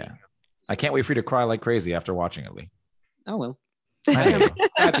awesome. Yeah. I can't wait for you to cry like crazy after watching it, Lee. Oh, well. I am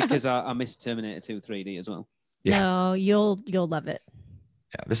sad because I missed Terminator 2 3D as well. Yeah. No, you'll love it.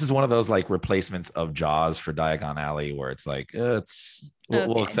 Yeah, this is one of those like replacements of Jaws for Diagon Alley where it's like,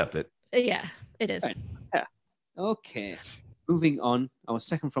 we'll accept it. Yeah, it is. Right. Yeah. Okay. Moving on, our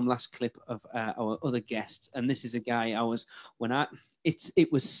second from last clip of our other guests, and this is a guy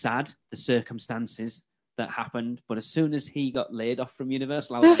it was sad, the circumstances that happened, but as soon as he got laid off from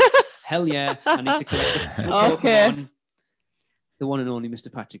Universal, I was like, hell yeah, I need to collect the one and only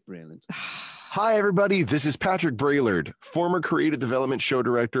Mr. Patrick Brayland. Hi, everybody. This is Patrick Braylard, former creative development show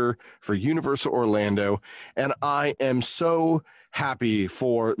director for Universal Orlando, and I am so happy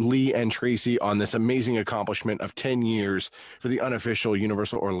for Lee and Tracy on this amazing accomplishment of 10 years for the Unofficial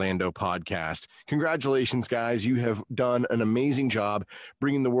Universal Orlando Podcast. Congratulations, guys. You have done an amazing job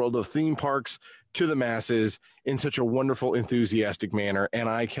bringing the world of theme parks to the masses in such a wonderful, enthusiastic manner, and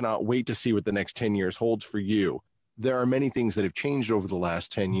I cannot wait to see what the next 10 years holds for you. There are many things that have changed over the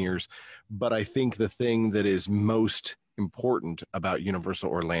last 10 years, but I think the thing that is most important about Universal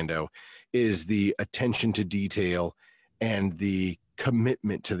Orlando is the attention to detail and the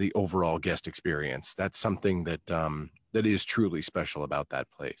commitment to the overall guest experience. That's something that that is truly special about that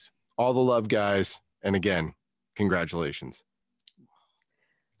place. All the love, guys. And again, congratulations.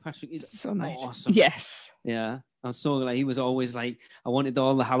 Patrick is so nice. Awesome. Yes. Yeah. I was so like, he was always like, I wanted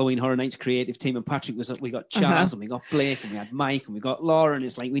all the Halloween Horror Nights creative team, and Patrick was, we got Charles and we got Blake and we had Mike and we got Laura, and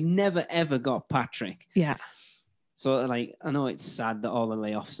it's like, we never ever got Patrick. Yeah. So like, I know it's sad that all the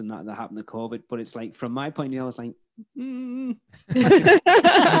layoffs and that happened to COVID, but it's like, from my point of view, I was like, Oh,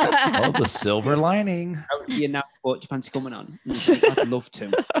 the silver lining. How do you now, but you fancy coming on? Like, I'd love to.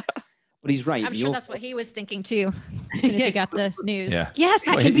 But he's right. I'm sure that's what he was thinking too. As soon as he got the news. Yeah. Yes,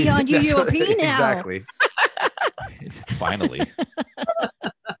 I can be on UUOP now. Exactly. Finally.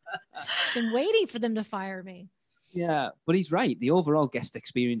 Been waiting for them to fire me. Yeah, but he's right. The overall guest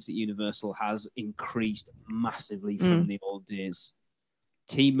experience at Universal has increased massively from the old days.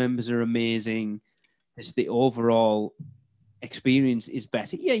 Team members are amazing. The overall experience is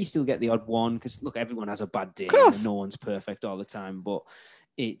better. Yeah, you still get the odd one because, look, everyone has a bad day. No one's perfect all the time, but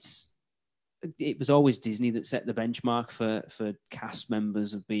it's it was always Disney that set the benchmark for cast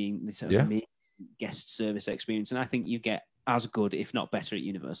members of being this amazing guest service experience. And I think you get as good, if not better, at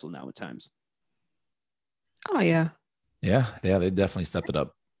Universal now at times. Oh, yeah. Yeah, they definitely stepped it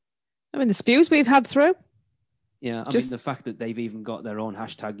up. I mean, the spews we've had through. Yeah, I mean, the fact that they've even got their own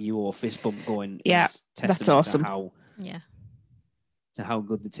hashtag you or fist bump going is that's awesome. To how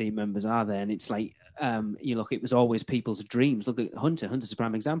good the team members are there. And it's like, you look, it was always people's dreams. Look at Hunter. Hunter's a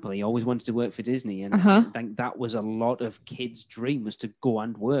prime example. He always wanted to work for Disney. And I think that was a lot of kids' dream, was to go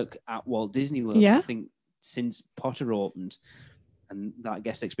and work at Walt Disney World. Yeah. I think since Potter opened and that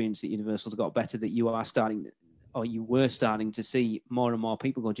guest experience at Universal's got better, that you were starting to see more and more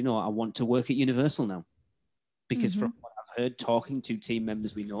people go, do you know what? I want to work at Universal now. Because from what I've heard, talking to team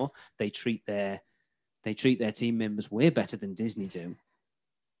members we know, they treat their team members way better than Disney do.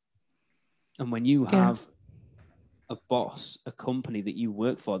 And when you have a boss, a company that you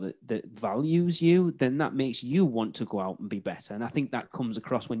work for that values you, then that makes you want to go out and be better. And I think that comes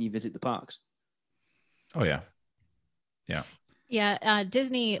across when you visit the parks. Oh, yeah. Yeah. Yeah.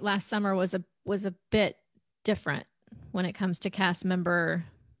 Disney last summer was a bit different when it comes to cast member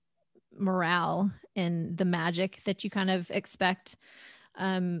morale and the magic that you kind of expect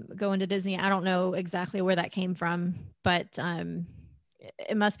going to Disney. I don't know exactly where that came from, but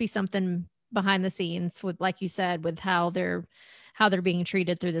it must be something behind the scenes with, like you said, with how they're being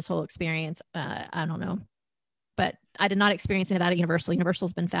treated through this whole experience. I don't know, but I did not experience it at Universal.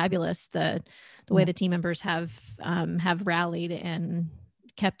 Universal's been fabulous. The way the team members have rallied and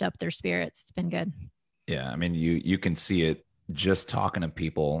kept up their spirits. It's been good. Yeah. I mean, you can see it just talking to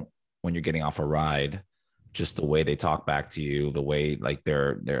people when you're getting off a ride, just the way they talk back to you, the way like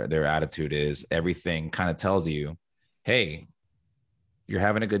their attitude is, everything kind of tells you, hey, you're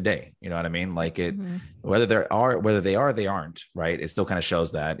having a good day. You know what I mean? Like it, whether they are, they aren't, right? It still kind of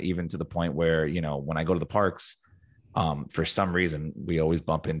shows that, even to the point where, you know, when I go to the parks, for some reason, we always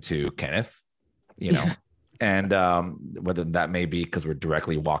bump into Kenneth, you know, and whether that may be because we're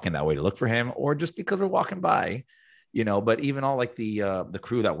directly walking that way to look for him, or just because we're walking by, you know. But even all like the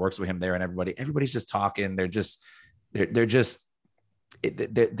crew that works with him there and everybody's just talking. It's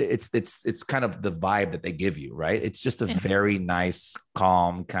kind of the vibe that they give you, right? It's just a very nice,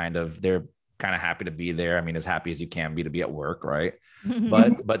 calm kind of, they're kind of happy to be there. I mean, as happy as you can be to be at work, right?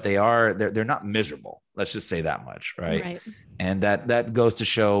 But they're not miserable. Let's just say that much, right? And that goes to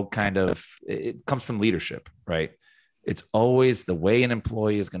show kind of, it comes from leadership, right? It's always the way an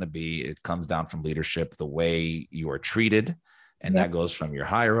employee is going to be. It comes down from leadership, the way you are treated. And that goes from your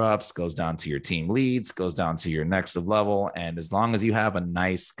higher ups, goes down to your team leads, goes down to your next level. And as long as you have a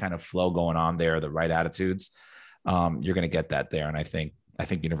nice kind of flow going on there, the right attitudes, you're going to get that there. And I think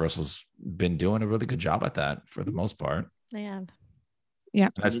Universal's been doing a really good job at that for the most part. They have. Yeah.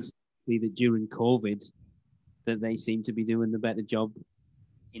 I just see that during COVID that they seem to be doing the better job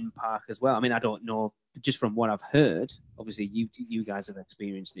in park as well. I mean, I don't know, just from what I've heard, obviously you guys have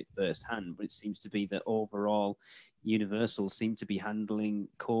experienced it firsthand, but it seems to be that overall Universal seem to be handling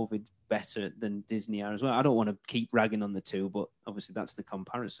COVID better than Disney are as well. I don't want to keep ragging on the two, but obviously that's the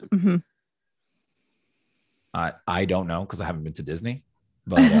comparison. I don't know, because I haven't been to Disney,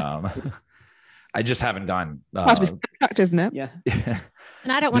 but I just haven't gone. Fact, isn't it? Yeah.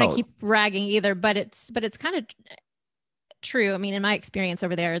 And I don't want to keep ragging either, but it's kind of true. I mean, in my experience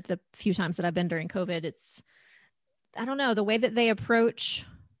over there, the few times that I've been during COVID, I don't know, the way that they approach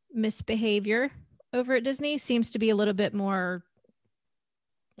misbehavior over at Disney seems to be a little bit more,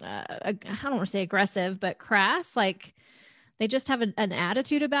 I don't want to say aggressive, but crass. Like they just have an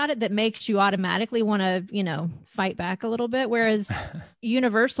attitude about it that makes you automatically want to, you know, fight back a little bit. Whereas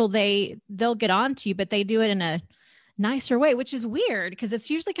Universal, they'll get on to you, but they do it in a nicer way, which is weird because it's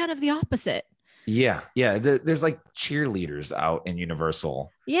usually kind of the opposite. Yeah. There's like cheerleaders out in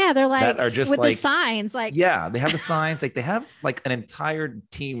Universal. Yeah, they're like, that are just with like the signs, like, yeah, they have the signs, like they have like an entire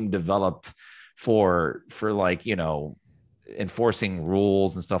team developed for like, you know, enforcing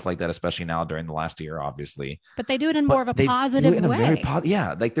rules and stuff like that, especially now during the last year, obviously. But they do it in more of a positive way.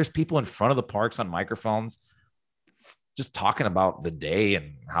 Yeah, like there's people in front of the parks on microphones just talking about the day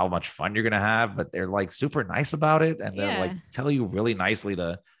and how much fun you're gonna have, but they're like super nice about it, and they're like tell you really nicely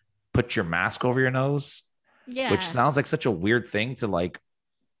to put your mask over your nose, which sounds like such a weird thing to like,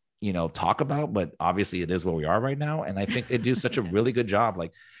 you know, talk about, but obviously it is where we are right now. And I think they do such a really good job,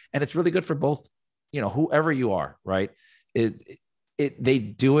 like, and it's really good for both, you know, whoever you are, right? They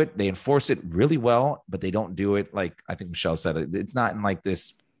do it, they enforce it really well, but they don't do it like, I think Michelle said it, it's not in like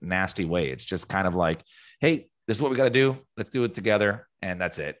this nasty way. It's just kind of like, hey, this is what we got to do. Let's do it together. And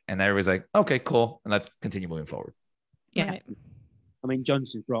that's it. And everybody's like, okay, cool. And let's continue moving forward. Yeah. I mean,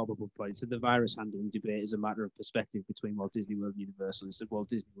 Johnson's brought up a good point. So the virus handling debate is a matter of perspective between Walt Disney World and Universal. It's that Walt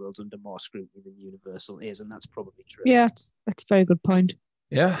Disney World's under more scrutiny than Universal is, and that's probably true. Yeah, that's a very good point.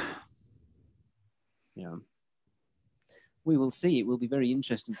 Yeah. Yeah. We will see. It will be very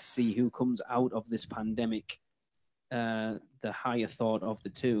interesting to see who comes out of this pandemic, the higher thought of the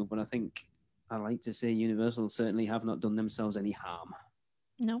two. But I think I like to say Universal certainly have not done themselves any harm.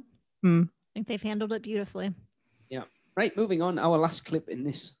 No. Hmm. I think they've handled it beautifully. Yeah. Right, moving on. Our last clip in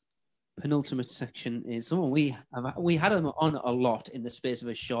this penultimate section is someone we had him on a lot in the space of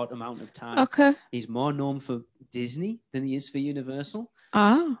a short amount of time. Okay. He's more known for Disney than he is for Universal.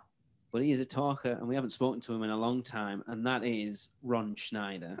 Ah. But he is a talker, and we haven't spoken to him in a long time, and that is Ron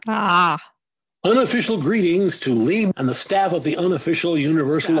Schneider. Ah. Unofficial greetings to Lee and the staff of the Unofficial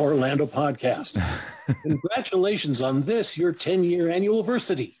Universal Orlando Podcast. Congratulations on this, your 10-year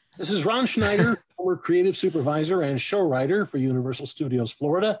anniversary. This is Ron Schneider, former creative supervisor and show writer for Universal Studios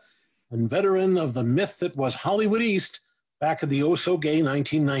Florida, and veteran of the myth that was Hollywood East back in the oh-so-gay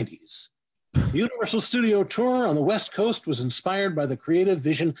 1990s. The Universal Studio Tour on the West Coast was inspired by the creative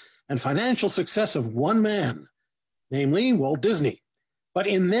vision and financial success of one man, namely Walt Disney. But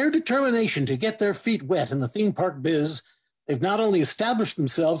in their determination to get their feet wet in the theme park biz, they've not only established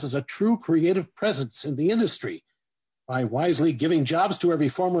themselves as a true creative presence in the industry by wisely giving jobs to every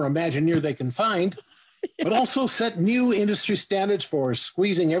former Imagineer they can find, but also set new industry standards for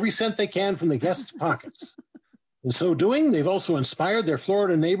squeezing every cent they can from the guests' pockets. In so doing, they've also inspired their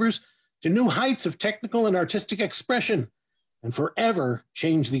Florida neighbors to new heights of technical and artistic expression and forever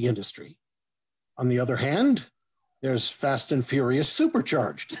changed the industry. On the other hand, there's Fast and Furious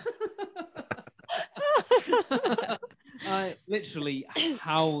Supercharged. I literally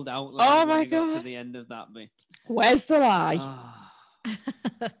howled out loud when I got to the end of that bit. Where's the lie?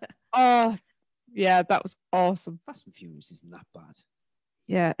 Oh, yeah, that was awesome. Fast and Furious isn't that bad.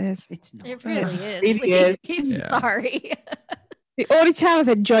 Yeah, it is. It's not. It really is. It really is. He's sorry. The only time I've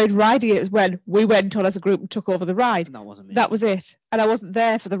enjoyed riding it is when we went on as a group and took over the ride. That wasn't me. That was it. And I wasn't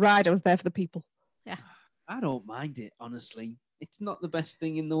there for the ride. I was there for the people. Yeah. I don't mind it, honestly. It's not the best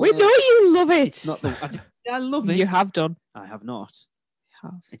thing in the We world. know you love it. It's not the. I love it. You have done. I have not.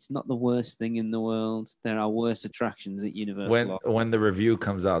 It's not the worst thing in the world. There are worse attractions at Universal. When the review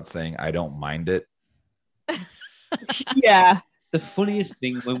comes out saying I don't mind it. Yeah. The funniest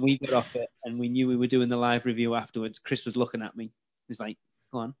thing when we got off it and we knew we were doing the live review afterwards, Chris was looking at me. He's like,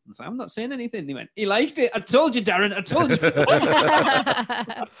 "Go on." I was like, "I'm not saying anything." He went, "He liked it. I told you, Darren. I told you."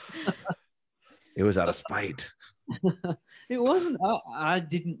 It was out of spite. It wasn't. I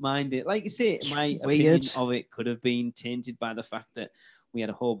didn't mind it. Like you say, my opinion of it could have been tainted by the fact that we had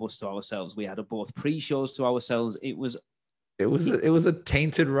a whole bus to ourselves. We had both pre-shows to ourselves. It was a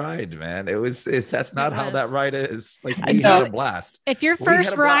tainted ride, man. That's not how that ride is. Like we had a blast. If your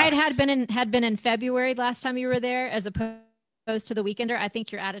first ride had been in February last time you were there, as opposed to the Weekender, I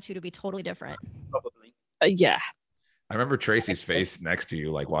think your attitude would be totally different. Probably. Yeah. I remember Tracy's face next to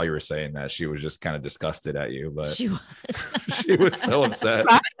you, like while you were saying that, she was just kind of disgusted at you, but she was. She was so upset.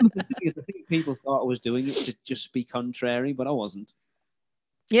 The thing is, I think people thought I was doing it to just be contrary, but I wasn't.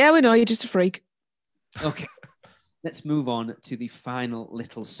 Yeah, we know you're just a freak. Okay. Let's move on to the final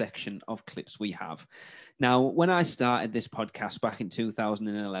little section of clips we have. Now, when I started this podcast back in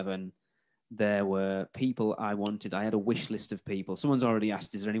 2011, there were people I wanted. I had a wish list of people. Someone's already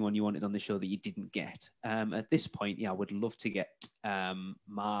asked, is there anyone you wanted on the show that you didn't get? At this point, yeah, I would love to get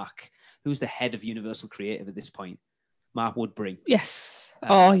Mark, who's the head of Universal Creative at this point, Mark Woodbury. Yes.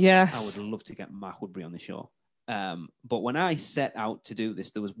 Oh, yes. I would love to get Mark Woodbury on the show. But when I set out to do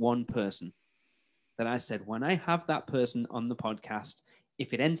this, there was one person that I said, when I have that person on the podcast,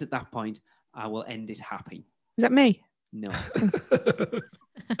 if it ends at that point, I will end it happy. Is that me? No.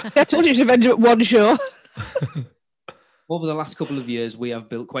 I told you to end it at one show. Over the last couple of years, we have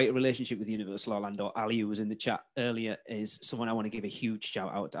built quite a relationship with Universal Orlando. Ali, who was in the chat earlier, is someone I want to give a huge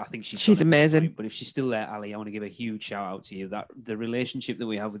shout out to. I think she's amazing. But if she's still there, Ali, I want to give a huge shout out to you. That the relationship that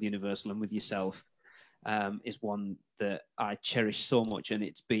we have with Universal and with yourself is one that I cherish so much, and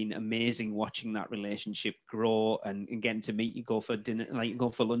it's been amazing watching that relationship grow and getting to meet you, go for dinner, like go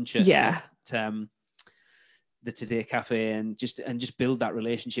for lunch at the Today Cafe, and just build that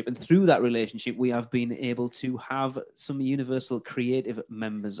relationship. And through that relationship, we have been able to have some Universal creative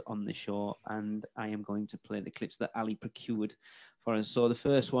members on the show, and I am going to play the clips that Ali procured for us. So the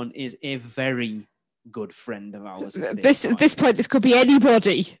first one is a very good friend of ours. At this point, this could be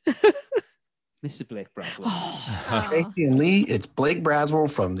anybody. Mr. Blake Braswell. Tracy and Lee, it's Blake Braswell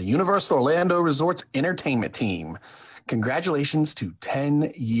from the Universal Orlando Resorts Entertainment Team. Congratulations to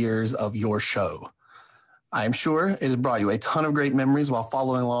 10 years of your show. I am sure it has brought you a ton of great memories while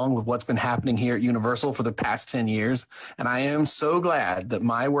following along with what's been happening here at Universal for the past 10 years. And I am so glad that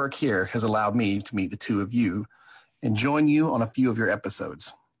my work here has allowed me to meet the two of you and join you on a few of your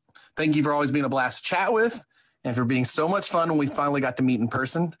episodes. Thank you for always being a blast to chat with and for being so much fun when we finally got to meet in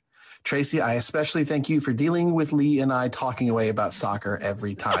person. Tracy, I especially thank you for dealing with Lee and I talking away about soccer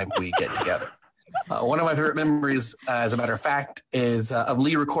every time we get together. One of my favorite memories, as a matter of fact, is of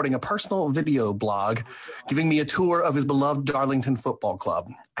Lee recording a personal video blog, giving me a tour of his beloved Darlington Football Club.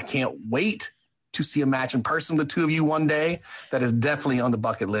 I can't wait to see a match in person with the two of you one day. That is definitely on the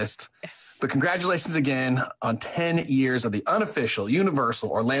bucket list. Yes. But congratulations again on 10 years of the Unofficial Universal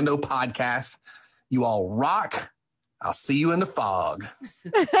Orlando Podcast. You all rock. I'll see you in the fog.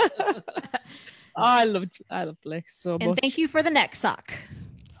 I love Blake so much. And thank you for the neck sock.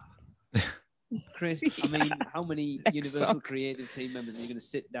 Chris, I mean, how many Universal creative team members are you going to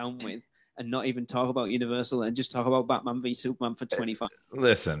sit down with and not even talk about Universal and just talk about Batman v Superman for 25?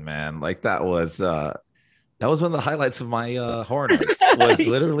 Listen, man, like that was one of the highlights of my horror nights. Was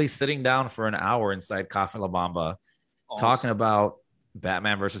literally sitting down for an hour inside Cafe La Bamba, talking about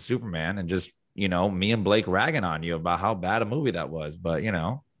Batman versus Superman, and just, you know, me and Blake ragging on you about how bad a movie that was. But, you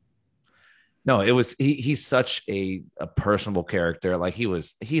know, no, it was, he's such a personable character. Like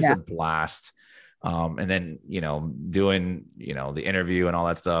he's a blast. And then, you know, doing, you know, the interview and all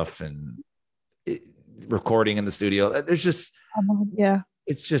that stuff and recording in the studio. There's just,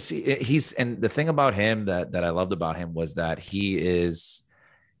 it's just, and the thing about him that I loved about him was that he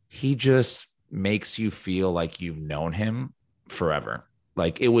just makes you feel like you've known him forever.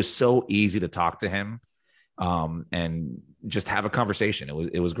 Like it was so easy to talk to him and just have a conversation.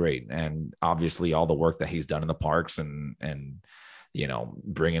 It was great. And obviously all the work that he's done in the parks and, you know,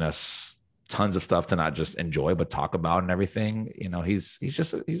 bringing us tons of stuff to not just enjoy, but talk about and everything. You know, he's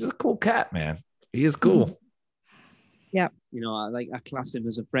just a cool cat, man. He is cool. Yeah. You know, I class him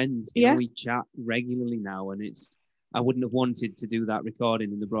as a friend. You know, we chat regularly now, and I wouldn't have wanted to do that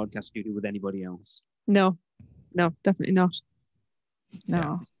recording in the broadcast studio with anybody else. No, definitely not.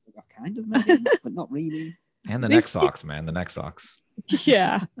 No. Yeah. Kind of, maybe, but not really. And the neck socks, man. The neck socks.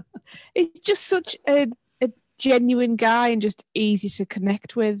 Yeah. It's just such a genuine guy and just easy to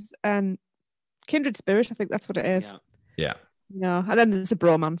connect with, and kindred spirit. I think that's what it is. Yeah. No, and then there's a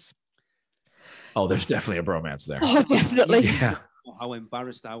bromance. Oh, there's definitely a bromance there. Oh, definitely. Yeah. How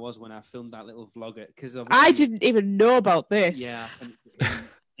embarrassed I was when I filmed that little vlogger, because I didn't even know about this. Yeah, I sent it to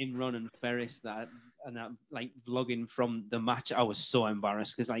Imran and Ferris and I'm like vlogging from the match. I was so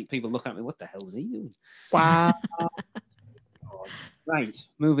embarrassed because like people look at me, what the hell is he doing? Wow. Right,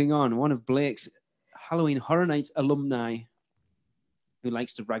 moving on. One of Blake's Halloween Horror Nights alumni who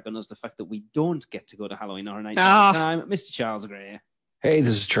likes to rag on us the fact that we don't get to go to Halloween Horror Nights all the time, Mr. Charles Gray. Hey,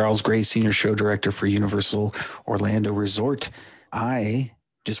 this is Charles Gray, Senior Show Director for Universal Orlando Resort. I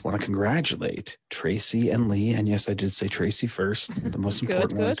just want to congratulate Tracy and Lee. And yes, I did say Tracy first, the most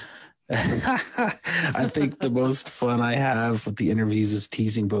important one. I think the most fun I have with the interviews is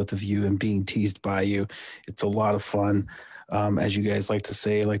teasing both of you and being teased by you. It's a lot of fun. As you guys like to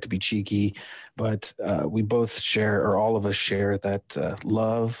say, like to be cheeky, but we both share, or all of us share, that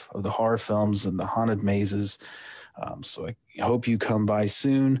love of the horror films and the haunted mazes. So I hope you come by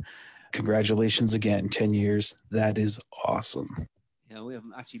soon. Congratulations again, 10 years. That is awesome. Yeah, we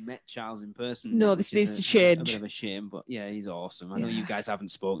haven't actually met Charles in person. No, this needs to change. A bit of a shame, but yeah, he's awesome. I know you guys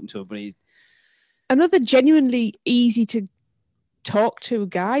haven't spoken to him, but another genuinely easy to talk to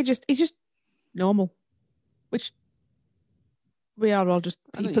guy. He's just normal, which we are all just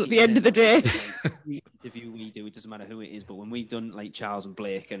people at the end of the day. The interview we do, it doesn't matter who it is, but when we've done like Charles and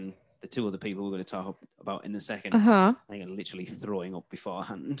Blake and the two other people we're going to talk about in a second, I think I'm literally throwing up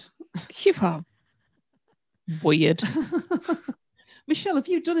beforehand. You are weird. Michelle, have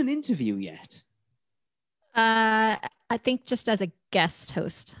you done an interview yet? I think just as a guest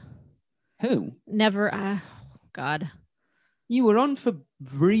host. Who? Never. God. You were on for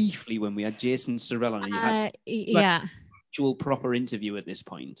briefly when we had Jason Sorrell on. And you had actual proper interview at this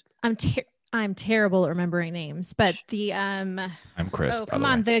point. I'm terrible at remembering names, but the I'm Chris. Oh, come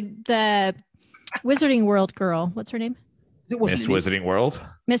on, the Wizarding World girl. What's her name? Miss Wizarding World.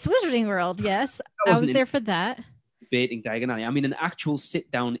 Miss Wizarding World. Yes, I was there for that. Debating diagonally. I mean, an actual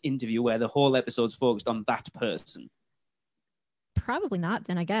sit-down interview where the whole episode's focused on that person. Probably not.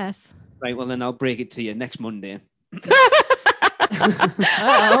 Then I guess. Right. Well, then I'll break it to you next Monday.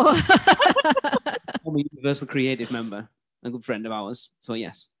 Oh. I'm a Universal creative member, a good friend of ours. So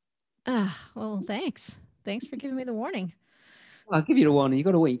yes. Well, thanks. Thanks for giving me the warning. Well, I'll give you the warning. You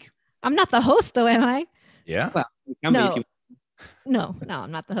got a week. I'm not the host, though, am I? Yeah. Well, you can be if you... No,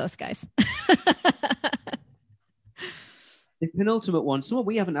 I'm not the host, guys. The penultimate one, someone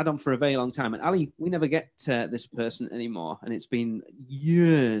we haven't had on for a very long time. And Ali, we never get this person anymore. And it's been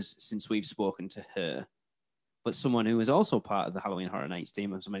years since we've spoken to her. But someone who is also part of the Halloween Horror Nights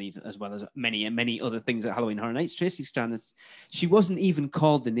team, as well as many other things at Halloween Horror Nights. Tracy Strand, she wasn't even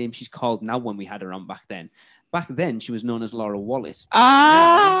called the name she's called now when we had her on back then. Back then, she was known as Laura Wallet. She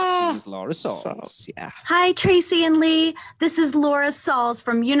was Laura Sauls. Yeah. Hi, Tracy and Lee. This is Laura Sauls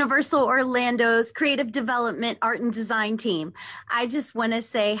from Universal Orlando's Creative Development Art and Design team. I just want to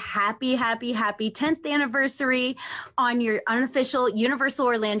say happy 10th anniversary on your Unofficial Universal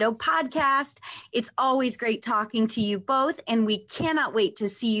Orlando podcast. It's always great talking to you both, and we cannot wait to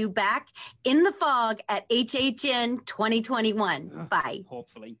see you back in the fog at HHN 2021. Bye.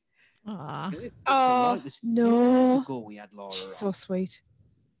 Hopefully. Oh, no. Ago we had Laura She's so sweet.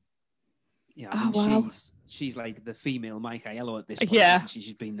 Yeah, I mean, she's like the female Mike Aiello at this point. Yeah.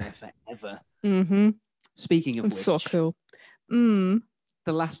 She's been there forever. Mm-hmm. Speaking of which, so cool. Mm.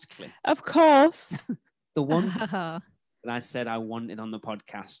 The last clip. Of course. The one that I said I wanted on the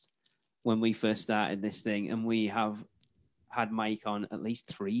podcast when we first started this thing, and we have had Mike on at least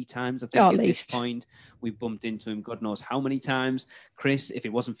 3 times, I think, this point. We bumped into him God knows how many times. Chris, if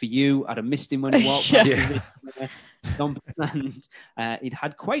it wasn't for you, I'd have missed him when he walked past. And he'd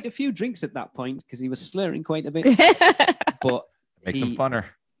had quite a few drinks at that point because he was slurring quite a bit. But makes him funner.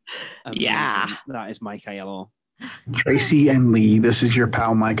 Yeah. That is Mike Aiello. Tracy and Lee, this is your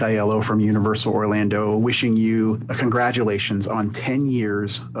pal Mike Aiello from Universal Orlando, wishing you a congratulations on 10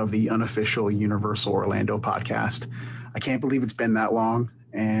 years of the Unofficial Universal Orlando podcast. I can't believe it's been that long,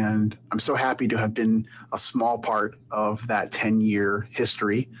 and I'm so happy to have been a small part of that 10-year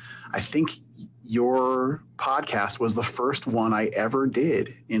history. I think your podcast was the first one I ever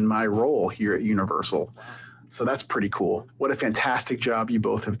did in my role here at Universal. So that's pretty cool. What a fantastic job you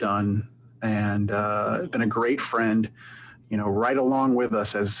both have done, and been a great friend, right along with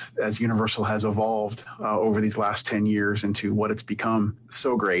us as Universal has evolved over these last 10 years into what it's become.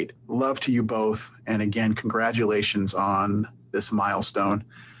 So great. Love to you both. And again, congratulations on this milestone.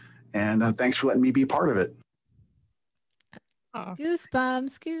 And thanks for letting me be part of it.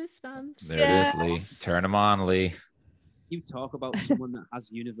 Goosebumps. There it is, Lee. Turn them on, Lee. You talk about someone that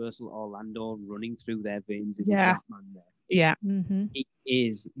has Universal Orlando running through their veins. Yeah. That man there. Yeah. Mm-hmm. He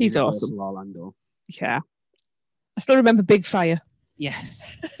is He's Universal awesome. Orlando. Yeah. I still remember Big Fire. Yes.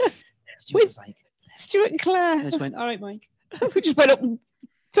 Stuart and Claire. I just went, all right, Mike. We just went up and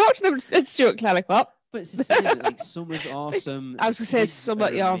talked to them, and Stuart and Claire like, what? But it's the same. Like, Summer's awesome. I was going to say Kids Summer. are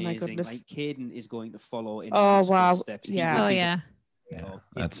Oh, my amazing. goodness. Like, Caden is going to follow in Oh, his wow. footsteps. He Yeah. will Oh, be yeah.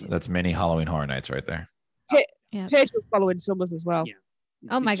 That's many Halloween Horror Nights right there. Yeah. Paige was following Summers as well.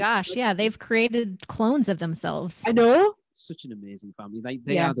 Oh my gosh. Yeah. They've created clones of themselves. I know. Such an amazing family. They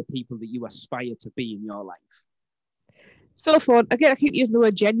Yeah. are the people that you aspire to be in your life. So fun. Again, I keep using the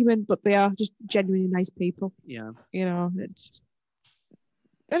word genuine, but they are just genuinely nice people. Yeah. I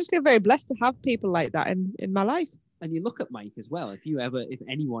just feel very blessed to have people like that in my life. And you look at Mike as well. If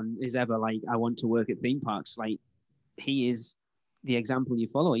anyone is ever like, I want to work at theme parks, like, he is the example you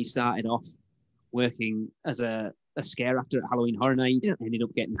follow. He started off working as a scare actor at Halloween Horror Nights, ended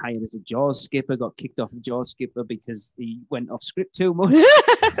up getting hired as a Jaws skipper, got kicked off the Jaws skipper because he went off script too much.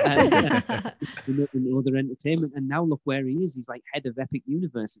 And in other entertainment. And now look where he is. He's like head of Epic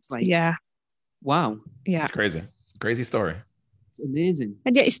Universe. It's like, wow. Yeah. It's crazy. Crazy story. It's amazing.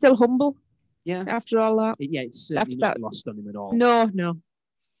 And yet he's still humble. Yeah. After all that. It's certainly not lost on him at all. No.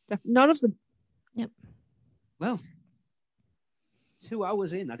 None of them. Yep. Well, 2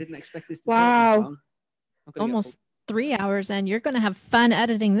 hours in. I didn't expect this to take Wow. this long. Almost 3 hours, and you're going to have fun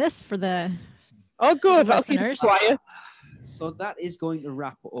editing this for the good listeners. Quiet. So that is going to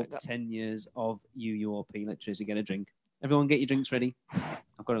wrap up 10 years of UUOP. Let Tracy get a drink. Everyone get your drinks ready.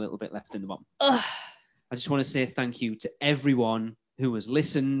 I've got a little bit left in the bottom. I just want to say thank you to everyone who has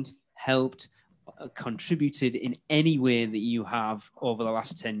listened, helped, contributed in any way that you have over the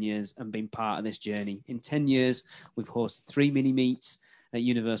last 10 years and been part of this journey. In 10 years, we've hosted 3 mini meets at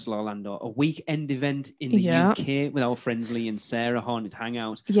Universal Orlando, a weekend event in the UK with our friends Lee and Sarah, Haunted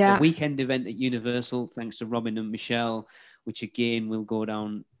Hangout, a weekend event at Universal, thanks to Robin and Michelle, which again will go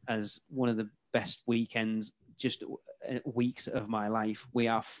down as one of the best weekends, just weeks of my life. We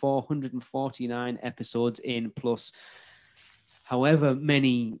are 449 episodes in, plus however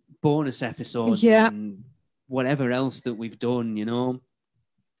many bonus episodes and whatever else that we've done,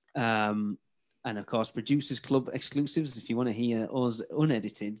 and of course, Producers Club exclusives. If you want to hear us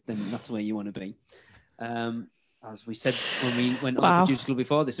unedited, then that's where you want to be. As we said when we went on Producers Club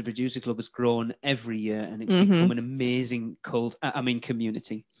before this, the Producer Club has grown every year, and it's become an amazing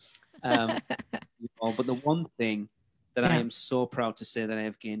community. But the one thing that I am so proud to say that I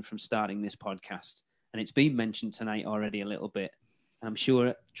have gained from starting this podcast. And it's been mentioned tonight already a little bit. And I'm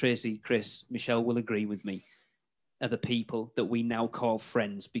sure Tracy, Chris, Michelle will agree with me, are the people that we now call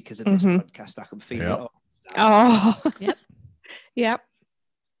friends because of this podcast. I can feel it. Oh, yep. Yep.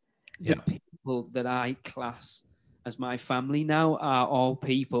 The people that I class as my family now are all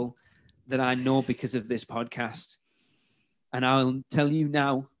people that I know because of this podcast. And I'll tell you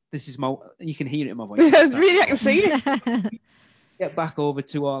now, this is my, you can hear it in my voice. Really, I can see it. Get back over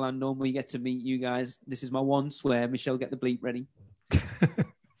to Orlando and we get to meet you guys. This is my one swear. Michelle, get the bleep ready.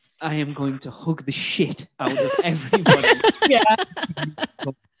 I am going to hug the shit out of everybody.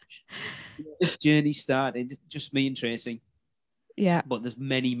 This journey started, just me and Tracy. Yeah. But there's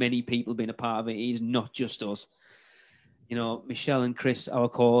many, many people being a part of it. It's not just us. You know, Michelle and Chris, our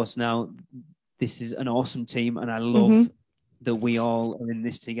co-hosts now, this is an awesome team. And I love that we all are in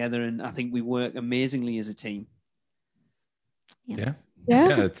this together. And I think we work amazingly as a team. Yeah.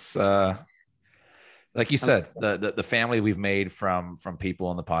 It's like you said, the family we've made from people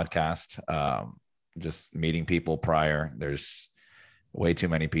on the podcast, just meeting people prior. There's way too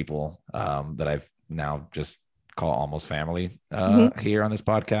many people that I've now just call almost family here on this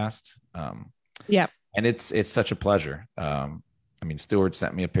podcast. And it's such a pleasure. I mean, Stuart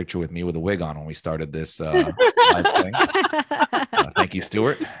sent me a picture with me with a wig on when we started this live thing. Thank you,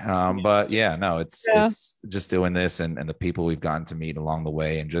 Stuart. But yeah, no, it's just doing this and the people we've gotten to meet along the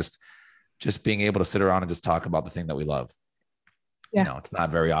way, and just being able to sit around and just talk about the thing that we love. You know, it's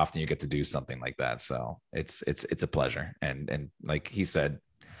not very often you get to do something like that. So it's a pleasure. And like he said,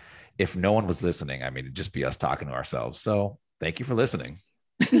 if no one was listening, I mean, it'd just be us talking to ourselves. So thank you for listening.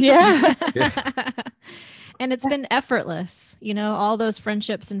 Yeah. And it's been effortless, you know, all those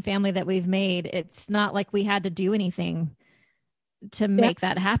friendships and family that we've made. It's not like we had to do anything to make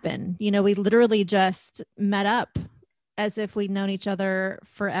that happen. You know, we literally just met up as if we'd known each other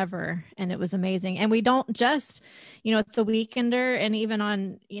forever. And it was amazing. And we don't just, you know, at the Weekender and even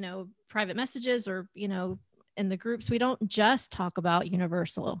on, you know, private messages or, you know, in the groups, we don't just talk about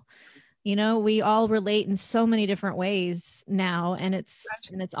Universal. You know, we all relate in so many different ways now, and it's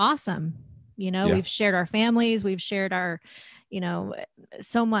awesome. You know, we've shared our families, we've shared our, you know,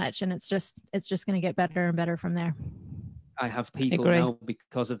 so much, and it's just going to get better and better from there. I have people now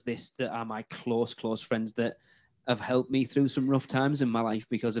because of this that are my close friends that have helped me through some rough times in my life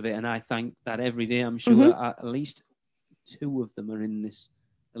because of it. And I thank that every day. I'm sure at least two of them are in this,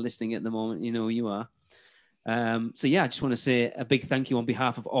 are listening at the moment. You know, you are. So yeah, I just want to say a big thank you on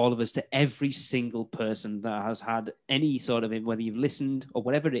behalf of all of us to every single person that has had any sort of, whether you've listened or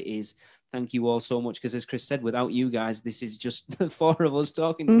whatever it is. Thank you all so much. Because as Chris said, without you guys, this is just the four of us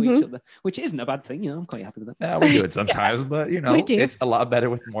talking to each other, which isn't a bad thing. You know, I'm quite happy with that. Yeah, we do it sometimes, but you know, it's a lot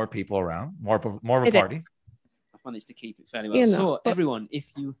better with more people around, more of a party. I've managed to keep it fairly well. So everyone, if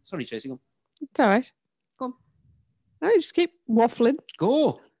you, sorry, Tracy, go on. It's all right. Go on. No, just keep waffling.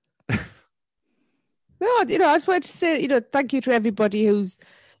 Go. No, you know, I just wanted to say, you know, thank you to everybody who's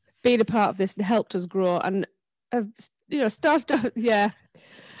been a part of this and helped us grow, and you know, started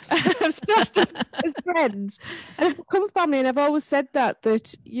as friends and have become family. And I've always said that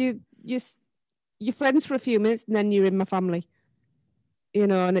you're friends for a few minutes and then you're in my family. You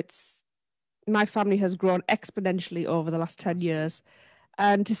know, and my family has grown exponentially over the last 10 years,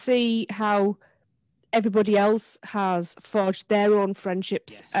 and to see how everybody else has forged their own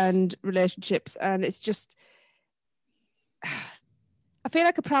friendships and relationships. And it's just, I feel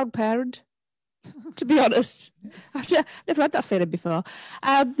like a proud parent, to be honest. I've never had that feeling before.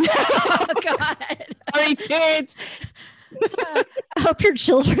 Oh, God. Sorry, kids. I hope your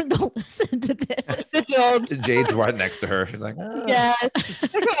children don't listen to this. They don't. Jade's right next to her. She's like, oh. Yeah,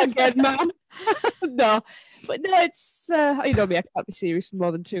 again, Mom. No, but no, it's, you know me, I can't be serious for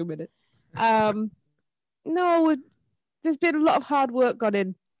more than 2 minutes. No, there's been a lot of hard work gone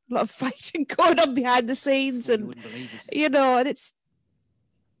in, a lot of fighting going on behind the scenes, and you know, and it's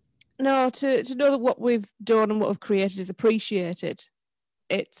to know that what we've done and what we've created is appreciated.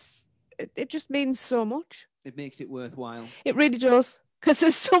 It just means so much. It makes it worthwhile. It really does, because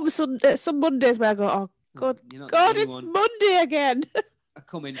there's some Mondays where I go, oh God, it's Monday again. I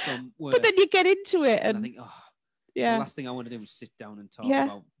come in from work, but then you get into it, and I think, the last thing I want to do is sit down and talk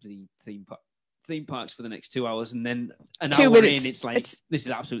about the theme parks for the next 2 hours, and then an hour in, it's like, this is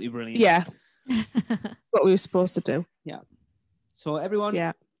absolutely brilliant. Yeah. What we were supposed to do. Yeah. So everyone,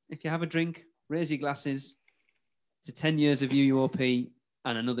 if you have a drink, raise your glasses to 10 years of UUOP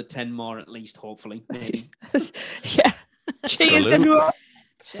and another 10 more at least, hopefully. Maybe. Yeah. Cheers, everyone.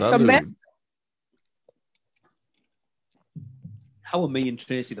 Salud. How are me and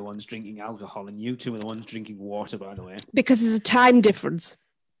Tracy the ones drinking alcohol and you two are the ones drinking water, by the way? Because there's a time difference.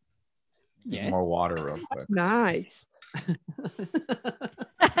 Yeah. More water real quick. Nice.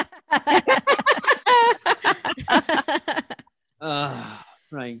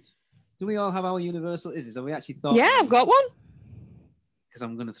 Right. Do we all have our universal is? Have we actually thought? Yeah, I've got one. Because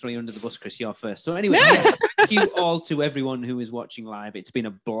I'm going to throw you under the bus, Chris. You're first. So anyway, yes, thank you all to everyone who is watching live. It's been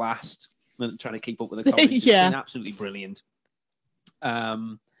a blast trying to keep up with the comments. Yeah. It's been absolutely brilliant.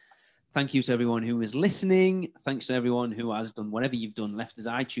 Thank you to everyone who is listening. Thanks to everyone who has done whatever you've done, left us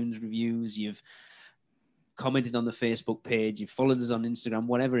iTunes reviews, you've commented on the Facebook page, you've followed us on Instagram,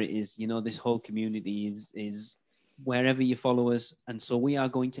 whatever it is. You know, this whole community is wherever you follow us. And so we are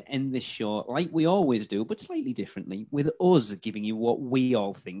going to end this show like we always do, but slightly differently, with us giving you what we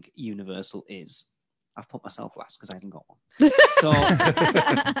all think Universal is. I've put myself last because I haven't got one. So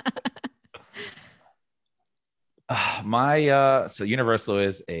So Universal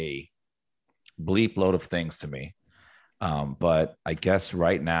is a bleep load of things to me. But I guess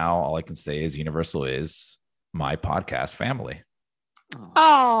right now, all I can say is Universal is my podcast family.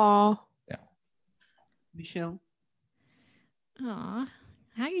 Oh. Yeah. Michelle. Aw,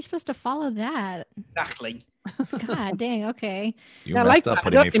 how are you supposed to follow that? Exactly. God dang. Okay. You messed up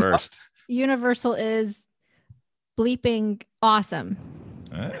putting me first. Universal is bleeping awesome.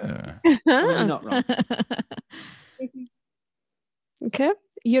 You're not wrong. Okay.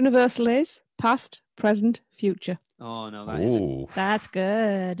 Universal is past, present, future. Oh, no, that isn't. That's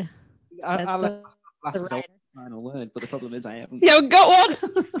good. I'll That's let the last writer. final word, but the problem is I haven't. You haven't got one.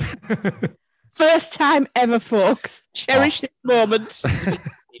 First time ever, folks. Cherish this moment.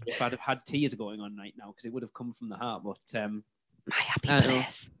 If I'd have had tears going on right now, because it would have come from the heart. But my happy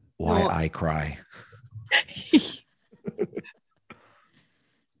place. Why I cry.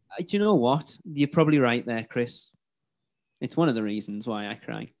 Do you know what? You're probably right there, Chris. It's one of the reasons why I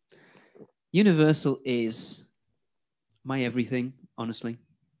cry. Universal is my everything, honestly.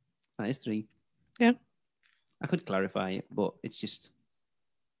 That is 3. Yeah. I could clarify it, but it's just...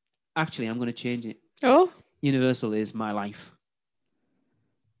 Actually, I'm going to change it. Oh. Universal is my life.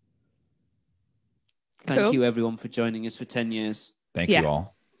 Thank Cool. you, everyone, for joining us for 10 years. Thank you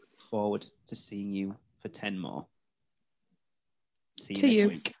all. Look forward to seeing you for 10 more. See you To next you.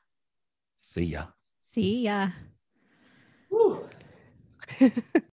 week. See ya. See ya. Woo.